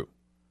true.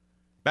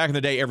 Back in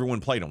the day, everyone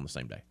played on the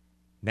same day.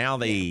 Now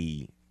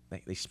they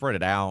spread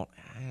it out.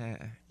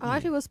 I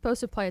actually was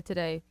supposed to play it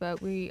today, but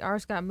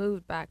ours got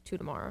moved back to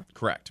tomorrow.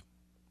 Correct.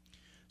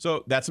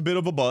 So that's a bit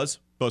of a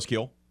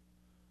buzzkill.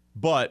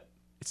 But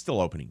it's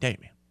still opening day,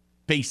 man.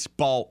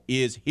 Baseball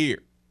is here.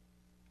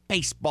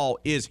 Baseball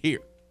is here.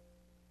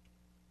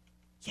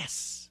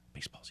 Yes,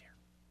 baseball's here.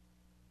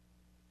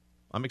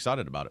 I'm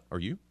excited about it. Are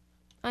you?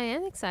 I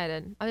am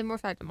excited. I'll be more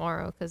excited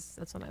tomorrow because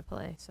that's when I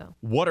play. So,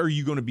 what are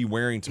you going to be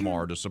wearing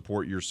tomorrow to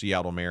support your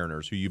Seattle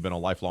Mariners, who you've been a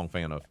lifelong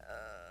fan of?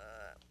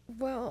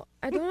 Well,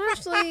 I don't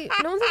actually.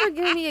 No one's ever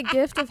given me a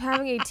gift of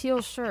having a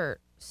teal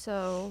shirt,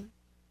 so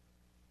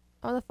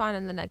I'll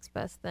find the next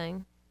best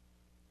thing.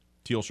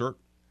 Teal shirt?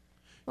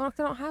 Well,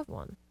 I don't have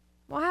one.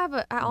 Well,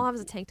 I'll have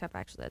a tank top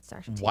actually. That's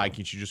actually teal. Why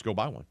can't you just go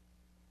buy one?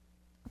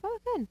 I probably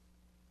could.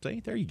 See,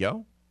 there you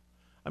go.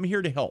 I'm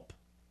here to help.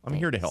 I'm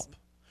here to help.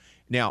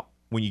 Now,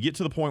 when you get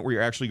to the point where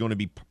you're actually going to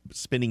be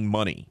spending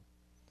money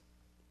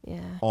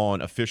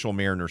on official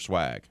Mariner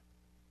swag,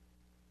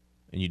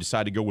 and you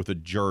decide to go with a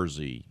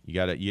jersey, you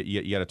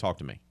gotta talk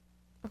to me.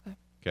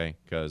 Okay,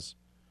 because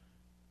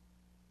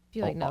do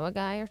you know a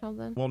guy or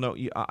something? Well, no,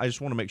 I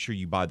just want to make sure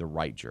you buy the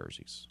right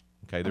jerseys.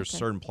 Okay, there's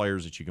certain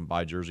players that you can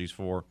buy jerseys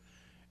for,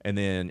 and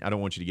then I don't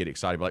want you to get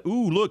excited, like,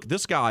 ooh, look,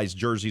 this guy's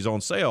jersey's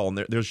on sale, and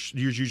there's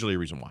usually a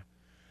reason why.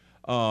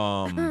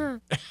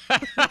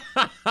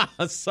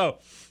 So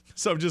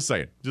I'm just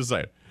saying.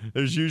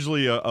 There's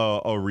usually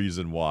a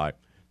reason why.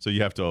 So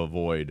you have to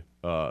avoid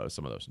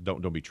some of those.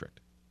 Don't be tricked.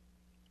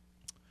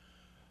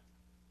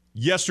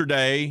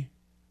 Yesterday,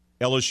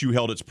 LSU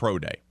held its pro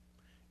day.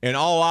 And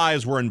all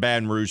eyes were in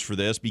Baton Rouge for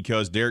this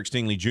because Derek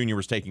Stingley Jr.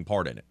 was taking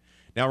part in it.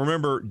 Now,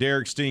 remember,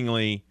 Derek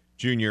Stingley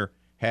Jr.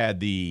 had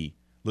the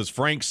Liz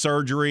Frank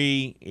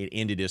surgery. It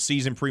ended his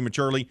season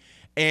prematurely.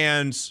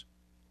 And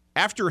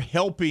after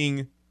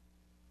helping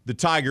the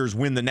Tigers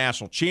win the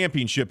national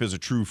championship as a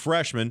true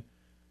freshman,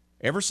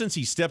 ever since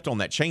he stepped on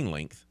that chain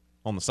link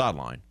on the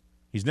sideline,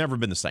 he's never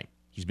been the same.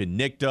 He's been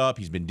nicked up.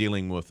 He's been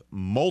dealing with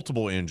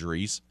multiple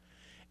injuries.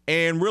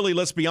 And really,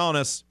 let's be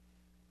honest,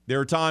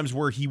 there are times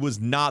where he was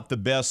not the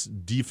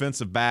best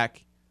defensive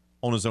back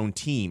on his own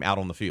team out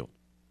on the field.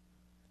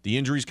 The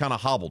injuries kind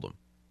of hobbled him,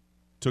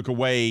 took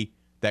away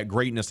that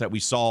greatness that we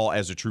saw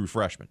as a true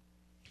freshman.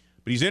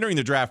 But he's entering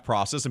the draft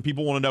process, and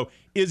people want to know,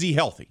 is he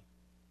healthy?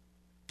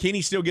 Can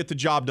he still get the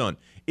job done?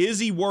 Is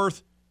he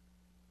worth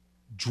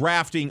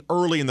drafting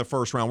early in the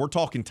first round? We're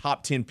talking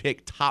top 10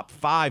 pick, top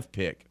 5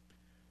 pick.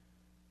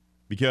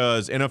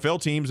 Because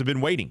NFL teams have been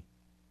waiting.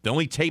 The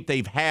only tape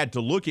they've had to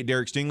look at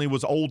Derek Stingley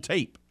was old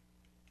tape.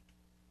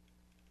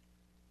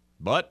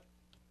 But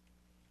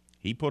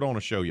he put on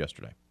a show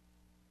yesterday.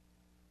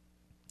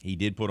 He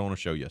did put on a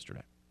show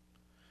yesterday.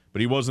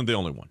 But he wasn't the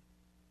only one.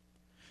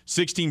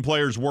 16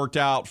 players worked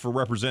out for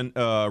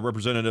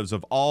representatives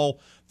of all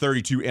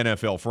 32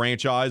 NFL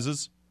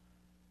franchises.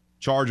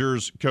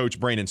 Chargers coach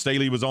Brandon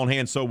Staley was on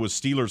hand. So was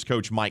Steelers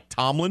coach Mike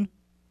Tomlin.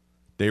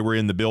 They were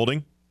in the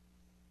building.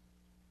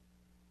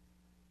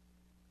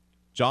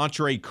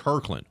 Jontre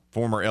Kirkland,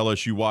 former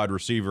LSU wide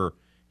receiver,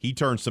 he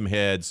turned some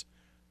heads.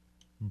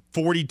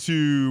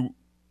 42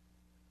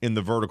 in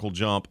the vertical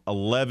jump,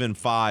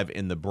 11.5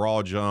 in the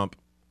broad jump.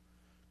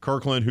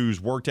 Kirkland,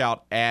 who's worked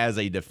out as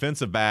a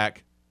defensive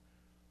back,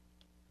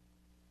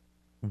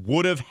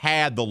 would have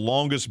had the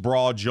longest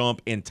broad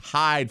jump and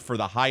tied for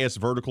the highest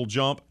vertical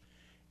jump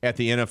at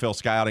the NFL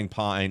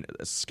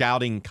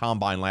scouting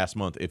combine last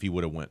month if he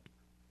would have went.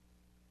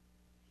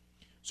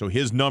 So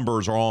his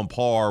numbers are on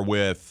par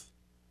with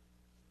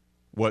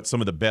what some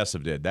of the best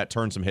have did. That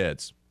turned some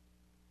heads.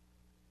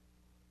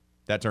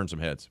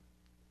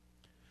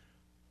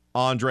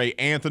 Andre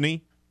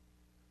Anthony,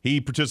 he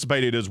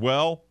participated as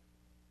well.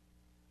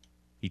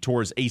 He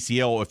tore his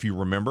ACL, if you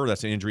remember.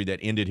 That's an injury that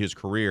ended his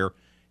career.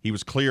 He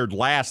was cleared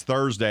last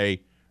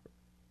Thursday.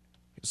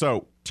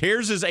 So,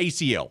 tears his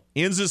ACL,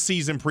 ends his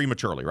season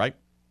prematurely, right?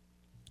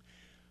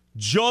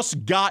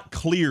 Just got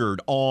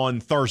cleared on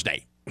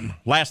Thursday,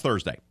 last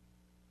Thursday.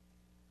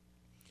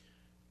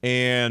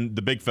 And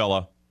the big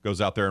fella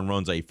goes out there and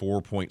runs a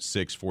 4.6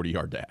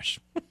 40-yard dash.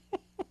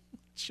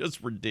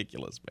 Just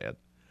ridiculous, man.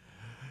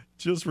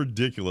 Just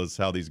ridiculous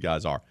how these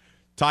guys are.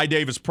 Ty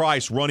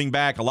Davis-Price, running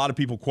back. A lot of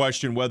people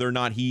question whether or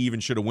not he even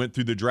should have went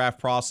through the draft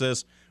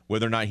process,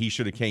 whether or not he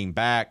should have came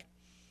back.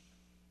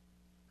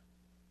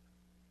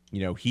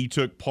 You know, he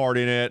took part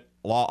in it.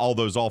 All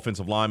those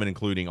offensive linemen,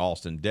 including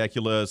Austin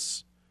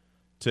Deculus,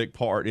 took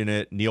part in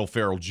it. Neil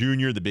Farrell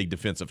Jr., the big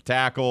defensive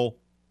tackle.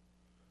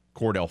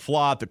 Cordell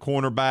Flott, the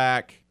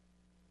cornerback.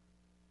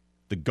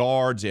 The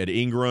guards, Ed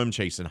Ingram,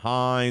 Chasen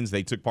Hines,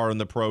 they took part in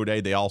the pro day.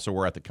 They also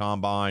were at the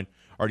combine.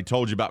 Already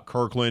told you about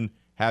Kirkland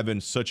having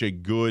such a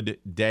good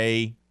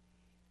day.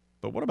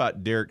 But what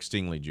about Derek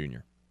Stingley Jr.?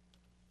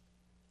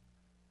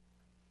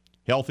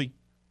 Healthy?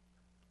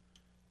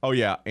 Oh,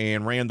 yeah,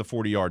 and ran the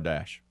 40-yard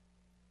dash.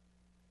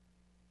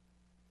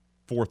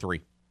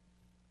 4.3.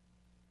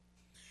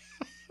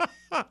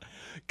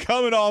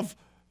 Coming off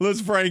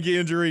Liz Frank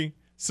injury,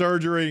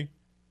 surgery,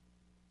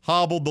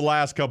 hobbled the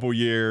last couple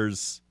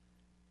years.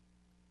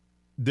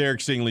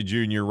 Derek Stingley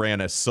Jr. ran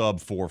a sub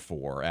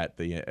 4.4 at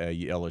the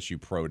LSU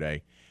Pro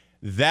Day.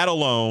 That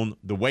alone,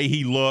 the way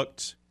he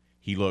looked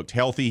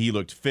healthy, he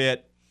looked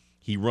fit.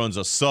 He runs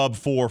a sub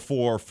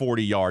 4.4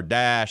 40-yard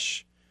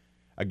dash.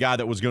 A guy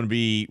that was going to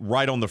be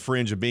right on the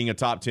fringe of being a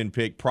top 10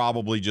 pick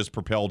probably just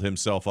propelled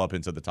himself up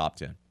into the top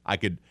 10. I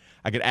could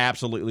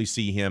absolutely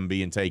see him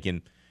being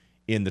taken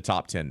in the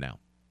top 10 now.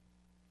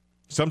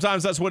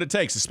 Sometimes that's what it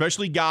takes,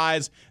 especially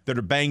guys that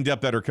are banged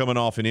up that are coming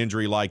off an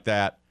injury like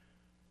that.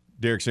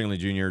 Derek Stingley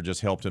Jr.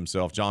 just helped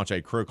himself.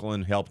 Jonte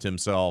Kirkland helped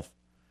himself.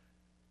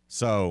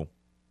 So,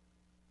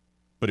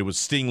 but it was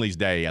Stingley's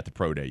day at the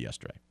pro day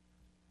yesterday.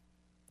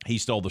 He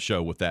stole the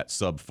show with that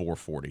sub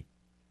 440.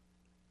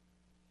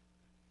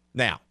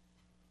 Now,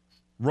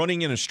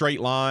 running in a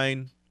straight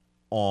line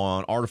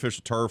on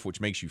artificial turf,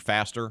 which makes you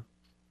faster,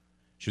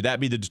 should that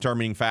be the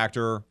determining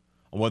factor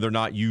on whether or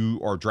not you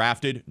are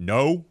drafted?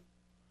 No.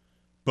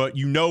 But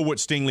you know what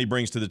Stingley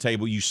brings to the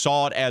table. You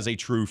saw it as a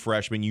true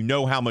freshman. You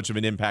know how much of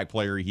an impact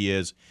player he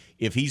is.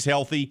 If he's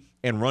healthy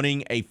and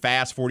running a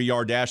fast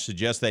 40-yard dash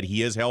suggests that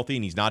he is healthy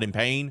and he's not in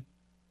pain,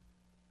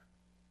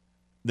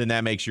 then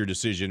that makes your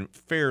decision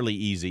fairly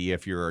easy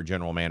if you're a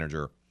general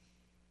manager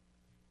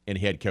and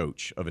head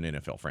coach of an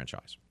NFL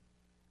franchise.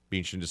 Be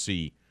interesting to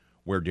see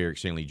where Derek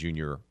Stingley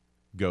Jr.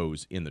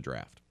 goes in the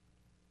draft.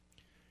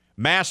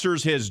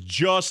 Masters has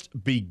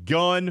just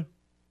begun.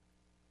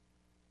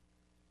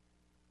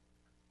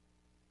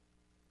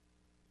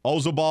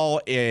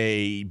 Ozabal,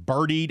 a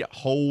birdied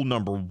hole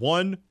number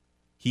 1.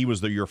 He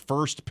was your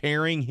first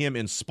pairing. Him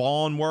and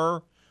Spawn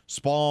were.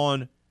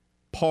 Spawn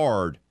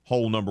parred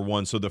hole number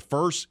 1. So the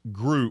first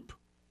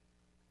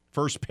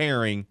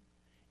pairing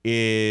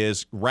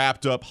is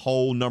wrapped up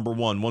hole number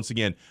 1. Once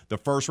again, the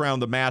first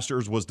round of the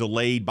Masters was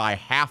delayed by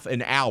half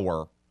an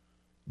hour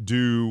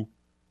due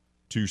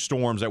to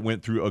storms that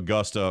went through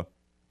Augusta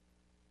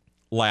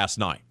last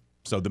night.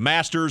 So the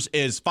Masters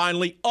is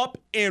finally up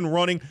and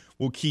running.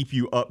 We'll keep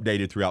you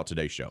updated throughout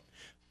today's show.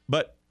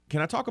 But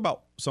can I talk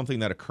about something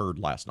that occurred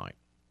last night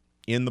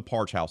in the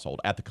Parch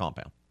household at the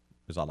compound,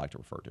 as I like to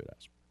refer to it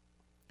as?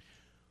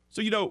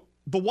 So,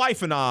 the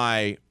wife and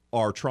I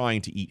are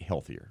trying to eat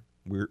healthier.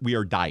 We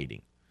are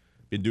dieting.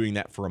 Been doing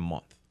that for a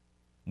month.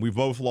 We've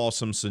both lost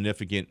some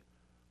significant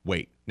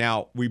weight.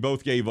 Now, we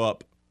both gave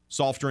up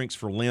soft drinks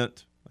for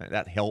Lent.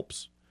 That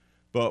helps.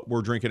 But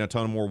we're drinking a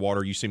ton more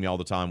water. You see me all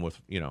the time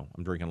with,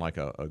 I'm drinking like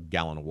a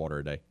gallon of water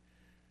a day.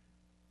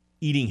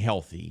 Eating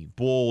healthy,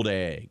 boiled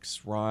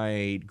eggs,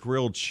 right?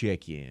 Grilled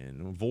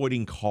chicken,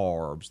 avoiding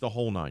carbs, the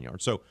whole 9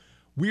 yards. So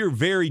we are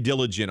very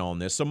diligent on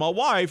this. So my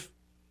wife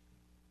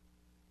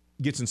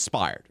gets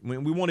inspired. We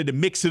wanted to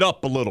mix it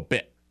up a little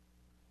bit.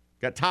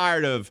 Got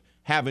tired of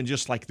having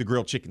just like the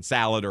grilled chicken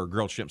salad or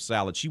grilled shrimp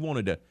salad. She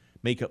wanted to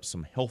make up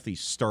some healthy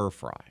stir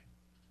fry.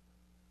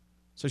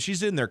 So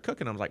she's in there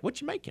cooking. I was like, what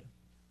you making?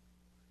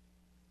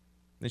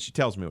 Then she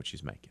tells me what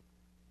she's making.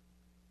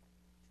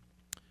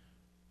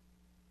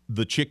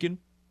 The chicken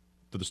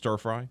to the stir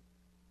fry,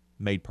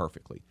 made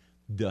perfectly.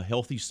 The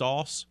healthy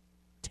sauce,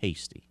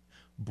 tasty.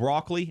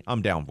 Broccoli,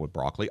 I'm down with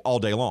broccoli all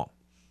day long.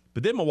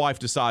 But then my wife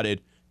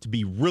decided to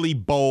be really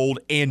bold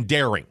and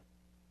daring.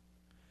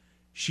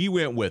 She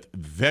went with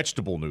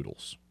vegetable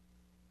noodles,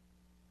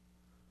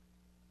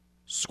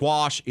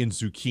 squash and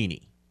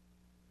zucchini.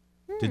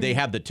 Did they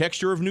have the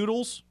texture of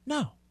noodles?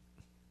 No.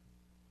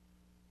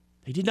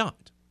 They did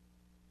not.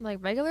 Like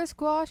regular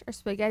squash or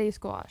spaghetti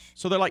squash?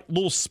 So they're like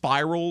little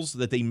spirals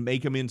that they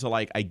make them into,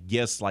 like, I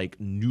guess, like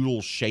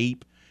noodle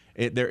shape.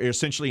 They're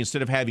essentially,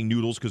 instead of having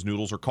noodles, because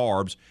noodles are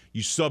carbs,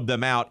 you sub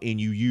them out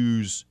and you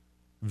use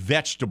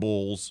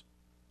vegetables,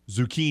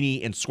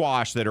 zucchini and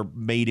squash that are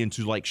made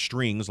into like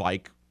strings,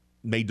 like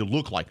made to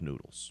look like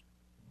noodles.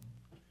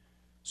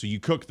 So you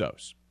cook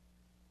those.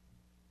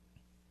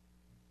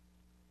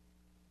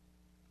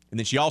 And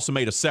then she also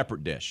made a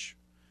separate dish.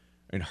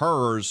 In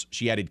hers,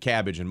 she added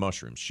cabbage and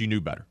mushrooms. She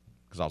knew better,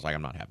 because I was like,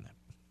 I'm not having that.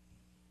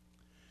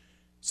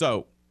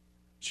 So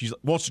she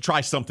wants to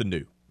try something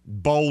new,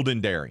 bold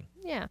and daring.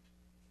 Yeah.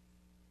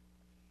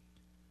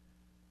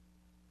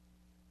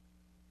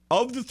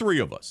 Of the three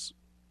of us,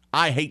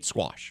 I hate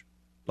squash.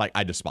 Like,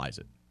 I despise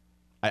it.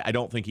 I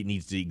don't think it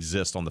needs to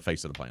exist on the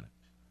face of the planet.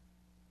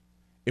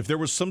 If there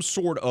was some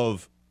sort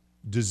of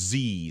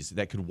disease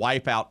that could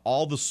wipe out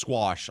all the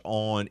squash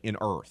on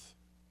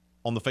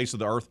the face of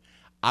the earth,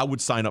 I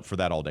would sign up for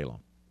that all day long.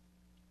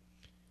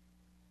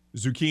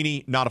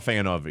 Zucchini, not a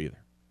fan of either.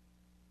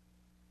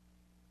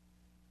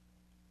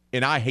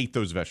 And I hate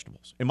those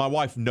vegetables. And my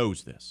wife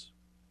knows this.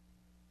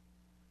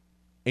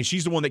 And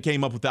she's the one that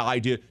came up with the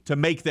idea to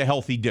make the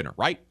healthy dinner,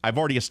 right? I've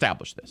already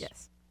established this.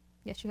 Yes.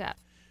 Yes, you have.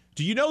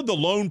 Do you know the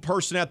lone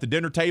person at the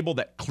dinner table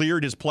that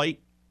cleared his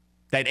plate,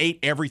 that ate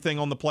everything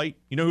on the plate?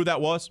 You know who that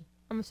was?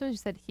 I'm assuming you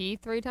said he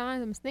 3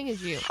 times. I'm thinking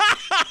it's you.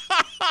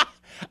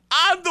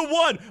 I'm the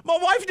one. My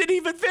wife didn't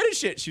even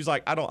finish it. She's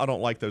like, I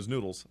don't like those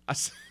noodles. I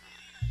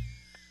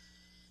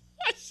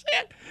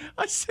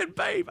said,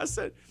 babe, I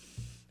said,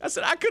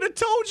 I could have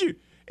told you.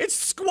 It's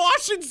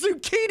squash and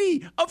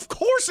zucchini. Of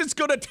course it's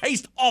going to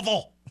taste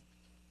awful.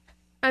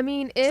 I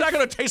mean, it's not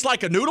going to taste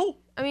like a noodle.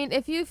 I mean,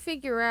 if you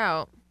figure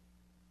out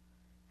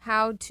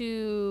how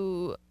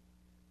to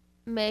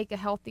make a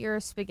healthier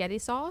spaghetti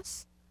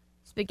sauce,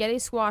 spaghetti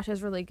squash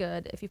is really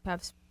good if you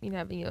have,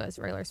 as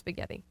regular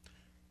spaghetti.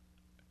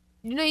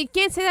 You know, you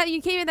can't say that. You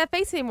can't make that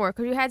face anymore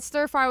because you had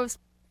stir fry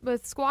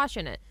with squash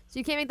in it. So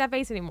you can't make that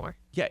face anymore.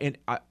 Yeah, and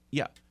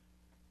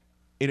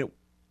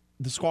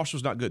the squash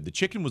was not good. The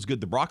chicken was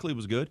good. The broccoli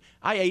was good.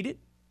 I ate it.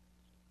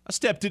 I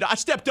stepped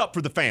up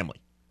for the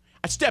family.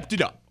 I stepped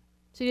it up.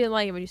 So you didn't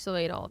like it, but you still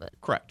ate all of it.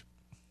 Correct.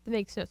 That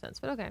makes no sense,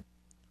 but okay.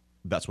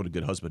 That's what a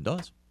good husband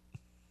does.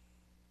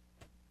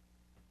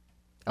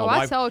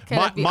 I tell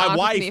Kenneth my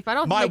wife, me. If I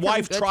don't my think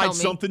wife good, tried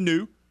something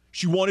new.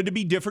 She wanted to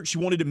be different. She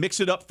wanted to mix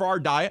it up for our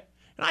diet,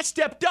 and I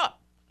stepped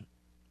up.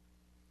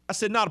 I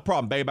said, "Not a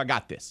problem, babe. I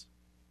got this,"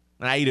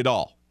 and I ate it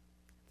all.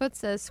 Foot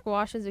says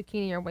squash and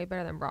zucchini are way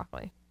better than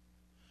broccoli.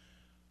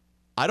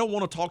 I don't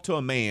want to talk to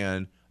a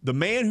man. The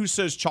man who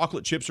says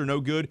chocolate chips are no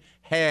good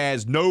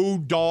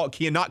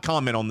cannot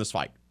comment on this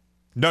fight.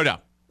 No.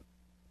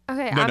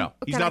 Okay. No.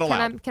 He's not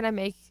allowed. Can I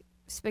make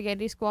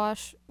spaghetti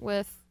squash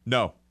with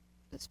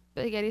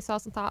spaghetti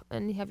sauce on top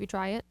and have you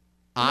try it?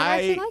 I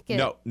actually like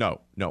it.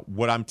 No.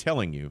 What I'm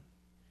telling you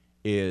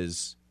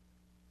is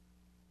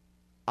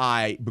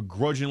I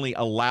begrudgingly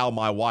allow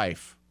my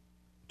wife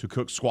to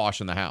cook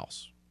squash in the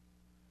house.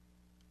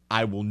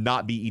 I will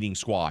not be eating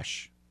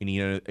squash in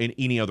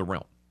any other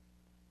realm.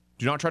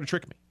 Do not try to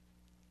trick me.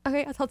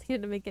 Okay, I'll tell you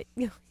to make it.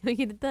 You get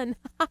it done.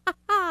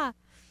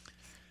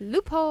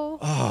 Loophole.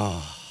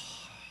 Oh.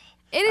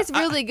 It is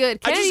really good.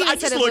 I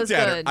just looked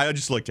at her. I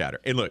just looked at her.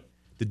 And look,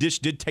 the dish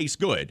did taste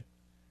good.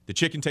 The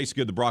chicken tasted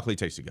good. The broccoli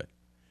tasted good.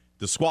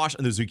 The squash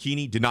and the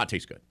zucchini did not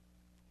taste good.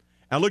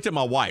 And I looked at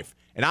my wife,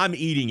 and I'm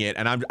eating it,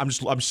 and I'm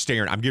just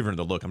staring. I'm giving her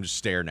the look. I'm just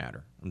staring at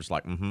her. I'm just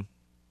like, mm-hmm.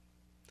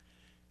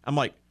 I'm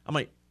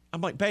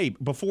like, babe,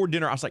 before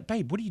dinner, I was like,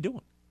 babe, what are you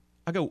doing?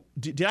 I go,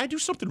 did I do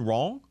something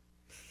wrong?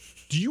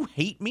 Do you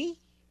hate me?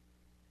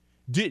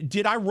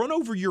 Did I run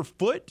over your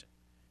foot?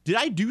 Did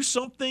I do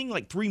something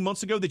like 3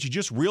 months ago that you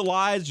just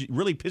realized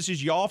really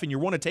pisses you off and you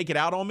want to take it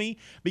out on me?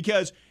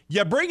 Because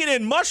you're bringing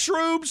in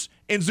mushrooms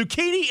and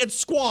zucchini and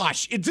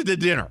squash into the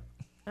dinner.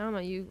 I don't know.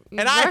 You and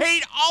rushed, I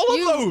hate all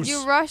of those.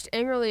 You rushed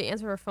angrily to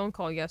answer a phone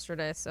call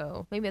yesterday,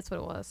 so maybe that's what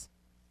it was.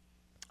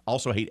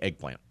 Also hate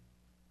eggplant.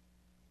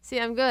 See,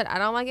 I'm good. I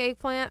don't like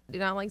eggplant. Do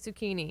not like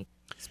zucchini.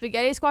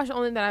 Spaghetti squash is the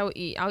only thing that I will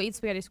eat. I'll eat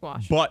spaghetti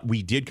squash. But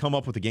we did come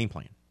up with a game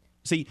plan.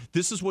 See,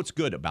 this is what's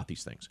good about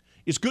these things.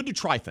 It's good to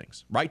try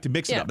things, right? To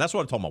mix it up. That's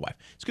what I told my wife.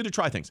 It's good to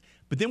try things.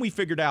 But then we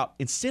figured out,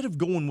 instead of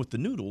going with the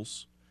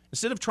noodles,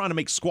 instead of trying to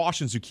make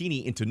squash and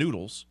zucchini into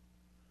noodles,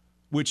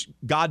 which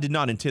God did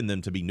not intend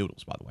them to be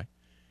noodles, by the way.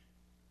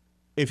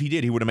 If he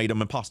did, he would have made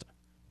them in pasta.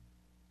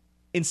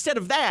 Instead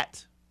of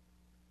that,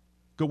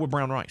 go with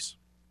brown rice.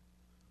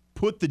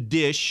 Put the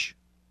dish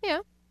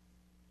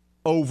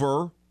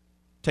over,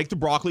 take the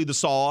broccoli, the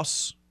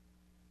sauce,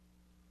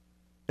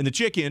 and the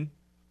chicken,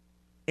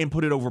 and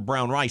put it over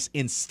brown rice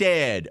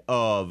instead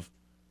of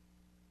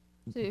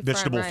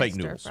vegetable fake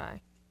noodles.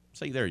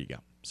 See, there you go.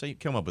 So you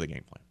come up with a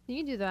game plan. You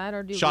can do that,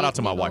 or do. Shout out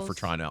to my wife for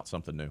trying out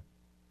something new.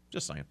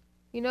 Just saying.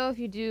 If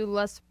you do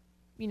less,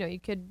 you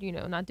could,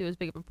 not do as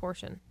big of a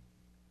portion.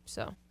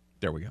 So.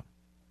 There we go.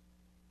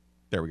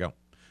 There we go.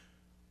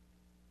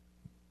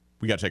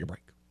 We got to take a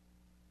break.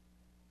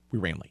 We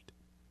ran late.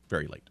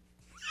 Very late.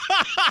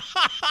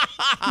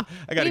 I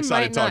got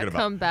excited talking about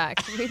it. Come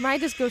back. We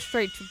might just go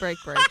straight to break.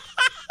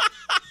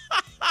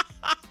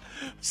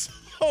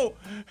 So,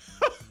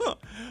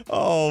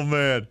 oh,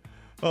 man.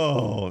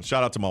 Oh,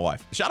 shout out to my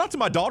wife. Shout out to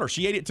my daughter.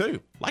 She ate it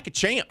too. Like a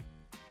champ.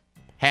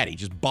 Hattie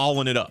just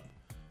balling it up.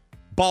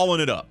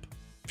 Balling it up.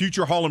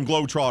 Future Harlem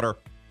Globetrotter,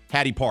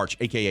 Hattie Parch,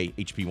 a.k.a.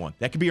 HP1.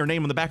 That could be her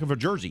name on the back of her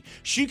jersey.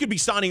 She could be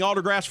signing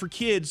autographs for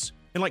kids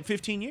in like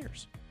 15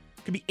 years.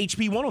 Could be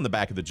HP1 on the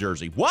back of the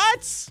jersey.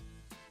 What?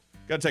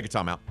 Got to take a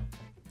timeout.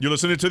 You're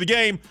listening to The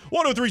Game.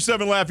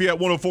 103.7 Lafayette,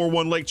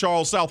 104.1 Lake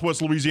Charles,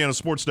 Southwest Louisiana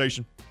Sports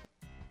Station.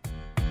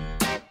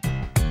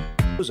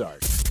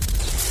 Ozark.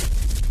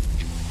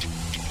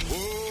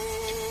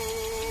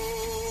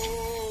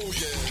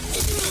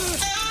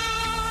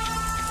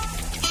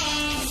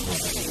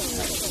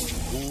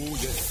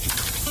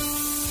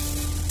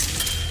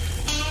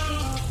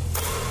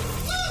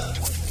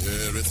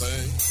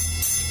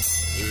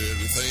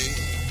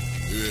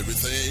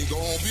 Everything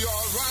gonna be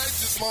all right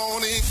this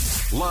morning.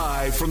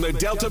 Live from the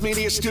Delta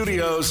Media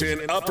Studios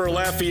in Upper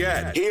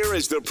Lafayette, here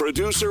is the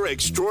producer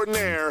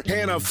extraordinaire,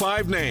 Hannah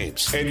Five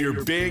Names, and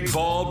your big,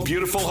 bald,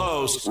 beautiful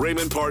host,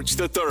 Raymond Parch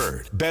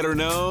III, better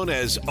known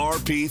as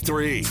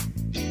RP3.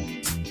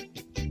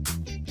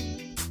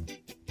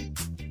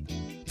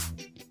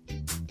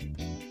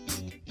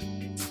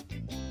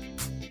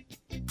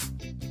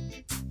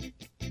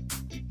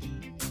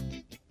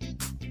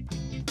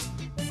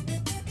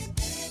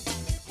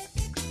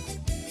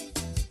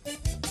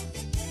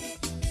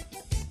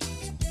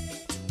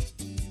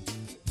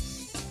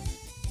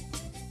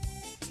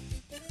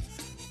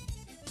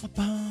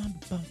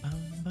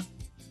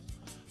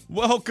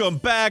 Welcome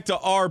back to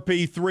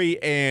RP3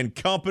 and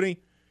Company.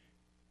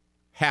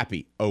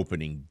 Happy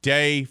opening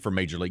day for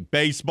Major League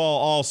Baseball.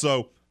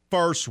 Also,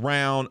 first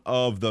round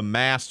of the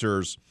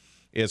Masters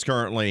is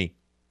currently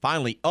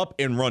finally up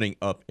and running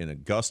over in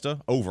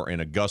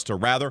Augusta,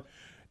 rather.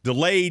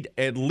 Delayed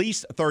at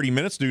least 30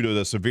 minutes due to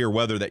the severe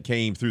weather that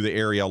came through the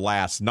area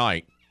last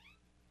night.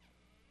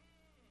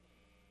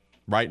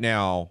 Right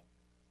now,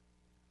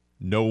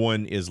 no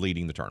one is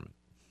leading the tournament.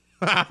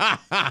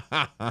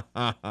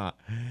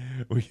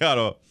 We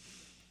got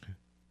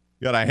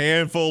a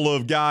handful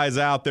of guys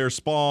out there.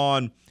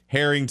 Spawn,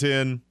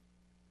 Harrington,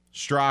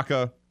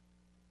 Straka,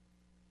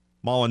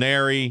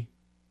 Molinari,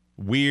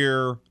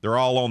 Weir. They're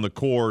all on the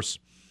course.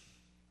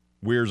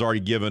 Weir's already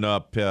given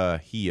up.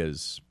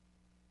 He's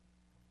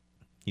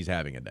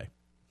having a day.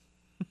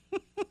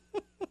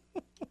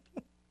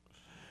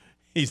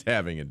 He's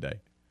having a day.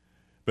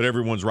 But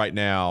everyone's right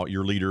now,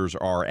 your leaders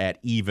are at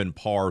even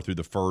par through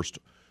the first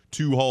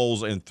 2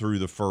 holes and through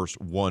the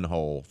first 1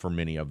 hole for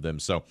many of them.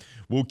 So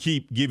we'll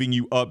keep giving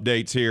you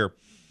updates here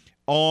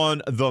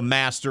on the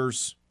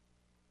Masters.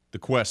 The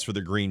quest for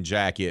the green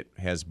jacket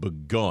has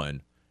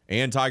begun,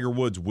 and Tiger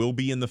Woods will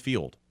be in the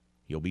field.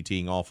 He'll be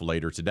teeing off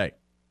later today.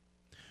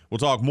 We'll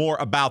talk more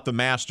about the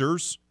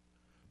Masters,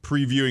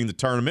 previewing the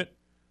tournament,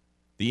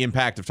 the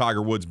impact of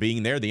Tiger Woods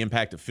being there, the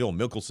impact of Phil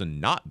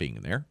Mickelson not being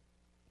there.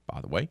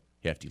 By the way,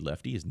 Hefty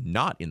Lefty is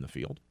not in the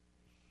field.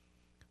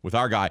 With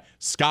our guy,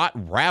 Scott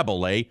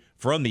Rabelais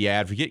from The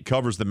Advocate,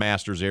 covers the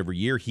Masters every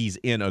year. He's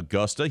in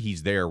Augusta.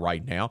 He's there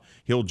right now.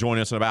 He'll join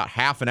us in about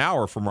half an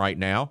hour from right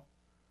now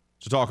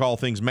to talk all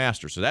things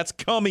Masters. So that's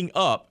coming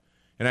up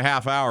in a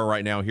half hour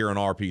right now here on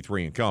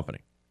RP3 and Company.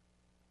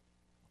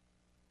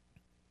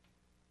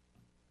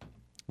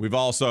 We've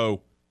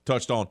also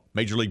touched on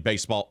Major League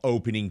Baseball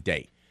opening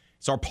day.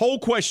 It's our poll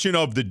question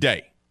of the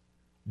day.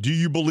 Do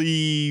you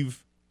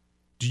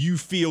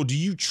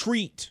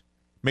treat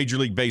Major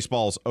League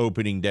Baseball's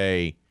opening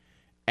day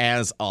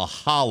as a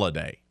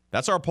holiday?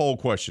 That's our poll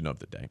question of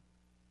the day.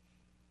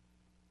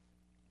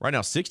 Right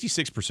now,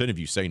 66% of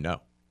you say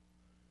no.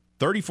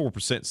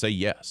 34% say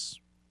yes.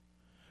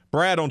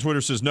 Brad on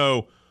Twitter says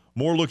no.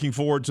 More looking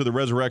forward to the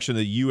resurrection of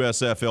the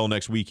USFL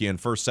next weekend.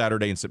 First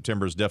Saturday in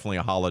September is definitely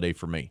a holiday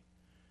for me.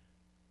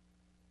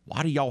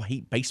 Why do y'all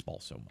hate baseball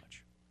so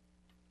much?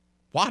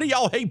 Why do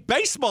y'all hate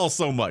baseball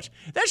so much?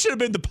 That should have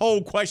been the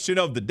poll question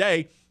of the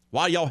day.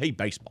 Why do y'all hate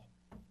baseball?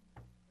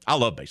 I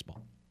love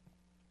baseball.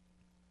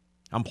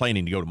 I'm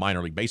planning to go to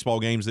minor league baseball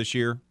games this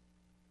year.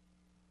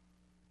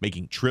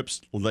 Making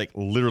trips, like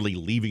literally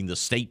leaving the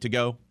state to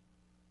go.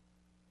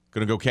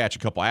 Going to go catch a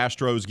couple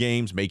Astros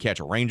games, may catch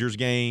a Rangers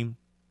game.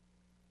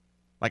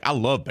 Like, I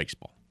love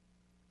baseball.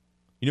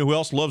 You know who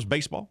else loves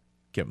baseball?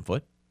 Kevin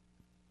Foote.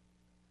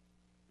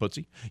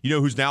 Footsy. You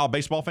know who's now a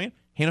baseball fan?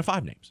 Hannah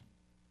Five Names.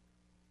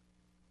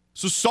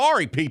 So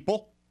sorry,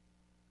 people.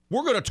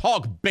 We're going to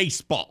talk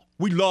baseball.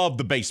 We love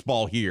the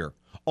baseball here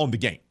on The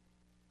Game.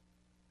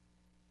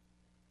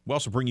 We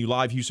also bring you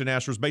live Houston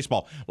Astros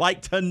baseball,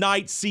 like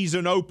tonight's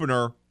season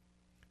opener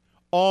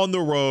on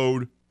the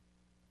road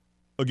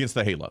against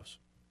the Halos.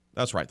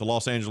 That's right, the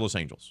Los Angeles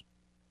Angels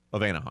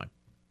of Anaheim,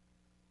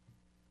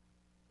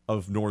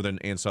 of Northern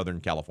and Southern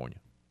California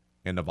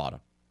and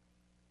Nevada.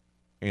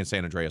 and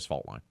San Andreas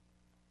fault line.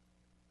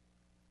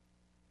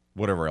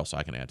 Whatever else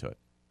I can add to it.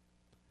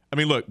 I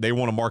mean, look, they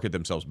want to market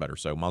themselves better,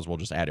 so might as well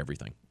just add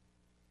everything.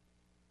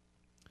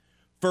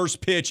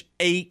 First pitch,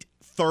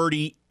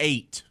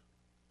 8:38.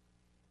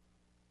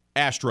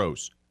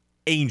 Astros,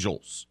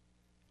 Angels,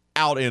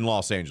 out in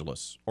Los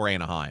Angeles or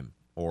Anaheim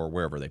or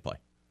wherever they play.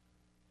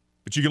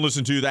 But you can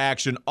listen to the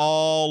action,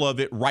 all of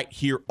it right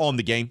here on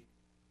The Game.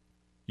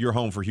 Your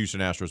home for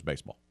Houston Astros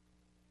baseball.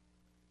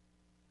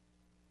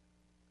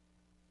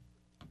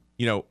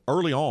 You know,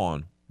 early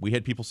on, we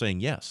had people saying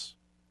yes.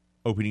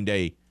 Opening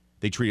day,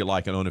 they treat it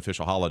like an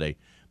unofficial holiday.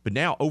 But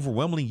now,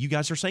 overwhelmingly, you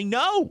guys are saying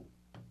no.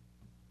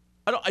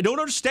 I don't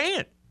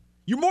understand.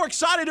 You're more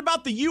excited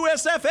about the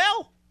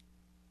USFL?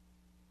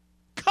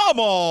 Come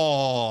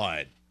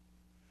on.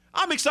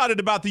 I'm excited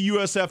about the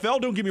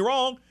USFL, don't get me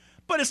wrong,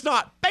 but it's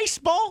not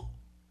baseball.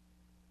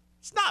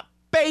 It's not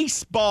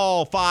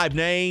baseball, 5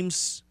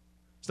 names.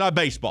 It's not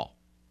baseball.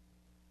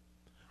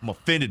 I'm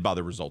offended by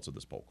the results of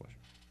this poll question.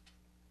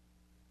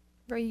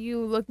 Are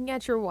you looking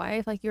at your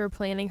wife like you were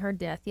planning her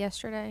death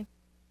yesterday?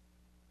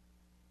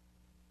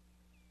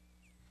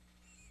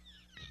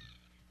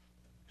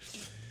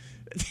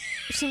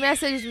 She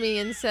messaged me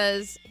and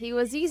says, "He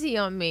was easy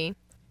on me!"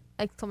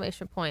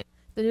 Exclamation point.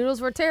 "The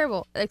noodles were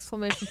terrible!"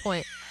 Exclamation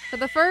point. For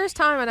the first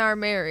time in our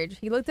marriage,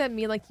 he looked at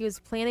me like he was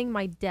planning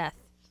my death.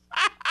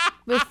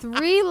 With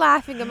 3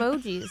 laughing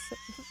emojis.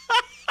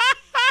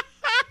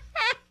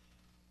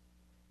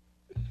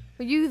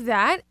 Were you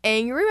that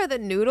angry with the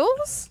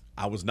noodles?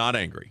 I was not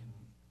angry.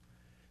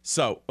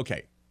 So,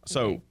 okay.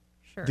 So,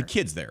 Sure. the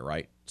kid's there,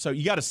 right? So,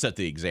 you got to set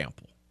the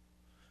example.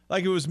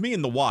 Like, it was me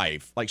and the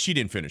wife. Like, she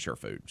didn't finish her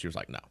food. She was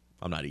like, no,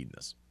 I'm not eating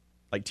this.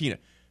 Like, Tina.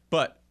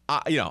 But,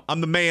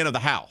 I'm the man of the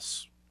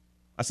house.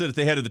 I sit at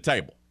the head of the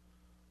table.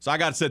 So, I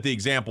got to set the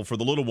example for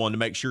the little one to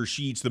make sure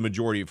she eats the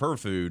majority of her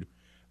food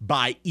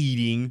by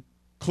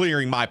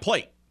clearing my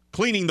plate.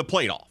 Cleaning the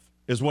plate off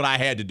is what I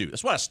had to do.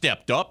 That's why I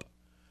stepped up.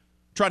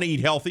 Trying to eat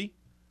healthy.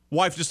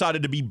 Wife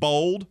decided to be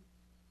bold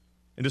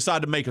and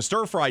decided to make a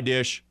stir-fry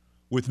dish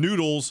with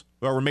noodles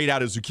that were made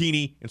out of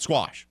zucchini and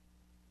squash.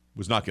 It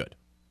was not good.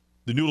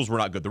 The noodles were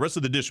not good. The rest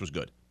of the dish was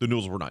good. The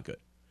noodles were not good.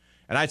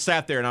 And I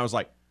sat there and I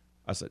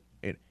said,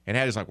 and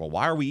Hattie's like, well,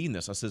 why are we eating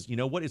this? I says, you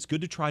know what? It's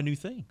good to try new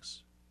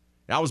things.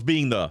 And I was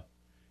being the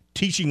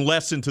teaching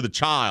lesson to the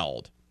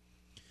child.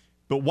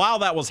 But while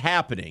that was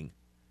happening,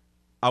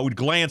 I would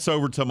glance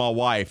over to my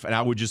wife and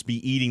I would just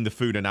be eating the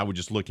food and I would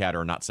just look at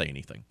her and not say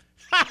anything.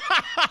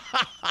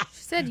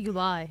 She said you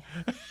lie.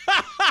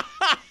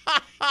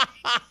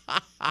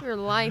 You're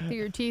lying through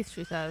your teeth,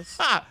 she says.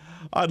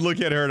 I'd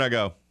look at her and I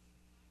go,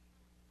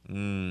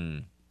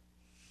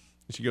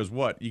 She goes,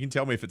 what? You can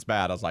tell me if it's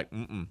bad. I was like,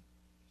 Oh,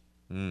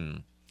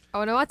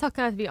 no, I tell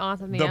Kenneth to be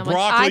honest with me. The I'm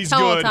broccoli's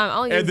like, I tell good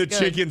all the time, and the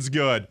chicken's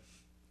good.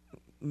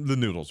 The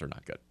noodles are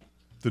not good.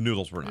 The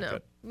noodles were not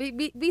good.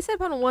 We said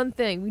upon one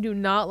thing. We do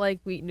not like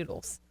wheat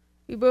noodles.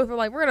 We both were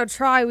like, we're going to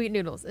try wheat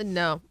noodles. And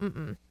no.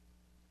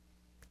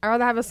 I'd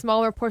rather have a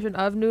smaller portion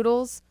of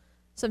noodles,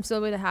 so I'm still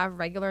able to have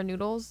regular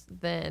noodles,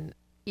 than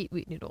eat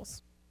wheat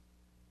noodles.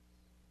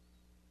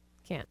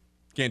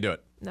 Can't do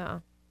it.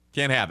 No.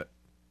 Can't have it.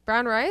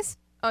 Brown rice?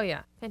 Oh,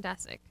 yeah.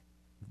 Fantastic.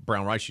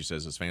 Brown rice, she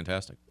says, is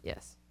fantastic.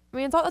 Yes. I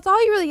mean, that's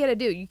all you really got to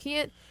do. You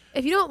can't,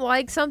 if you don't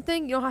like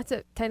something, you don't have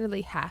to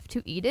technically have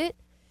to eat it.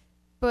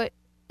 But,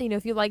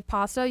 if you like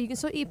pasta, you can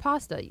still eat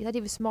pasta. You have to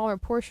have a smaller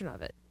portion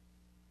of it.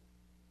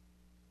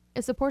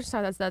 It's the portion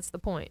size that's the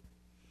point.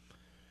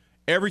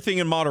 Everything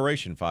in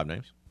moderation, 5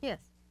 names. Yes.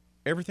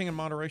 Everything in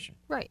moderation.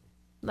 Right.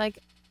 Like,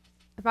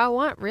 if I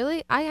want,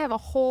 really, I have a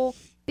whole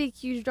big,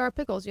 huge jar of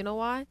pickles. You know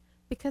why?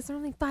 Because they're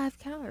only 5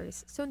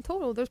 calories. So in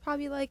total, there's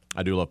probably like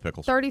I do love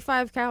pickles.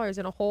 35 calories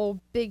in a whole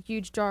big,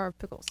 huge jar of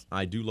pickles.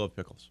 I do love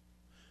pickles.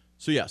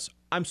 So, yes,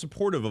 I'm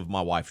supportive of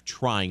my wife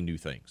trying new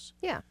things.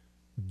 Yeah.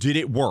 Did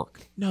it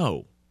work?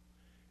 No.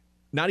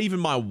 Not even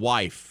my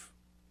wife.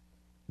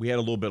 We had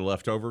a little bit of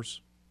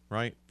leftovers,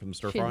 right, from the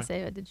stir fry. She didn't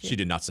save it, did she? She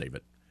did not save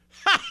it.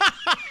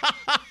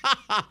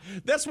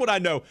 That's what I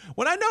know.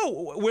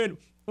 When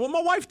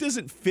my wife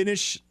doesn't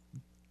finish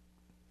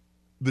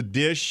the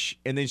dish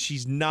and then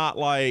she's not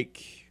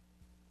like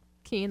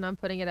keen on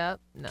putting it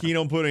up. No. Keen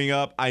on putting it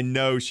up. I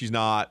know she's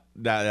not.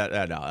 No,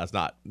 that's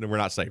not. We're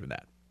not saving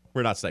that.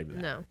 We're not saving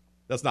that. No.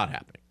 That's not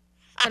happening.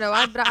 I know,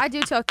 but I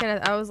do tell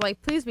Kenneth, I was like,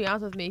 please be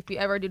honest with me if you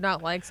ever do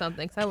not like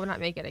something, because I will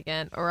not make it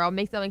again, or I'll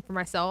make something for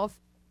myself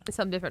and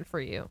something different for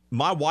you.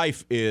 My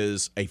wife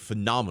is a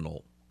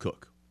phenomenal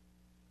cook.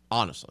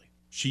 Honestly,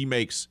 she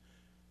makes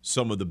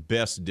some of the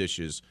best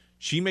dishes.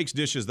 She makes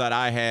dishes that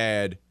I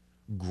had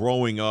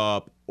growing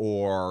up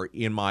or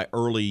in my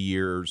early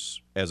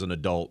years as an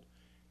adult,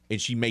 and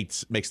she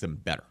makes them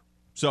better.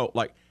 So,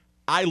 like,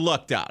 I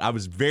lucked out. I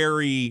was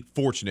very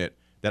fortunate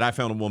that I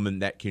found a woman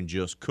that can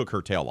just cook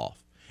her tail off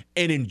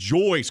and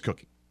enjoys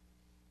cooking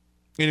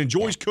and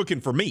enjoys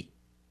cooking for me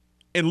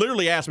and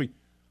literally asks me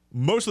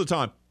most of the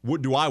time,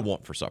 what do I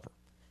want for supper?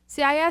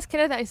 See, I asked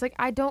Kenneth that. He's like,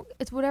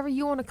 it's whatever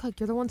you want to cook.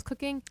 You're the one's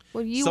cooking.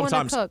 What do you want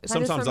to cook?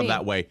 Sometimes I'm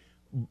that way.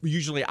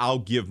 usually I'll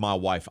give my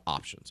wife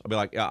options. I'll be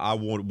like, I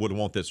would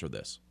want this or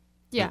this.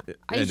 Yeah.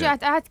 I usually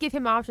have to give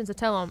him options to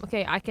tell him,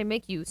 okay, I can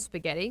make you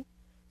spaghetti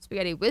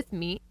with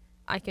meat.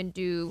 I can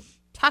do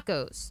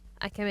tacos.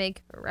 I can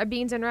make red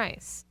beans and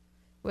rice,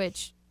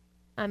 which,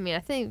 I mean, I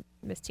think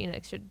Miss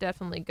Tina should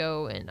definitely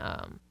go and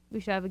we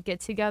should have a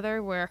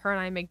get-together where her and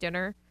I make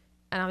dinner,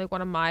 and I'll make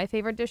one of my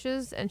favorite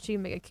dishes, and she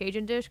can make a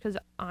Cajun dish because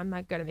I'm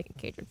not good at making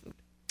Cajun food.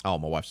 Oh,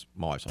 my wife's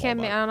all about it. I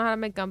don't know how to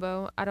make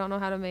gumbo. I don't know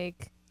how to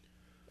make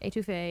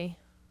etouffee.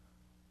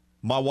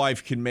 My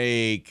wife can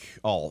make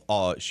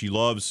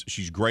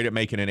she's great at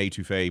making an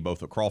etouffee,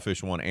 both a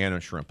crawfish one and a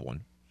shrimp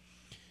one.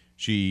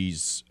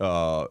 She's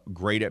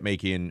great at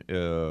making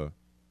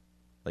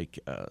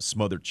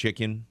smothered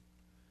chicken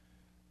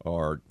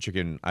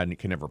chicken. I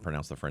can never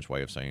pronounce the French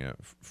way of saying it.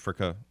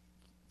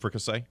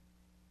 Fricassee.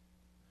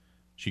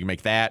 She can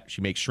make that.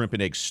 She makes shrimp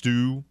and egg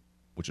stew,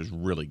 which is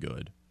really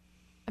good.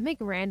 I make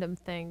random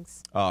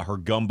things. Her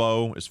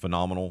gumbo is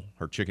phenomenal.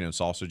 Her chicken and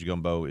sausage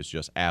gumbo is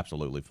just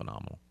absolutely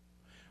phenomenal.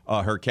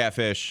 Her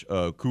catfish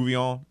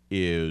couvillon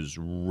is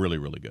really,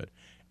 really good.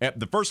 And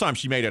the first time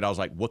she made it, I was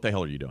like, what the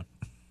hell are you doing?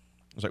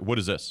 I was like, what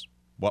is this?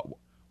 What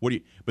do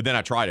you... But then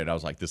I tried it. I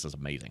was like, this is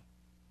amazing.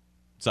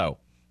 So,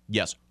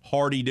 yes,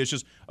 hearty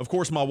dishes. Of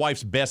course, my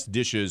wife's best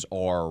dishes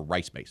are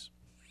rice-based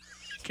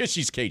because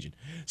she's Cajun.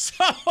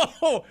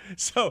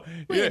 So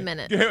wait a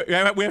minute.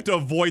 We have to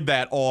avoid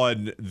that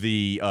on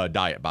the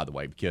diet, by the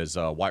way, because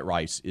white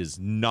rice is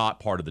not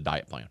part of the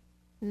diet plan.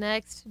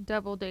 Next,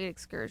 double date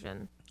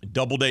excursion.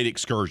 Double date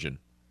excursion.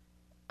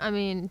 I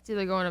mean, it's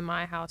either going to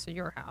my house or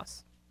your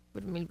house.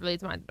 Would mean really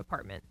to my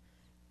department.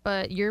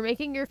 But you're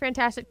making your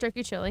fantastic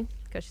turkey chili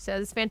because she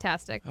says it's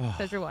fantastic.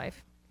 Says your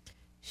wife.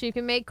 She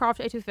can make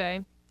crawfish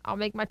etouffee. I'll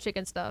make my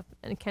chicken stuff,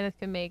 and Kenneth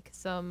can make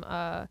some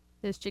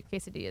his chicken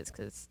quesadillas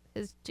because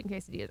his chicken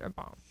quesadillas are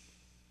bomb.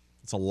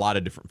 It's a lot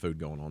of different food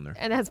going on there,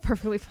 and that's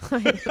perfectly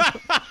fine.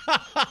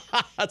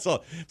 It's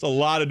a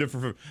lot of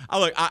different food.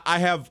 I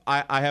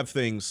have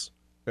things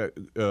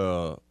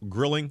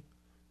grilling,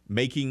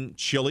 making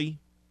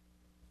chili.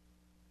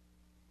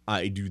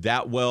 I do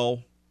that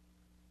well.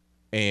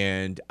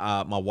 And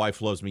my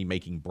wife loves me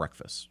making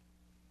breakfast.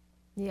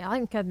 Yeah, I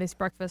think Kev makes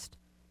breakfast.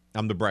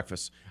 I'm the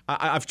breakfast.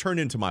 I've turned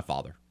into my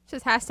father.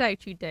 Just hashtag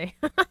cheat day.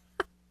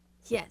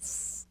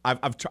 Yes.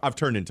 I've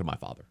turned into my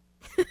father.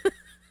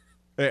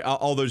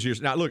 All those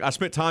years. Now, look, I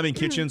spent time in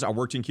kitchens. I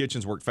worked in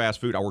kitchens, worked fast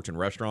food. I worked in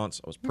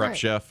restaurants. I was prep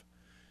chef.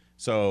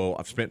 So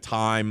I've spent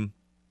time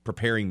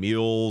preparing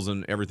meals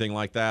and everything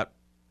like that.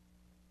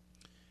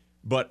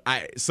 But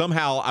I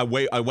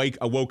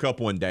woke up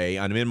one day,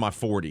 I'm in my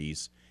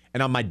 40s,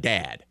 and I'm my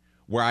dad,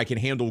 where I can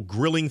handle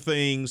grilling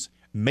things,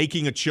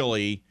 making a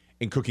chili,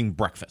 and cooking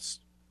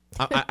breakfast.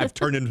 I've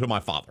turned into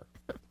my father,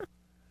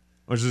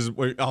 which is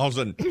all of a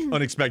sudden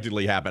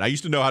unexpectedly happened. I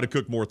used to know how to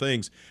cook more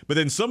things, but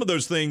then some of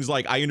those things,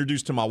 like I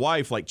introduced to my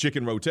wife, like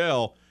chicken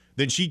rotel,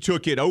 then she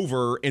took it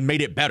over and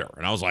made it better.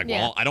 And I was like,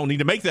 well, I don't need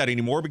to make that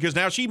anymore because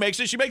now she makes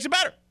it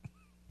better.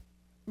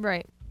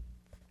 Right.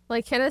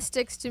 Like Kenneth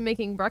sticks to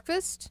making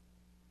breakfast.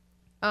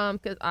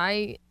 Because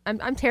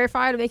I'm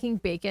terrified of making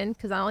bacon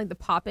because I don't like the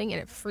popping and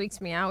it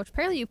freaks me out. Which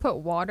apparently you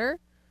put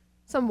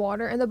some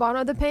water in the bottom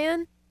of the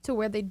pan to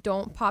where they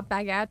don't pop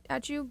back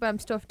at you, but I'm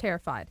still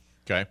terrified.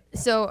 Okay.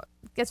 So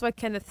guess what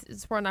Kenneth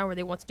is for now where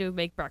they want to do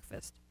make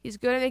breakfast. He's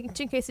good at making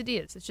chicken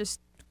quesadillas. It's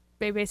just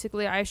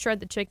basically I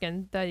shred the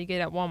chicken that you get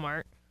at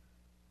Walmart,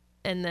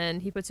 and then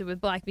he puts it with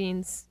black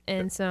beans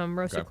and some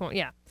roasted corn.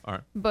 Yeah. All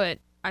right. But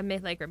I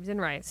make like ribs and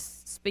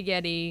rice,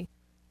 spaghetti,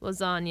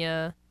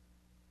 lasagna.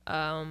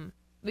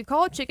 We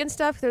call it chicken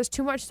stuff. There's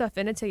too much stuff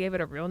in it to give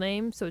it a real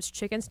name, so it's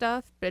chicken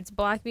stuff. But it's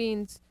black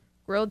beans,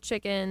 grilled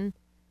chicken,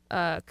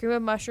 cream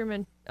of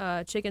mushroom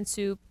and chicken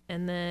soup,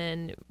 and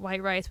then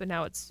white rice. But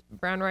now it's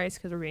brown rice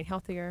because we're being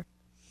healthier.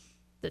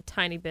 The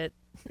tiny bit,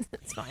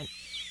 it's fine.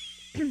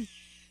 A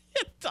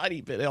tiny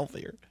bit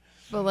healthier.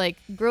 But like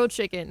grilled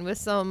chicken with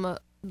some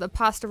the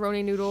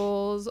pastaroni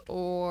noodles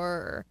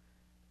or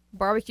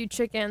barbecue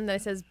chicken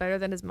that says better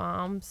than his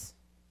mom's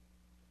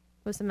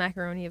with some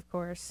macaroni, of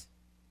course.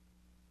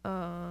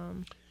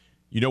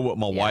 You know what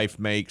my wife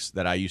makes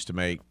that I used to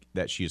make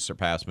that she has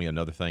surpassed me?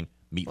 Another thing,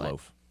 meatloaf.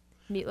 What?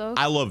 Meatloaf?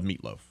 I love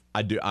meatloaf.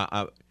 I do.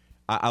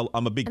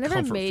 I'm a big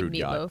comfort food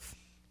guy.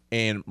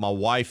 And my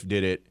wife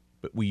did it,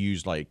 but we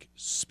used like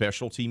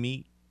specialty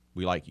meat.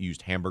 We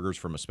used hamburgers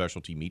from a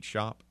specialty meat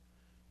shop,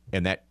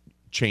 and that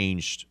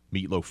changed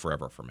meatloaf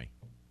forever for me.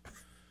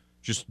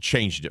 Just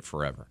changed it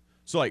forever.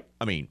 So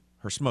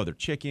her smothered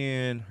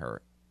chicken,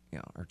 her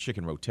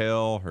chicken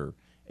rotel, her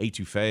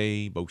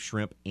etouffee, both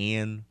shrimp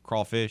and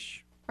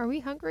crawfish. Are we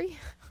hungry?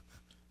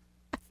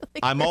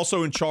 I'm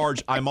also in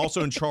charge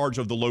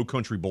of the low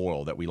country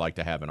boil that we like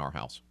to have in our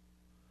house.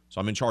 So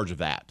I'm in charge of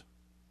that.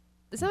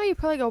 Is that why you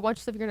probably got a bunch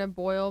of stuff you're gonna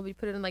boil? You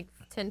put it in like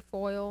tin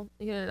foil,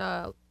 you get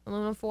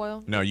aluminum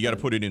foil. No, you got to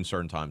put it in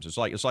certain times. It's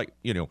like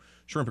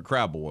shrimp and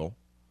crab boil.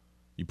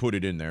 You put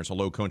it in there. It's a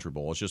low country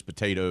boil. It's just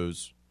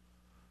potatoes,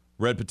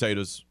 red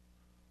potatoes,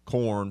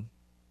 corn.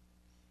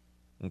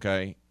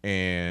 Okay,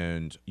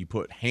 and you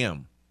put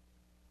ham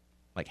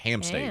like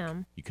ham steak.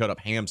 Ham? You cut up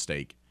ham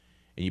steak,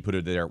 and you put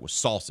it there with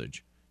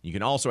sausage. You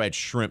can also add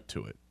shrimp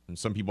to it, and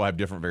some people have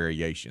different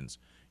variations.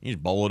 You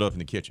just bowl it up in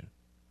the kitchen.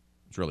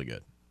 It's really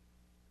good.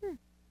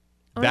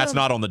 That's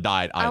not on the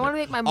diet either. I want to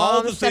make my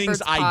all mom's the things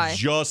shepherd's pie. I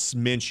just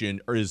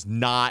mentioned is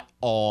not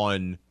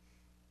on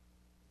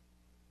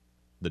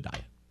the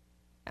diet.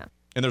 Yeah.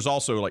 And there's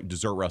also like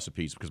dessert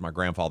recipes because my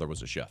grandfather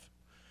was a chef.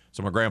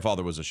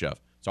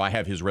 So I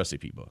have his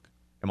recipe book,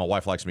 and my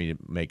wife likes me to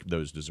make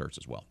those desserts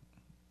as well.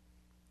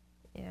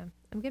 Yeah,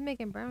 I'm good at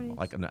making brownies.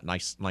 Like a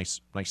nice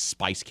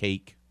spice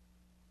cake,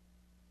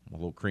 a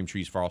little cream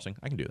cheese frosting.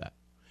 I can do that.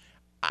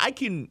 I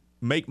can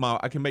make my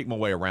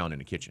way around in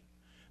the kitchen,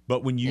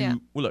 but when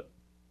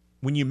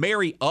you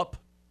marry up,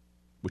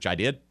 which I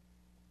did,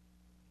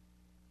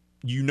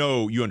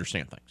 you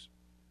understand things.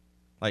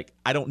 Like,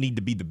 I don't need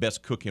to be the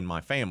best cook in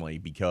my family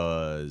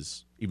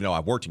because even though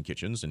I've worked in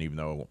kitchens and even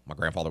though my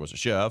grandfather was a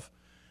chef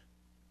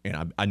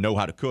and I know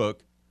how to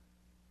cook,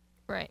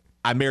 right?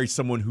 I married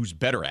someone who's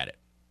better at it.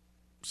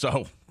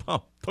 So,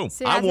 boom.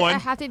 See, I won. I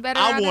have to be better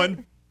at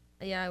won.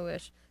 it. Yeah, I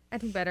wish. I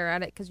have to be better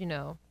at it because,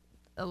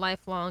 a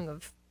lifelong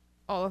of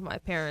all of my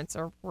parents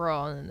were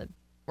all in the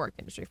work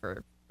industry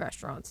for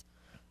restaurants.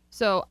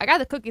 So I got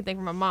the cooking thing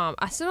from my mom.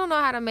 I still don't know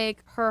how to make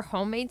her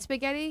homemade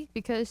spaghetti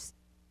because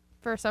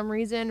for some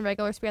reason,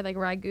 regular spaghetti like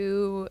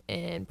Ragu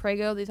and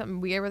Prego, they do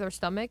something weird with her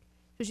stomach.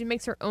 So she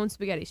makes her own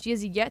spaghetti. She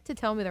has yet to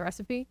tell me the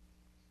recipe.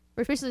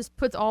 Where she basically just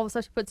puts all the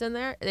stuff she puts in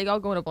there, and they all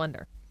go in a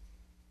blender.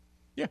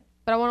 Yeah.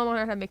 But I want to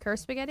learn how to make her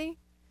spaghetti.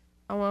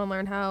 I want to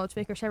learn how to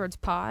make her shepherd's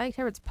pie.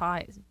 Shepherd's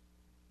pie is...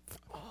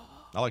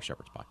 I like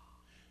shepherd's pie.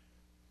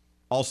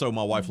 Also,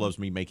 my wife loves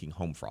me making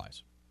home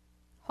fries.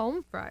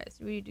 Home fries?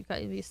 You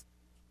just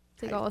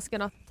take all the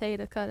skin off the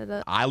potato, cut it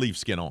up. I leave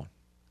skin on.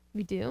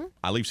 You do?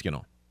 I leave skin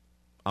on.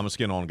 I'm a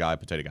skin on guy,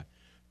 potato guy.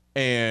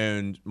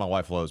 And my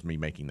wife loves me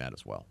making that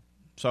as well.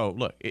 So,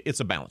 look, it's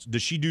a balance.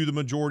 Does she do the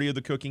majority of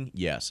the cooking?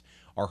 Yes.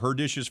 Are her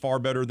dishes far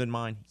better than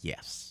mine?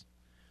 Yes.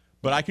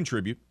 But I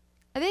contribute.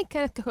 I think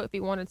Kenneth could cook if he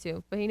wanted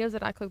to, but he knows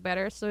that I cook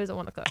better, so he doesn't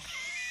want to cook.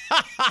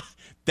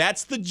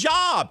 That's the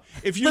job.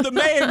 If you're the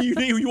man,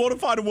 you want to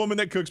find a woman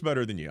that cooks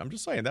better than you. I'm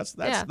just saying that's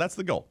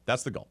the goal.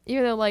 That's the goal.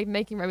 Even though like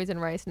making ribs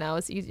and rice now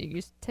is easy. You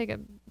just take a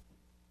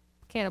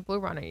can of Blue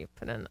Runner, you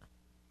put it in.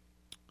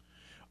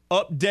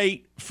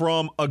 Update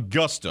from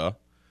Augusta.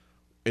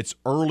 It's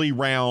early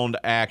round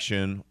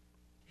action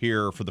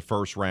here for the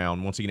first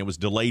round. Once again, it was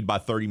delayed by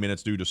 30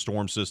 minutes due to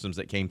storm systems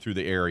that came through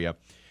the area.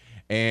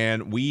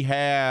 And we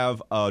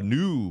have a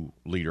new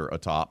leader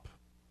atop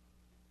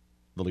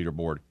the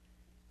leaderboard.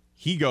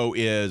 Higo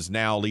is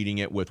now leading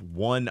it with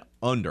 1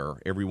 under.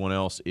 Everyone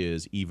else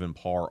is even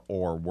par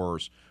or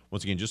worse.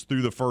 Once again, just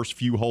through the first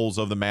few holes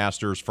of the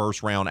Masters,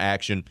 first round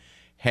action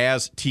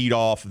has teed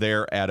off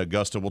there at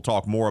Augusta. We'll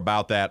talk more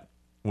about that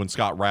when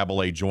Scott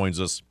Rabelais joins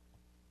us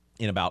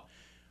in about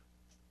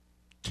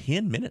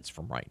 10 minutes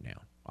from right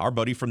now. Our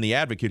buddy from The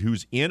Advocate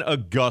who's in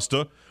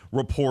Augusta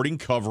reporting,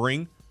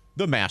 covering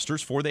the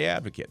Masters for The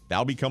Advocate.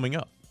 That'll be coming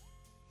up.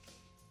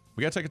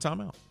 We got to take a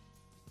timeout.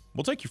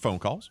 We'll take your phone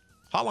calls.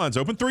 Hotline's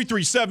open,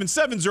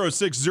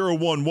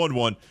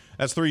 337-706-0111.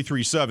 That's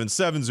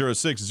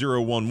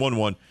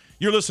 337-706-0111.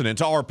 You're listening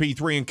to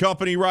RP3 and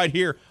Company right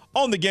here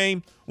on The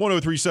Game,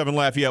 103.7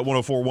 Lafayette,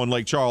 104.1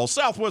 Lake Charles,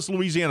 Southwest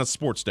Louisiana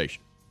Sports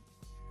Station.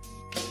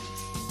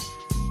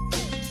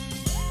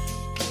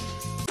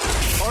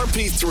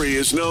 RP3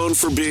 is known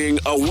for being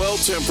a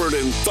well-tempered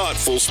and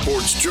thoughtful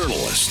sports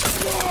journalist.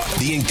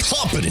 The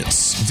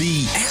incompetence,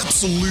 the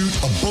absolute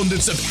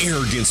abundance of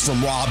arrogance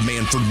from Rob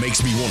Manfred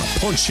makes me want to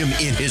punch him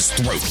in his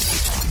throat.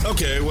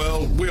 Okay,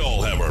 well, we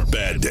all have our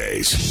bad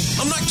days.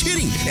 I'm not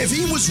kidding. If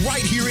he was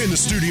right here in the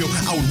studio,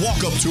 I would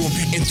walk up to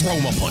him and throw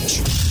him a punch.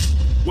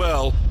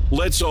 Well,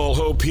 let's all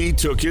hope he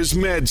took his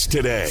meds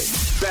today.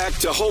 Back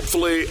to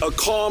hopefully a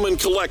calm and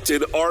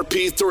collected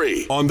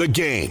RP3 on The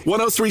Game.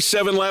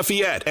 103.7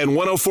 Lafayette and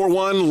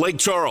 104.1 Lake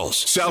Charles,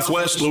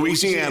 Southwest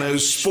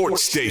Louisiana's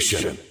sports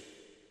station.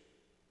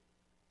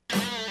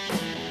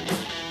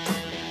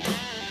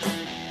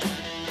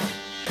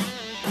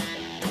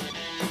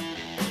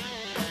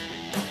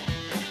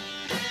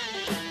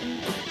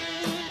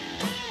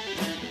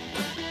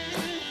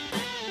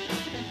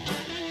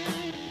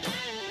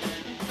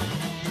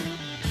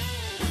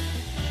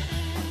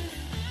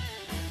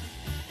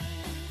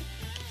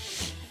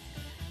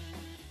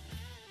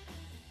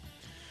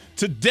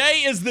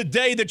 Today is the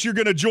day that you're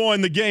going to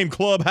join the Game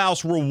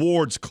Clubhouse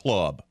Rewards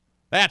Club.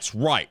 That's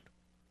right.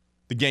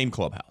 The Game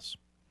Clubhouse.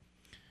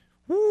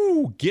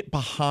 Woo, get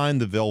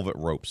behind the velvet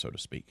rope, so to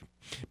speak.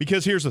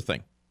 Because here's the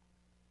thing.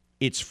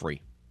 It's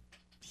free.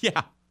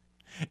 Yeah,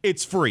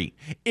 it's free.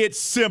 It's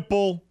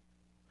simple.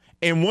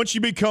 And once you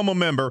become a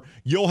member,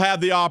 you'll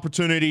have the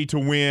opportunity to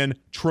win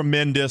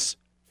tremendous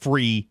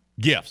free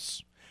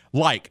gifts.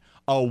 Like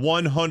a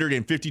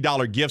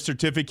 $150 gift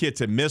certificate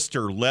to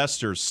Mr.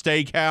 Lester's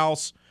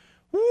Steakhouse.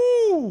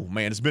 Woo,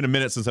 man, it's been a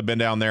minute since I've been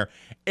down there.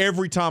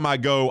 Every time I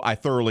go, I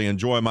thoroughly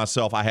enjoy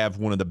myself. I have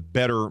one of the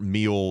better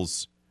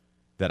meals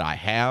that I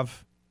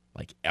have,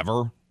 like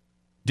ever.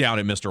 down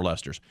at Mr.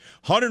 Lester's.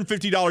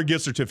 $150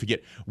 gift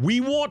certificate.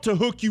 We want to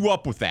hook you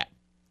up with that.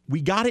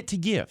 We got it to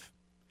give,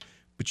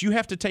 but you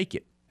have to take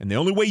it. And the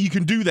only way you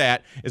can do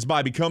that is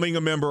by becoming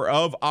a member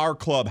of our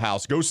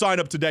clubhouse. Go sign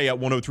up today at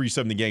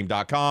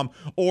 1037thegame.com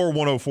or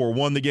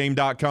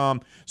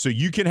 1041thegame.com so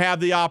you can have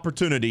the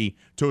opportunity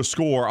to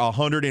score a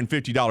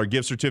 $150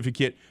 gift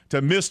certificate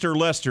to Mr.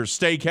 Lester's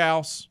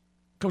Steakhouse.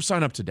 Go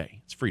sign up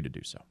today. It's free to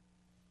do so.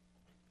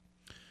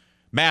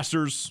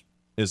 Masters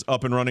is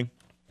up and running.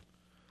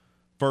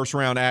 First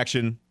round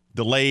action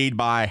delayed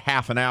by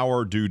half an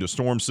hour due to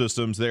storm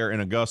systems there in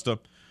Augusta.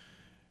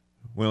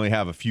 We only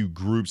have a few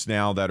groups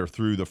now that are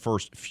through the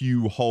first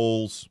few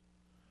holes.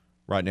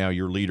 Right now,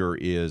 your leader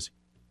is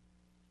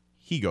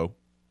Higo,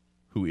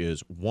 who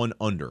is 1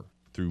 under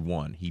through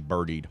 1. He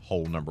birdied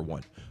hole number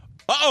 1.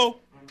 Uh-oh!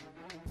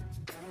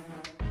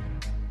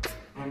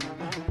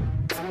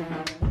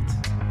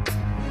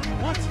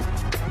 What?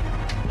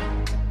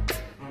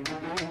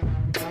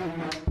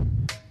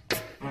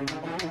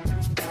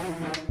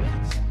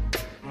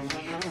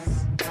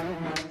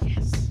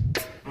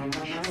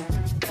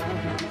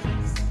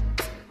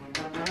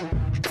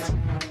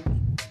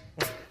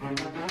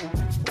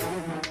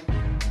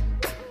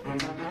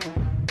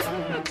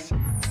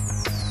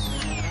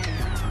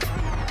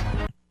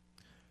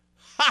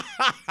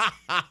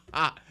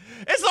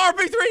 It's the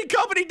RP3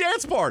 Company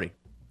dance party.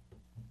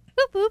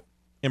 Boop, boop.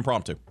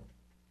 Impromptu.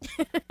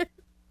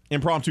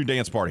 Impromptu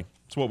dance party.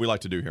 That's what we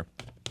like to do here.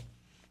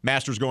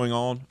 Masters going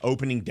on,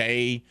 opening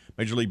day,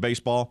 Major League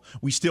Baseball.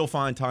 We still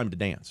find time to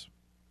dance,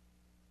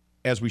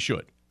 as we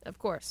should. Of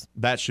course.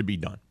 That should be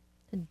done.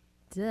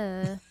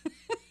 Duh.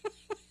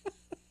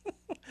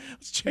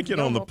 Let's check in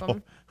on the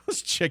poll.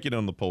 Let's check in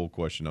on the poll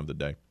question of the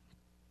day.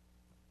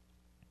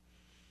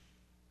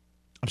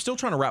 I'm still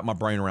trying to wrap my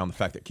brain around the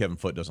fact that Kevin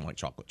Foote doesn't like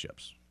chocolate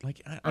chips.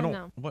 Like I don't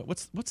know.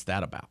 What's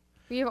that about?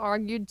 We have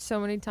argued so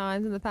many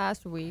times in the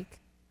past week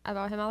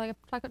about him not liking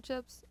chocolate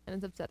chips, and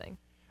it's upsetting.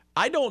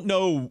 I don't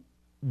know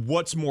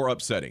what's more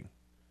upsetting.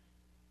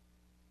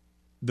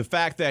 The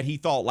fact that he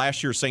thought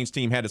last year's Saints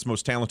team had its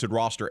most talented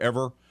roster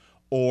ever,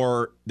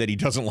 or that he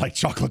doesn't like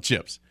chocolate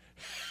chips.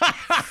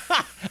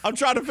 I'm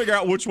trying to figure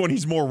out which one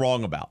he's more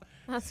wrong about.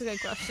 That's a good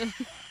question.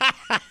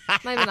 Not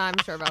even I'm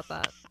sure about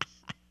that.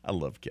 I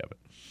love Kevin.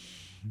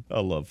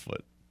 I love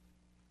Foote.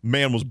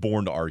 Man was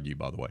born to argue,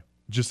 by the way.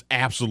 Just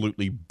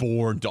absolutely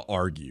born to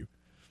argue.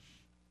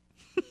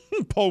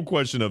 Poll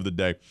question of the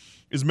day.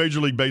 Is Major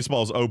League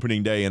Baseball's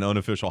opening day an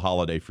unofficial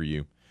holiday for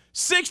you?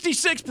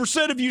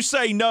 66% of you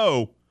say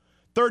no.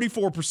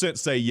 34%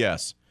 say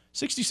yes.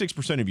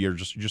 66% of you are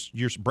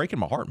you're breaking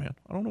my heart, man.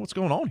 I don't know what's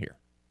going on here.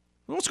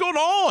 What's going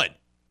on?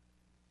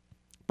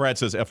 Brad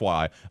says,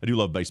 FYI, I do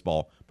love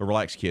baseball, but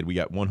relax, kid. We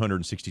got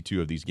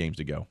 162 of these games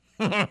to go.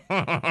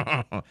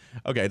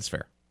 Okay, it's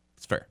fair.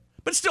 It's fair.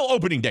 But it's still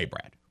opening day,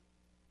 Brad.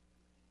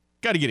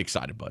 Got to get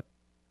excited, bud.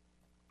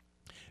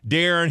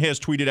 Darren has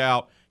tweeted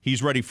out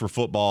he's ready for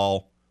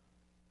football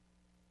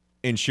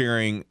and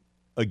sharing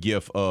a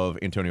gif of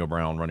Antonio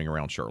Brown running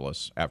around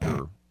shirtless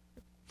after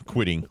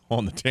quitting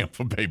on the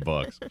Tampa Bay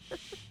Bucks.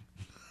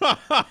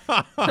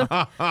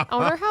 I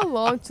wonder how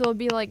long till it'll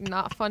be like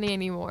not funny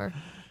anymore.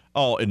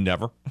 Oh, and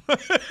never.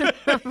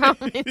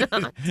 Probably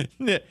not.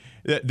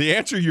 The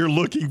answer you're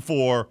looking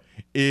for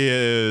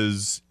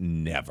is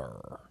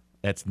never.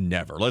 That's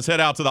never. Let's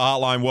head out to the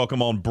hotline.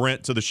 Welcome on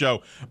Brent to the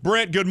show.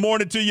 Brent, good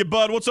morning to you,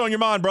 bud. What's on your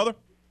mind, brother?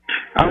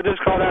 I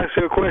just called to ask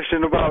you a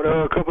question about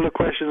a couple of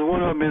questions.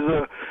 One of them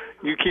is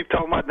you keep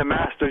talking about the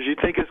Masters. You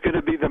think it's going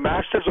to be the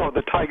Masters or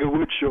the Tiger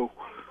Woods show?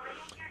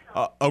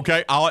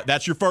 Okay,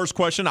 that's your first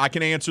question. I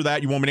can answer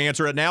that. You want me to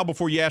answer it now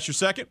before you ask your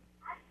second?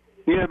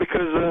 Yeah,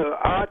 because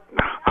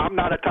I'm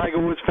not a Tiger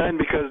Woods fan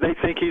because they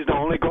think he's the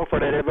only golfer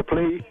that ever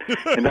played,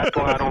 and that's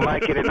why I don't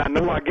like it. And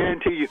I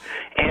guarantee you,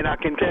 and I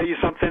can tell you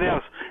something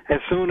else. As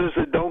soon as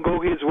it don't go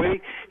his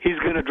way, he's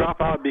going to drop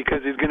out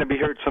because he's going to be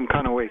hurt some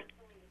kind of way.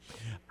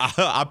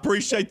 I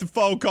appreciate the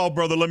phone call,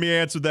 brother. Let me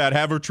answer that.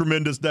 Have a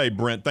tremendous day,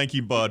 Brent. Thank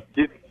you, bud.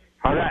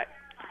 All right.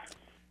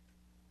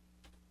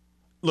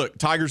 Look,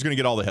 Tiger's going to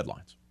get all the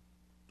headlines,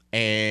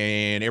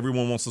 and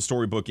everyone wants the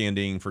storybook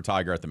ending for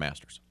Tiger at the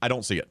Masters. I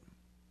don't see it.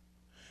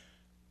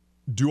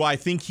 Do I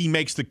think he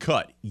makes the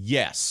cut?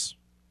 Yes.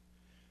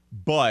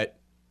 But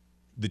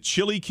the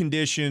chilly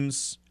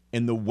conditions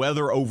and the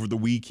weather over the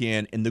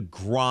weekend and the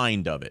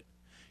grind of it.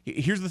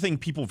 Here's the thing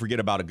people forget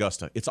about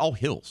Augusta. It's all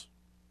hills.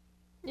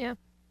 Yeah.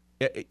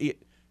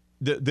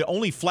 The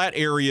only flat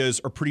areas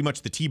are pretty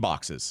much the tee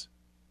boxes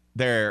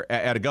there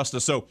at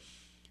Augusta. So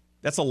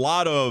that's a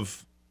lot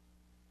of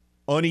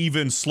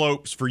uneven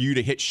slopes for you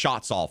to hit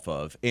shots off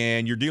of.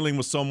 And you're dealing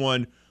with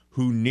someone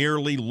who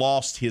nearly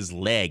lost his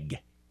leg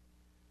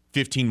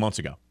 15 months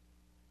ago.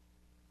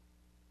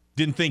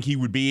 Didn't think he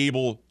would be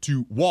able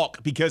to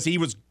walk because he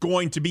was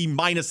going to be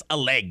minus a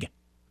leg.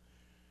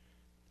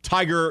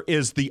 Tiger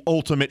is the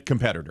ultimate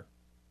competitor.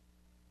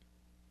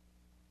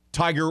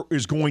 Tiger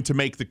is going to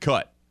make the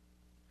cut.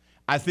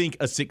 I think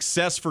a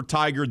success for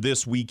Tiger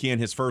this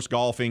weekend, his first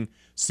golfing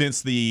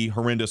since the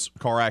horrendous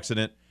car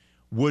accident,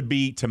 would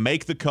be to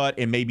make the cut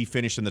and maybe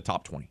finish in the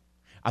top 20.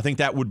 I think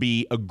that would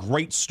be a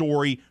great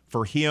story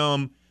for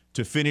him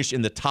to finish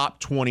in the top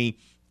 20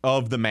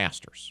 of the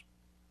Masters.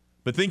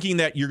 But thinking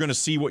that you're going to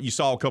see what you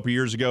saw a couple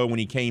years ago when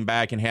he came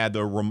back and had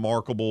the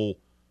remarkable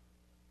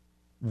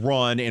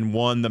run and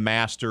won the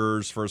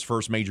Masters for his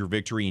first major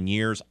victory in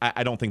years,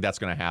 I don't think that's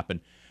going to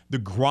happen. The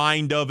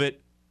grind of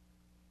it,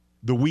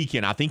 the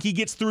weekend, I think he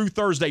gets through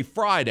Thursday,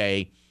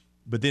 Friday,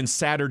 but then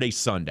Saturday,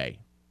 Sunday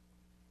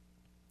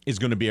is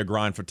going to be a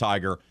grind for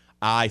Tiger.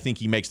 I think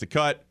he makes the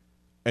cut.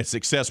 A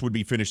success would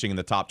be finishing in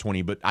the top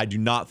 20, but I do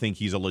not think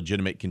he's a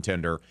legitimate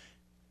contender.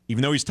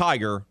 Even though he's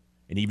Tiger,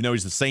 and even though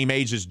he's the same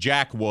age as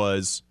Jack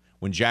was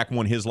when Jack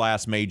won his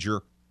last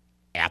major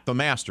at the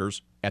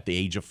Masters at the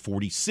age of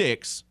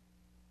 46,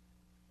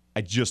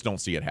 I just don't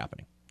see it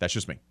happening. That's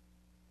just me.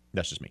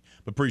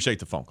 But appreciate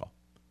the phone call.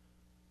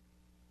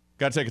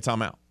 Got to take a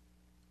time out.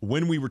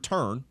 When we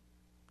return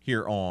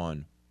here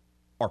on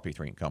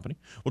RP3 and Company,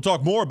 we'll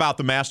talk more about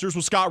the Masters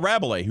with Scott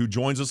Rabelais, who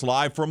joins us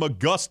live from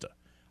Augusta.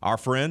 Our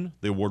friend,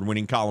 the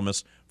award-winning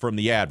columnist from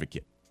The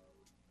Advocate.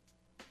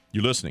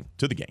 You're listening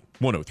to The Game.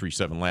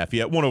 103.7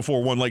 Lafayette,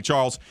 104.1 Lake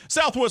Charles,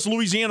 Southwest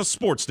Louisiana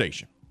Sports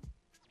Station.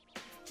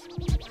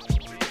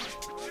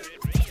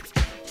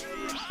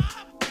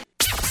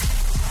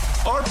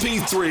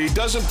 RP3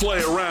 doesn't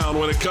play around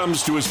when it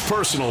comes to his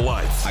personal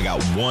life. I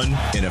got one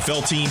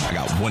NFL team, I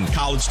got one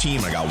college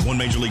team, I got one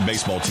Major League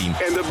Baseball team.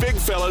 And the big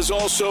fella's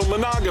also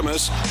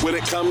monogamous when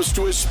it comes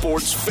to his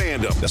sports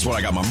fandom. That's what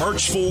I got my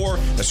merch for.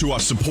 That's who I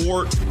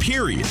support,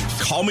 period.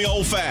 Call me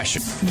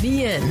old-fashioned.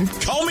 The end.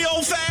 Call me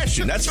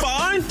old-fashioned. That's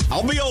fine.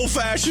 I'll be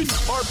old-fashioned.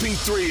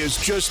 RP3 is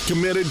just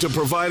committed to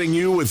providing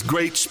you with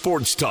great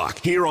sports talk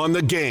here on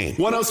The Game.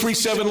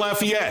 103.7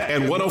 Lafayette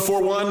and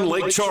 104.1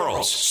 Lake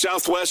Charles,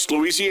 Southwest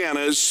Louisiana's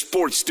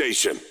sports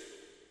station.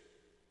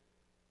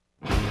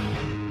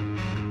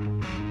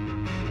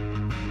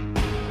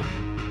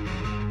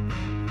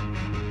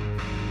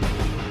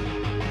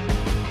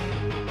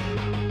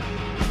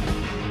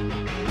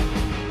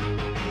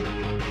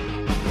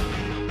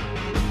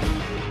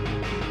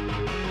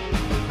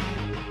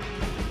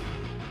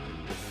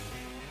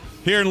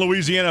 Here in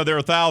Louisiana, there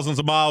are thousands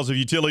of miles of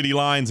utility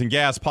lines and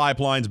gas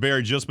pipelines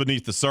buried just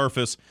beneath the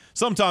surface.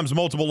 Sometimes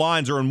multiple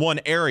lines are in one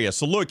area.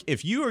 So look,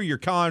 if you or your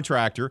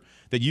contractor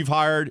that you've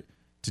hired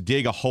to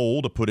dig a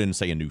hole to put in,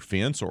 say, a new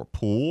fence or a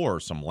pool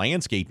or some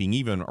landscaping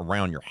even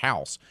around your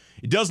house,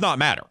 it does not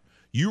matter.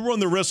 You run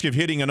the risk of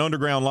hitting an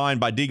underground line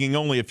by digging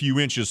only a few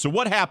inches. So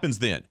what happens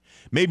then?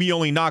 Maybe you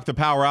only knock the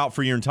power out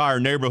for your entire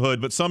neighborhood,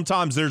 but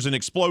sometimes there's an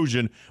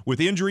explosion with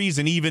injuries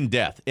and even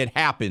death. It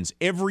happens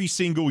every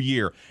single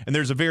year, and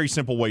there's a very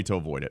simple way to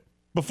avoid it.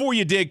 Before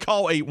you dig,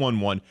 call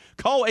 811.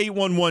 Call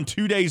 811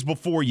 2 days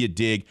before you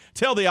dig.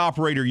 Tell the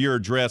operator your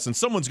address, and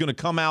someone's going to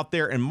come out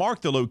there and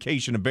mark the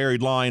location of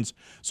buried lines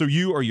so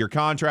you or your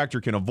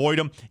contractor can avoid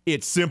them.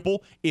 It's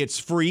simple, it's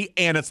free,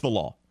 and it's the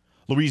law.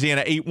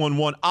 Louisiana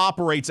 811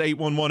 operates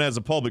 811 as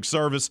a public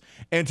service,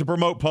 and to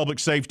promote public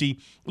safety,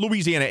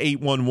 Louisiana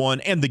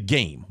 811 and The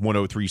Game,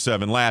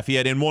 103.7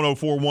 Lafayette and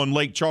 104.1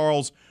 Lake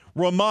Charles,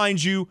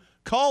 reminds you,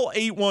 call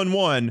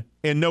 811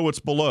 and know what's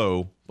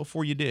below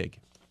before you dig.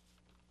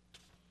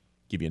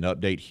 Give you an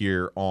update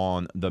here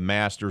on the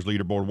Masters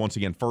leaderboard. Once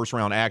again, first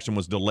round action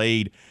was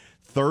delayed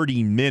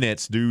 30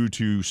 minutes due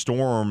to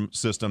storm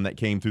system that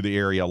came through the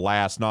area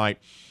last night.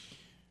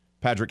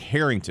 Patrick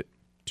Harrington,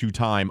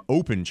 two-time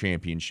Open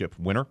Championship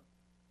winner,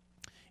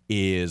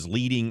 is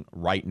leading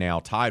right now,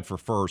 tied for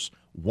first,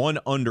 1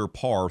 under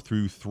par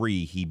through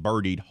 3. He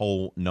birdied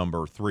hole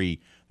number 3.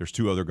 There's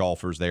 2 other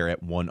golfers there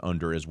at 1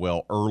 under as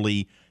well.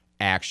 Early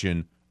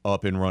action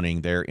up and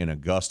running there in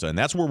Augusta. And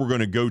that's where we're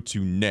going to go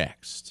to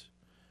next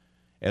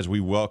as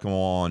we welcome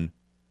on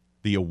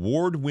the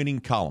award-winning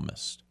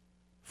columnist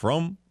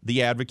from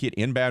The Advocate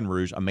in Baton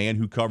Rouge, a man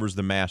who covers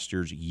the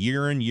Masters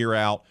year in, year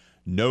out,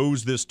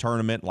 knows this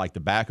tournament like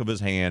the back of his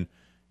hand.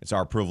 It's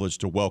our privilege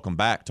to welcome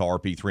back to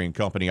RP3 and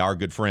Company our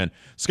good friend,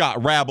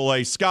 Scott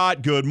Rabelais.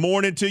 Scott, good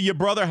morning to you,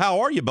 brother.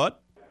 How are you, bud?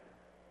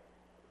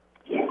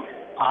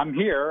 I'm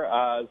here,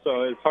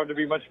 so it's hard to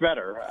be much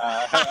better.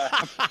 I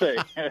have to say,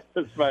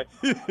 it's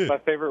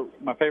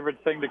my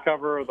favorite thing to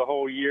cover of the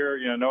whole year.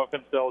 You know, no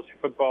offense to LSU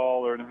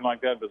football or anything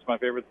like that, but it's my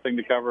favorite thing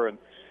to cover. And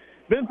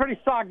it's been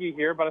pretty soggy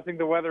here, but I think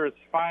the weather is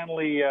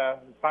finally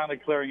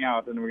clearing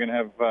out, and we're going to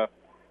have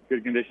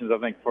good conditions, I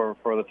think, for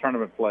the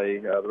tournament play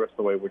the rest of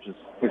the way, which is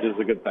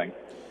a good thing.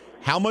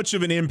 How much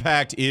of an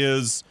impact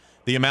is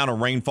the amount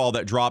of rainfall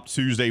that dropped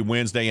Tuesday,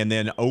 Wednesday, and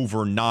then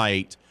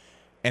overnight?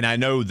 And I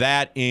know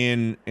that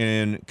in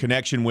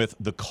connection with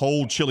the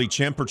cold, chilly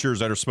temperatures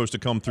that are supposed to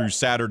come through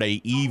Saturday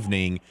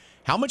evening,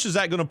 how much is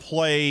that going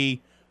to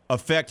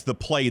affect the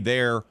play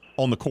there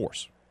on the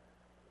course?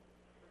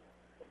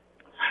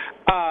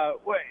 Well,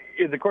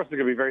 the course is going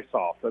to be very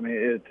soft. I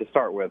mean, to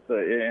start with,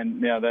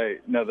 and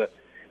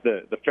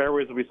the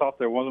fairways will be soft.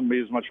 There won't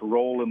be as much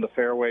roll in the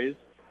fairways,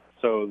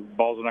 so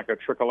balls are not going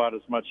to trickle out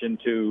as much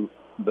into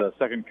the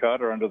second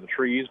cut or under the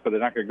trees, but they're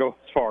not going to go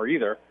as far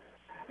either.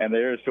 And the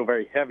air is still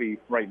very heavy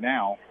right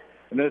now.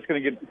 and then it's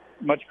going to get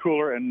much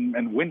cooler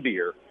and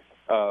windier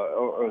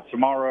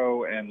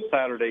tomorrow and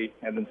Saturday,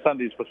 and then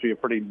Sunday's supposed to be a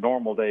pretty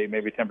normal day,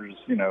 maybe temperatures,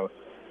 in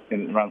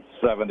around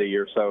 70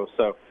 or so.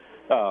 So,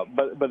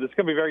 but it's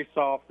going to be very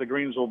soft. The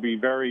greens will be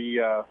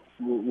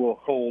will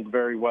hold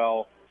very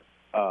well.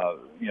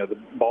 The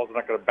balls are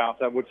not going to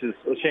bounce out, which is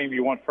a shame.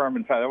 You want firm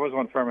and fast. I always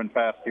want firm and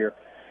fast here.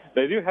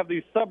 They do have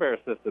these sub-air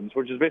systems,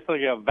 which is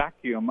basically a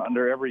vacuum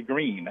under every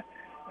green,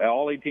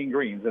 all 18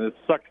 greens, and it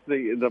sucks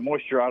the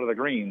moisture out of the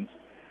greens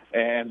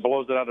and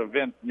blows it out of a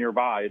vent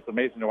nearby. It's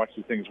amazing to watch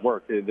these things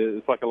work.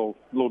 It's like a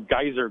little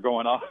geyser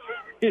going off,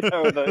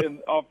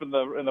 off in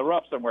the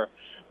rough somewhere.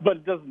 But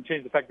it doesn't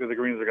change the fact that the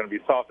greens are going to be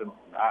soft, and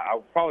I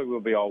probably will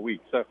be all week.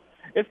 So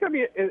it's going to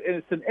be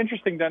it's an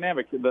interesting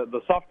dynamic,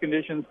 the soft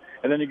conditions,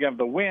 and then you have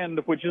the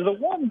wind, which is the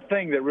one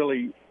thing that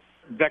really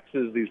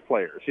vexes these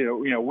players.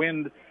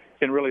 Wind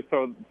can really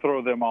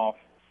throw them off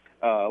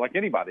like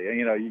anybody.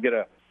 You get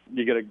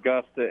a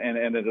gust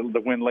and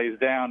the wind lays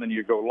down and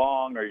you go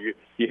long, or you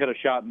hit a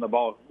shot and the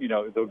ball,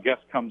 the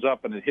gust comes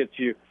up and it hits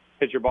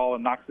your ball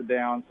and knocks it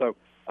down. So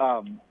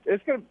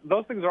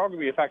those things are all going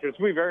to be a factor. It's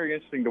going to be very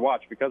interesting to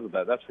watch because of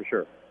that. That's for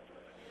sure.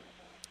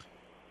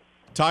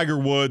 Tiger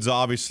Woods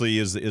obviously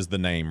is the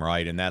name,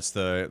 right? And that's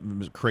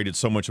created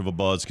so much of a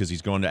buzz because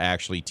he's going to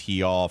actually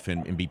tee off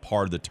and be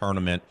part of the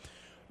tournament.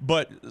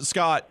 But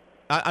Scott,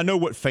 I know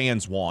what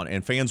fans want,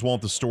 and fans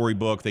want the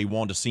storybook. They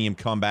want to see him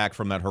come back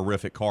from that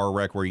horrific car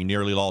wreck where he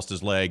nearly lost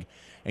his leg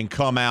and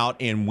come out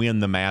and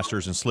win the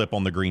Masters and slip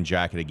on the green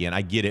jacket again.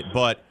 I get it,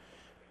 but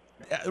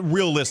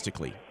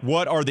realistically,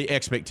 what are the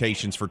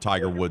expectations for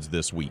Tiger Woods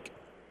this week?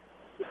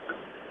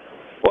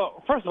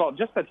 Well, first of all,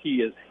 just that he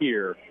is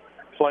here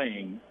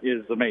playing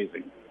is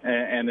amazing,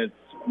 and it's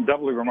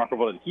doubly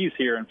remarkable that he's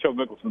here and Phil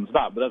Mickelson's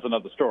not, but that's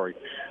another story.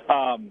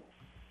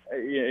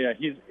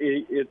 He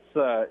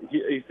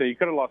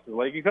could have lost his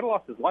leg. He could have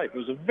lost his life. It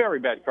was a very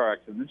bad car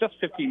accident just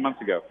 15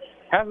 months ago.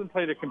 Hasn't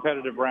played a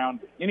competitive round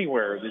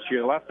anywhere this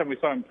year. The last time we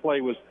saw him play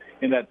was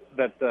in that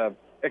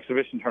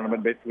exhibition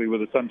tournament, basically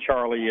with his son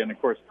Charlie, and of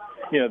course,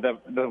 that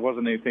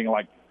wasn't anything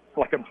like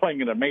I'm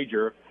playing in a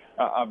major,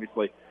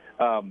 obviously.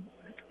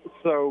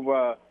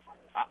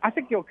 I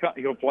think he'll play.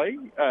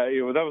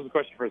 That was the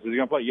question first. Is he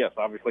going to play? Yes,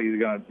 obviously he's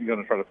going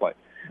to try to play.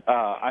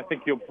 I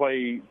think he'll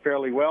play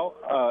fairly well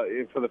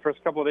for the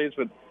first couple of days,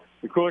 but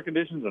the cooler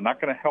conditions are not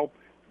going to help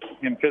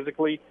him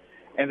physically.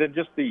 And then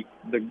just the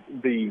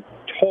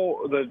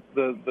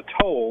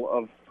toll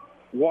of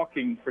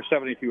walking for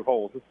 72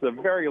 holes. It's a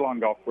very long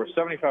golf course,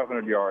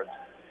 7,500 yards.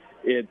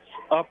 It's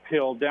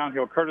uphill,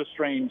 downhill. Curtis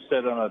Strange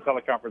said on a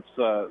teleconference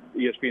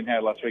ESPN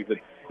had last week that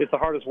it's the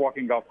hardest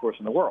walking golf course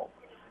in the world,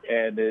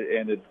 and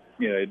it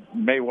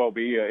may well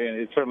be, and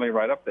it's certainly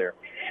right up there.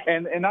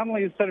 And not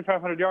only is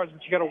 7,500 yards,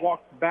 but you got to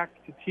walk back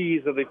to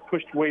tees that they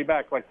pushed way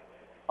back. Like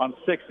on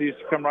 6, they used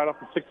to come right off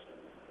the 6th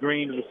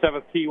green to the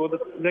 7th tee. Well,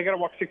 they got to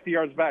walk 60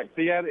 yards back.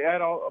 So you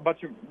add a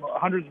bunch of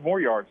hundreds more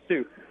yards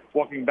too,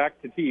 walking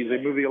back to tees. They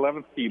move the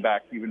 11th tee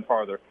back even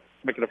farther,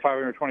 make it a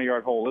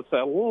 520-yard hole. It's a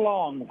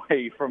long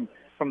way from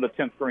the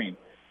 10th green.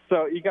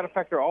 So you got to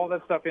factor all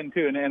that stuff in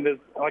too. And there's,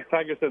 like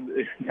Tiger said,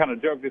 kind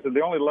of joked, he said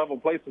the only level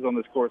places on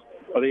this course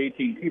are the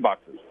 18 tee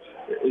boxes.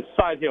 It's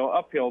side hill,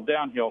 uphill,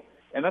 downhill,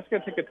 and that's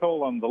going to take a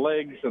toll on the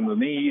legs and the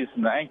knees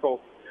and the ankle.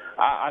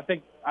 I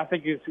think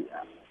he's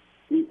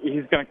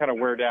going to kind of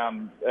wear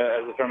down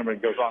as the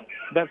tournament goes on.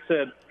 That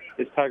said,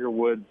 it's Tiger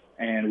Woods,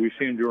 and we've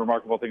seen him do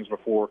remarkable things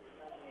before.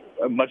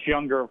 Much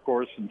younger, of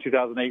course. In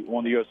 2008,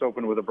 won the U.S.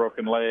 Open with a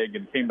broken leg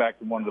and came back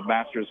and won the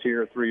Masters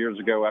here 3 years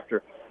ago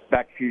after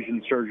back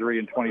fusion surgery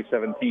in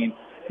 2017.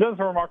 Does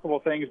some remarkable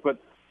things, but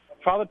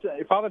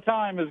Father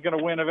Time is going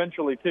to win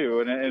eventually, too,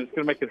 and it's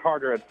going to make it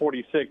harder at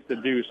 46 to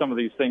do some of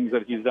these things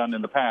that he's done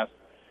in the past.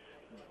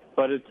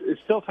 But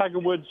it's still Tiger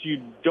Woods.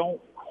 You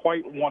don't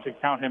quite want to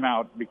count him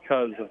out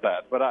because of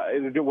that. But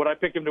would I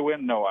pick him to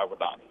win? No, I would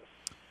not.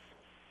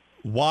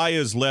 Why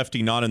is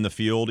Lefty not in the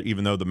field,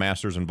 even though the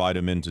Masters invite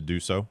him in to do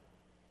so?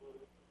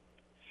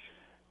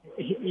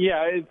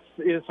 Yeah,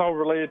 it's all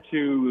related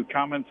to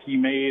comments he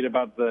made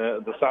about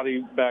the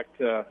Saudi-backed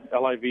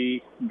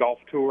LIV Golf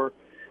Tour,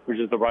 which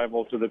is the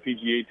rival to the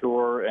PGA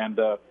Tour, and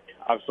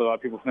obviously a lot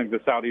of people think the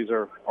Saudis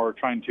are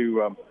trying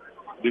to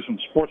do some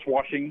sports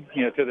washing,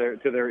 to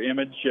their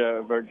image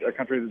of a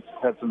country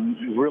that's had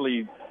some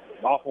really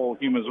awful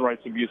human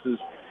rights abuses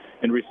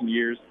in recent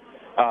years,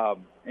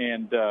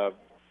 and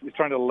he's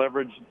trying to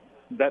leverage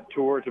that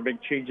tour to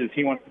make changes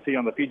he wants to see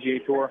on the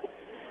PGA Tour.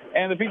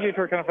 And the PGA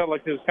Tour kind of felt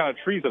like it was kind of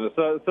treasonous.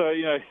 So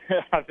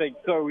I think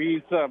so.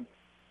 He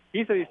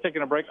said he's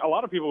taking a break. A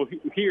lot of people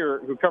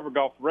here who cover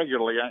golf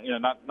regularly,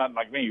 not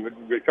like me, but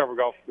cover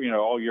golf,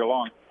 all year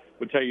long,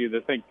 would tell you they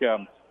think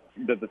that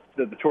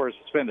the tour has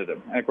suspended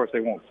him. And of course,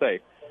 they won't say.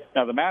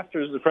 Now, the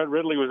Masters, Fred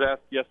Ridley was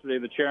asked yesterday,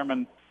 the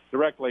chairman,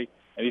 directly,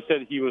 and he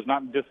said he was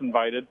not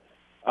disinvited.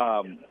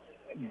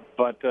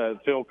 But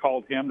Phil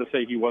called him to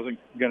say he wasn't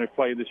going to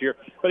play this year.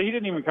 But he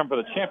didn't even come for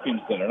the Champions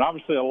Dinner. And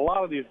obviously a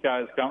lot of these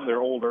guys come, they're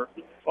older.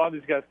 A lot of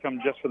these guys come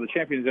just for the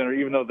Champions Dinner,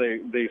 even though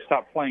they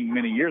stopped playing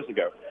many years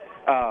ago.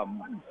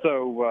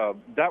 So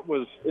that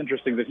was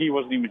interesting that he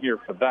wasn't even here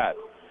for that.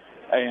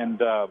 And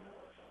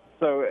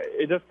so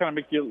it does kind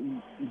of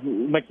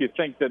make you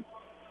think that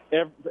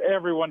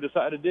everyone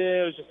decided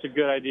it was just a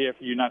good idea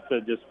for you not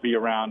to just be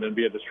around and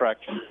be a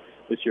distraction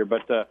this year.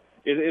 But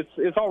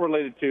it's all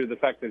related to the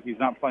fact that he's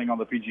not playing on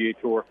the PGA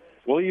Tour.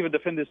 Will he even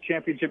defend his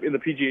championship in the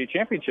PGA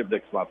Championship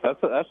next month?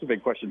 That's a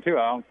big question, too.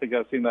 I don't think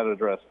I've seen that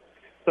addressed.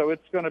 So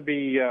it's going to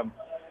be a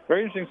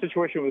very interesting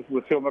situation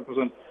with Phil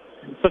Mickelson.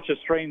 Such a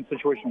strange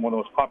situation, one of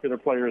the most popular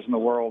players in the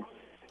world,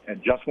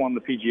 and just won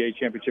the PGA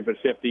Championship at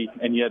 50,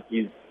 and yet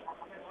he's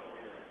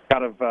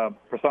kind of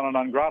persona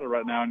non grata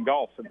right now in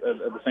golf at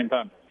the same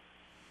time.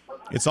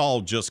 It's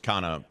all just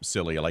kind of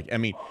silly. Like, I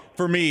mean,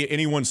 for me,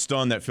 anyone's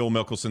stunned that Phil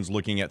Mickelson's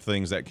looking at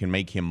things that can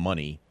make him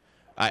money.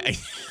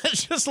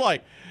 It's just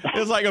like,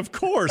 of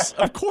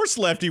course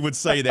Lefty would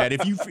say that.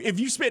 If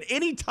you spent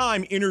any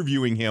time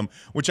interviewing him,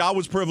 which I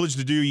was privileged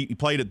to do, he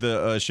played at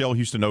the Shell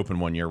Houston Open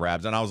one year,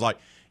 Rabs, and I was like,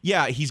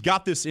 yeah, he's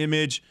got this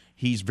image.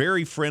 He's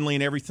very friendly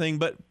and everything,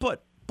 but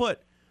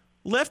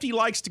Lefty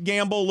likes to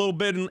gamble a little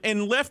bit,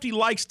 and Lefty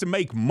likes to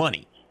make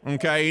money.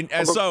 Okay,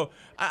 and so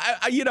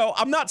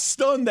I'm not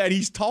stunned that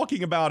he's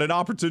talking about an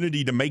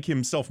opportunity to make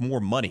himself more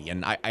money,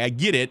 and I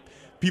get it.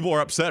 People are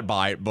upset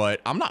by it,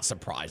 but I'm not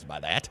surprised by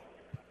that.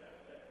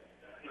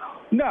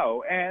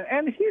 No,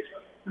 and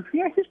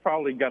he's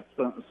probably got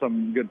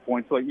some good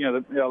points. Like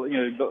a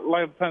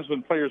lot of times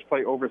when players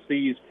play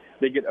overseas,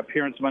 they get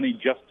appearance money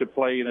just to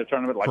play in a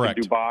tournament like Correct.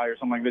 in Dubai or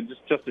something like that,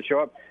 just to show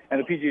up. And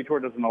the PGA Tour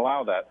doesn't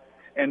allow that.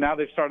 And now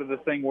they've started this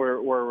thing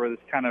where this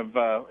kind of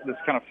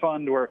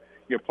fund where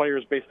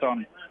players based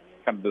on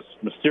kind of this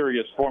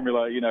mysterious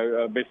formula,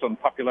 based on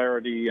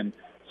popularity and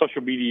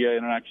social media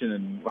interaction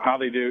and how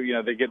they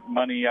do, they get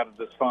money out of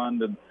this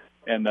fund.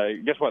 And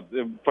guess what?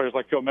 Players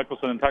like Phil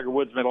Mickelson and Tiger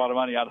Woods made a lot of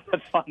money out of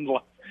that fund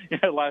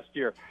last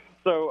year.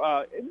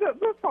 So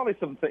there's probably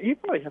he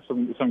probably has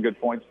some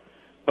good points.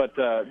 But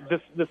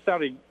this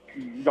Saudi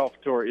Golf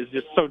Tour is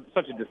just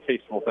such a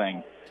distasteful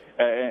thing,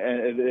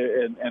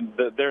 and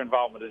their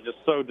involvement is just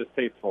so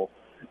distasteful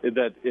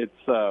that it's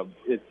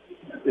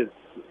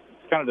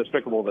kind of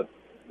despicable that,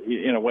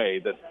 in a way,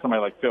 that somebody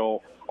like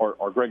Phil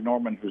or Greg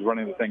Norman, who's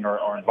running the thing,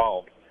 are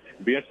involved.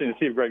 It'd be interesting to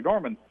see if Greg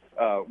Norman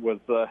was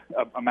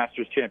a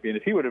Masters champion,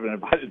 if he would have been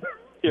invited.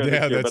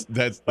 Yeah, this year.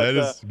 that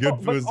is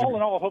good. But all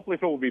in all, hopefully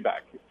Phil will be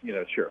back.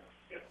 Sure.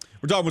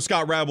 We're talking with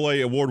Scott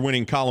Rabelais,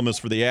 award-winning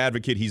columnist for The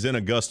Advocate. He's in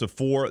Augusta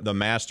for the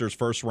Masters.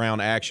 First-round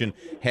action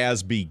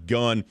has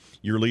begun.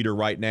 Your leader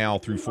right now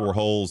through 4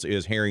 holes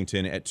is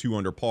Harrington at 2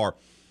 under par.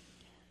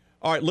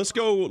 All right, let's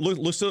go.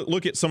 Let's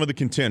look at some of the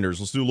contenders.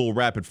 Let's do a little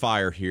rapid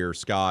fire here,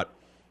 Scott.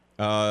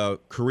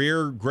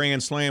 Career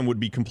Grand Slam would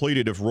be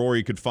completed if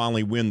Rory could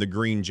finally win the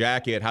green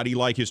jacket. How do you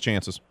like his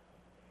chances?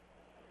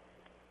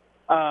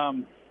 I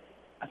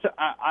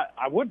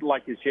would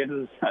like his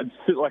chances. I'd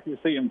like to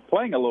see him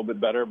playing a little bit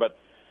better, but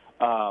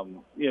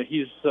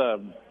he's.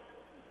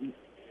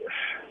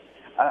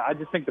 I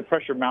just think the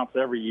pressure mounts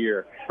every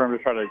year for him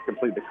to try to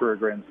complete the career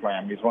Grand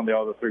Slam. He's won the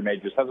other 3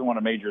 majors. Hasn't won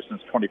a major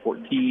since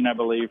 2014, I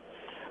believe.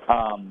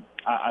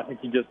 I think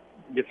he just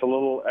gets a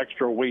little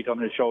extra weight on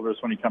his shoulders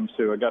when he comes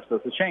to Augusta.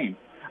 It's a shame.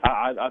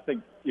 I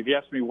think if you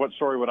ask me what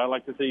story would I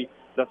like to see,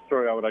 that's the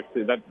story I would like to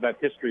see, that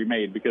history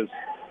made, because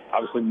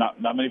obviously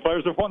not many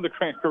players have won the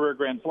career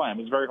Grand Slam.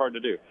 It's very hard to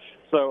do.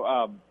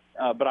 So,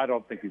 but I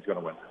don't think he's going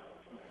to win.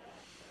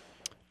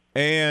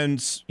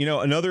 And,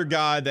 another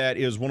guy that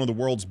is one of the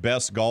world's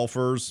best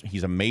golfers,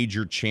 he's a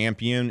major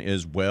champion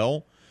as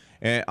well.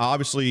 And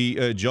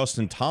obviously,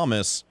 Justin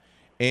Thomas,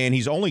 and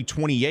he's only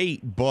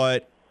 28,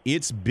 but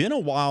it's been a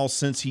while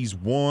since he's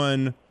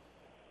won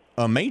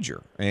a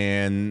major.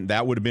 And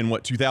that would have been,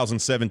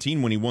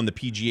 2017 when he won the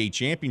PGA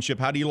Championship.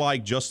 How do you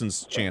like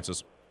Justin's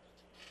chances?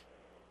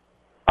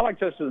 I like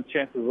Justin's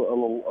chances a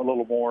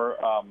little more.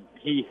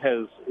 He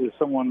is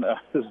someone,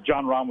 as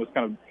John Rahm was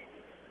kind of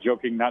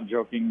joking, not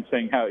joking,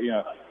 saying how,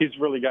 he's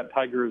really got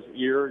Tiger's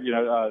ear.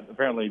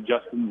 Apparently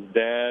Justin's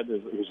dad,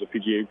 who's a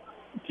PGA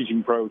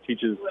teaching pro,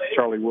 teaches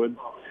Charlie Woods.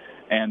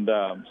 And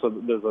so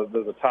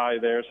there's a tie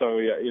there. So,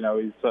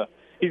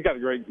 he's got a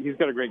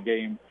great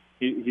game.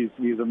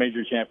 He's a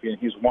major champion.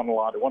 He's won a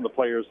lot. He won the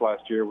Players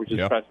last year, which is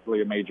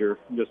practically a major,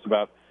 just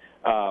about.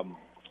 I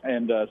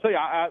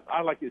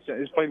like his.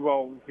 He's played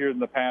well here in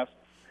the past.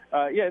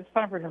 It's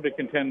time for him to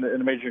contend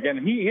in a major again.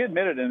 And he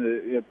admitted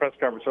in the press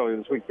conference earlier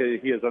this week that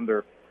he has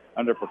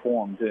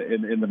underperformed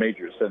in the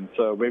majors, and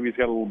so maybe he's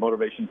got a little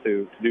motivation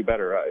to do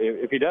better.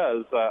 If he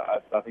does, I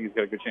think he's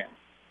got a good chance.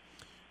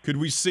 Could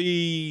we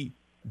see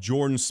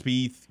Jordan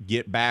Spieth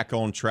get back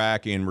on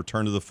track and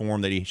return to the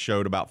form that he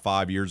showed about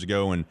 5 years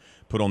ago and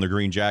put on the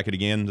green jacket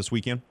again this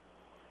weekend?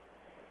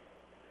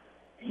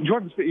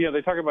 Jordan Spieth,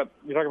 you talk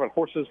about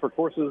horses for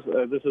courses.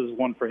 This is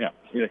one for him.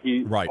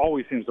 He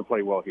always seems to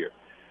play well here.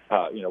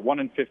 1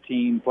 in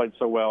 15, played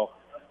so well.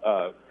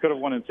 Could have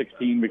won in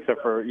 16,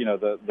 except for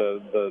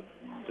the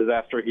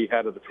disaster he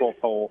had at the 12th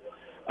hole.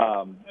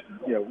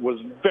 Was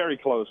very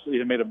close.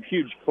 He made a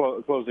huge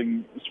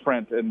closing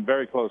sprint and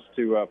very close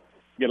to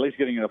at least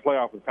getting in the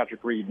playoff with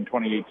Patrick Reed in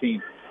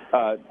 2018.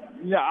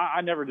 Yeah,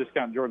 I never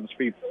discount Jordan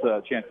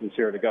Spieth's chances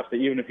here at Augusta,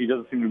 even if he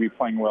doesn't seem to be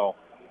playing well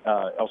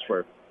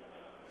elsewhere.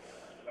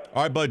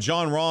 All right, bud.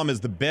 John Rahm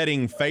is the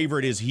betting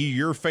favorite. Is he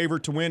your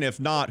favorite to win? If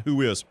not,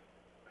 who is?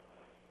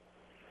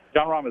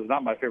 John Rahm is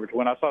not my favorite to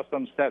win. I saw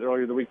some stat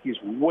earlier the week. He's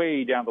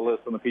way down the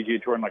list on the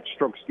PGA Tour in like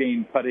strokes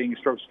gained putting,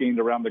 strokes gained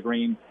around the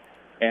green.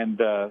 And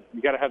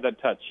you got to have that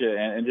touch.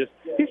 And just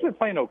he's been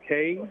playing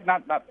okay,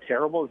 not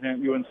terrible.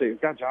 You wouldn't say,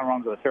 God, John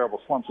Rahm's in a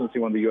terrible slump since he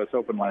won the U.S.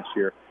 Open last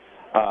year.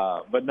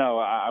 But no,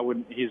 I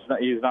wouldn't. He's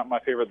not my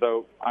favorite,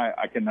 though.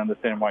 I can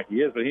understand why he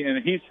is. But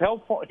he's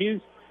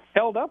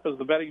held up as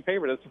the betting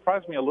favorite. It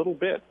surprised me a little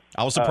bit.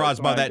 I was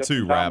surprised by that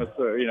too, Rab.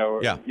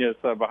 Yes,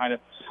 behind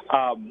it.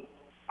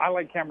 I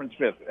like Cameron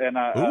Smith, and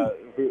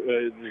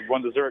who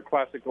won the Zurich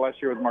Classic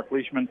last year with Mark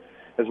Leishman.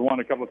 Has won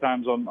a couple of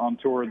times on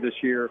tour this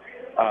year.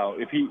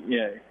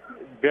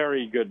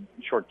 Very good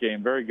short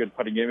game, very good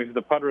putting game. If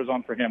the putter is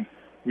on for him,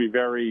 it'll be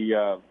very,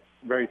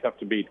 very tough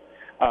to beat.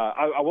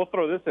 I will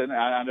throw this in.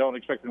 I don't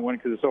expect him to win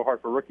because it's so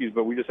hard for rookies,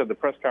 but we just had the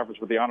press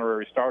conference with the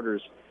honorary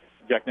starters,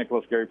 Jack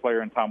Nicklaus, Gary Player,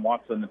 and Tom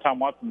Watson. And Tom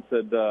Watson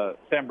said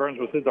Sam Burns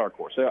was his dark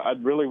horse. It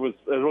really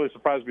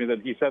surprised me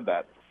that he said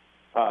that.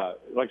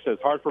 Like I said,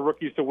 it's hard for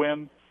rookies to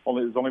win.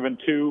 There's only been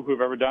two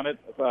who've ever done it,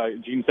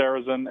 Gene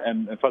Sarazen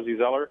and Fuzzy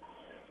Zeller.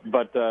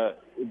 But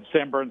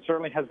Sam Burns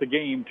certainly has the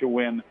game to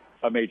win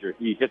a major.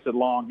 He hits it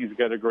long. He's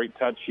got a great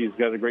touch. He's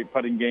got a great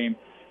putting game.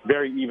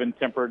 Very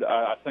even-tempered.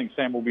 I think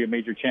Sam will be a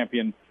major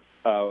champion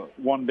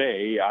one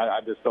day. I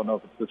just don't know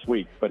if it's this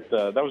week. But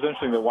that was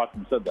interesting that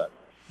Watson said that.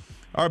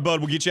 All right, bud,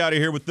 we'll get you out of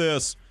here with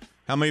this.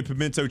 How many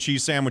pimento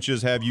cheese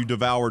sandwiches have you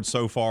devoured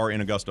so far in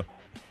Augusta?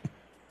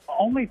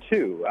 Only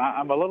two.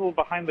 I'm a little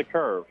behind the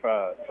curve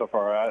so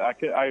far. I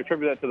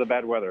attribute that to the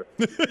bad weather.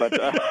 But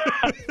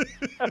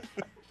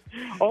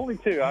only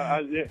two.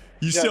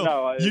 You still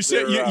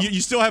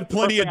have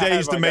plenty of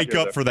days to make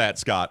up for that,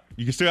 Scott.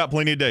 You can still have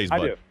plenty of days,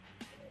 bud.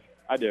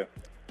 I do.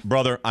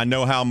 Brother, I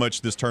know how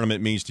much this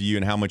tournament means to you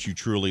and how much you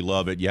truly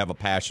love it. You have a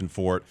passion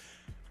for it.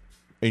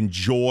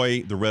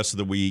 Enjoy the rest of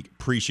the week.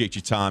 Appreciate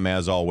your time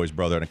as always,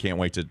 brother, and I can't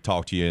wait to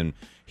talk to you and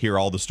hear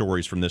all the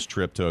stories from this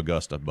trip to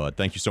Augusta, bud.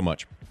 Thank you so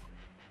much.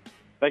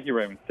 Thank you,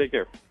 Raymond. Take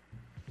care.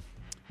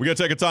 We got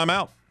to take a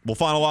timeout. We'll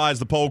finalize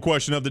the poll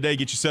question of the day,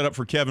 get you set up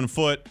for Kevin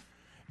Foote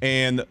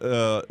and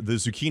the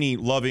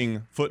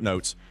zucchini-loving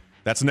footnotes.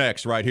 That's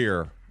next right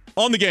here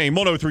on The Game,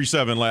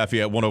 103.7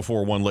 Lafayette,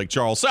 104.1 Lake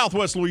Charles,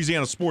 Southwest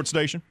Louisiana Sports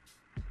Station.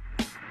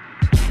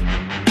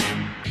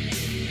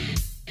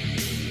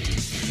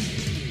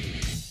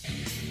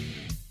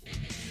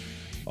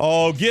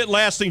 Oh, get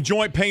lasting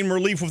joint pain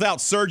relief without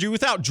surgery,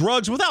 without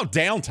drugs, without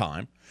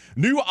downtime.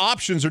 New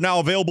options are now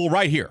available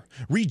right here.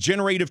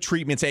 Regenerative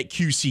treatments at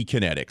QC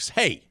Kinetics.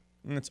 Hey,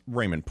 it's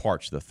Raymond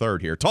Parch III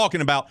here,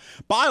 talking about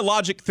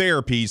biologic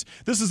therapies.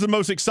 This is the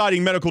most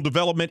exciting medical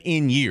development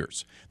in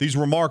years. These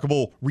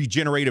remarkable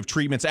regenerative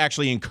treatments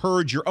actually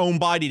encourage your own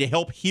body to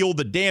help heal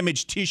the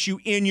damaged tissue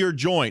in your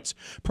joints.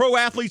 Pro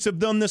athletes have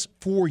done this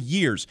for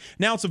years.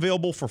 Now it's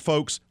available for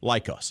folks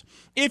like us.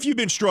 If you've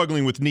been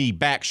struggling with knee,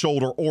 back,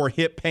 shoulder, or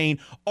hip pain,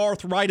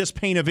 arthritis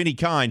pain of any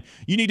kind,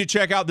 you need to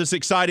check out this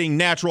exciting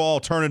natural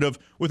alternative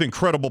with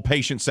incredible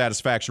patient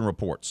satisfaction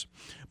reports.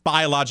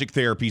 Biologic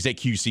therapies at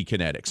QC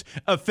Kinetics.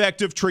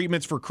 Effective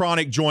treatments for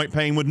chronic joint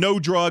pain with no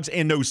drugs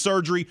and no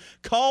surgery.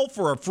 Call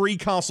for a free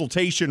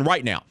consultation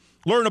right now.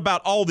 Learn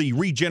about all the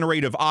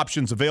regenerative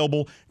options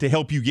available to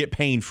help you get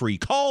pain-free.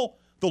 Call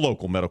the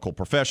local medical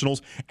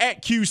professionals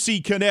at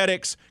QC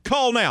Kinetics.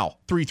 Call now,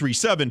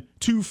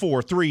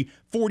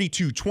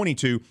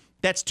 337-243-4222.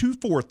 That's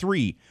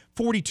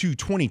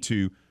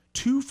 243-4222,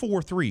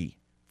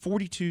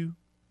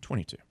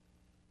 243-4222.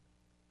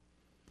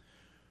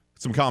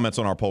 Some comments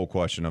on our poll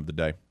question of the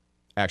day.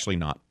 Actually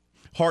not.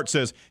 Hart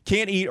says,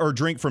 can't eat or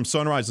drink from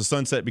sunrise to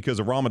sunset because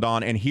of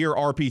Ramadan, and hear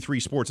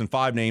RP3 Sports and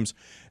 5 Names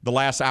the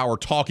last hour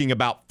talking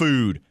about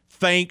food.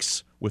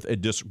 Thanks, with a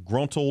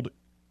disgruntled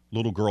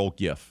little girl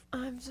gif.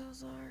 I'm so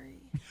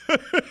sorry.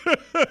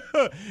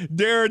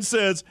 Darren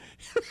says,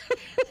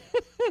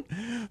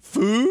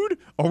 food?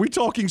 Are we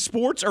talking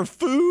sports or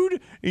food?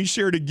 He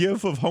shared a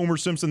gif of Homer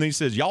Simpson. Then he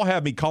says, y'all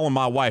have me calling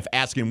my wife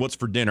asking what's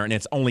for dinner, and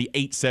it's only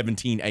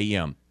 8:17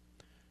 a.m.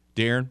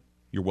 Darren,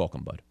 you're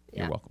welcome, bud.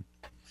 Yeah. You're welcome.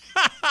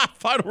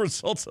 Final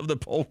results of the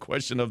poll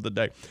question of the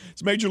day.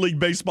 It's Major League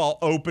Baseball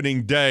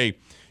opening day.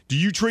 Do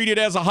you treat it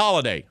as a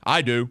holiday?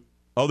 I do.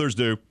 Others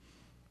do.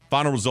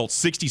 Final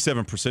results,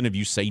 67% of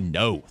you say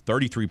no.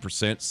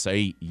 33%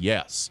 say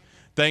yes.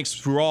 Thanks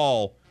for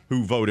all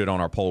who voted on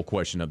our poll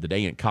question of the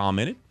day and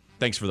commented.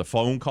 Thanks for the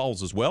phone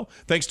calls as well.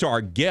 Thanks to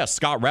our guest,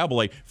 Scott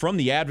Rabelais from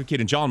The Advocate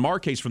and John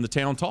Marquez from the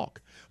Town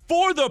Talk.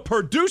 For the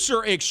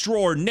producer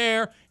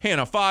extraordinaire,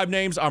 Hannah 5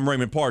 Names, I'm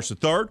Raymond Parch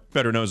III,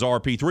 better known as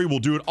RP3. We'll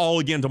do it all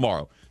again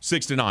tomorrow,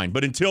 6 to 9.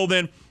 But until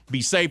then,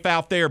 be safe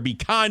out there. Be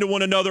kind to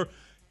one another.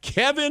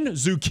 Kevin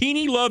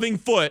Zucchini-loving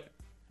Foote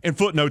and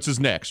Footnotes is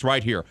next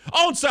right here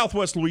on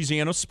Southwest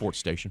Louisiana Sports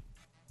Station.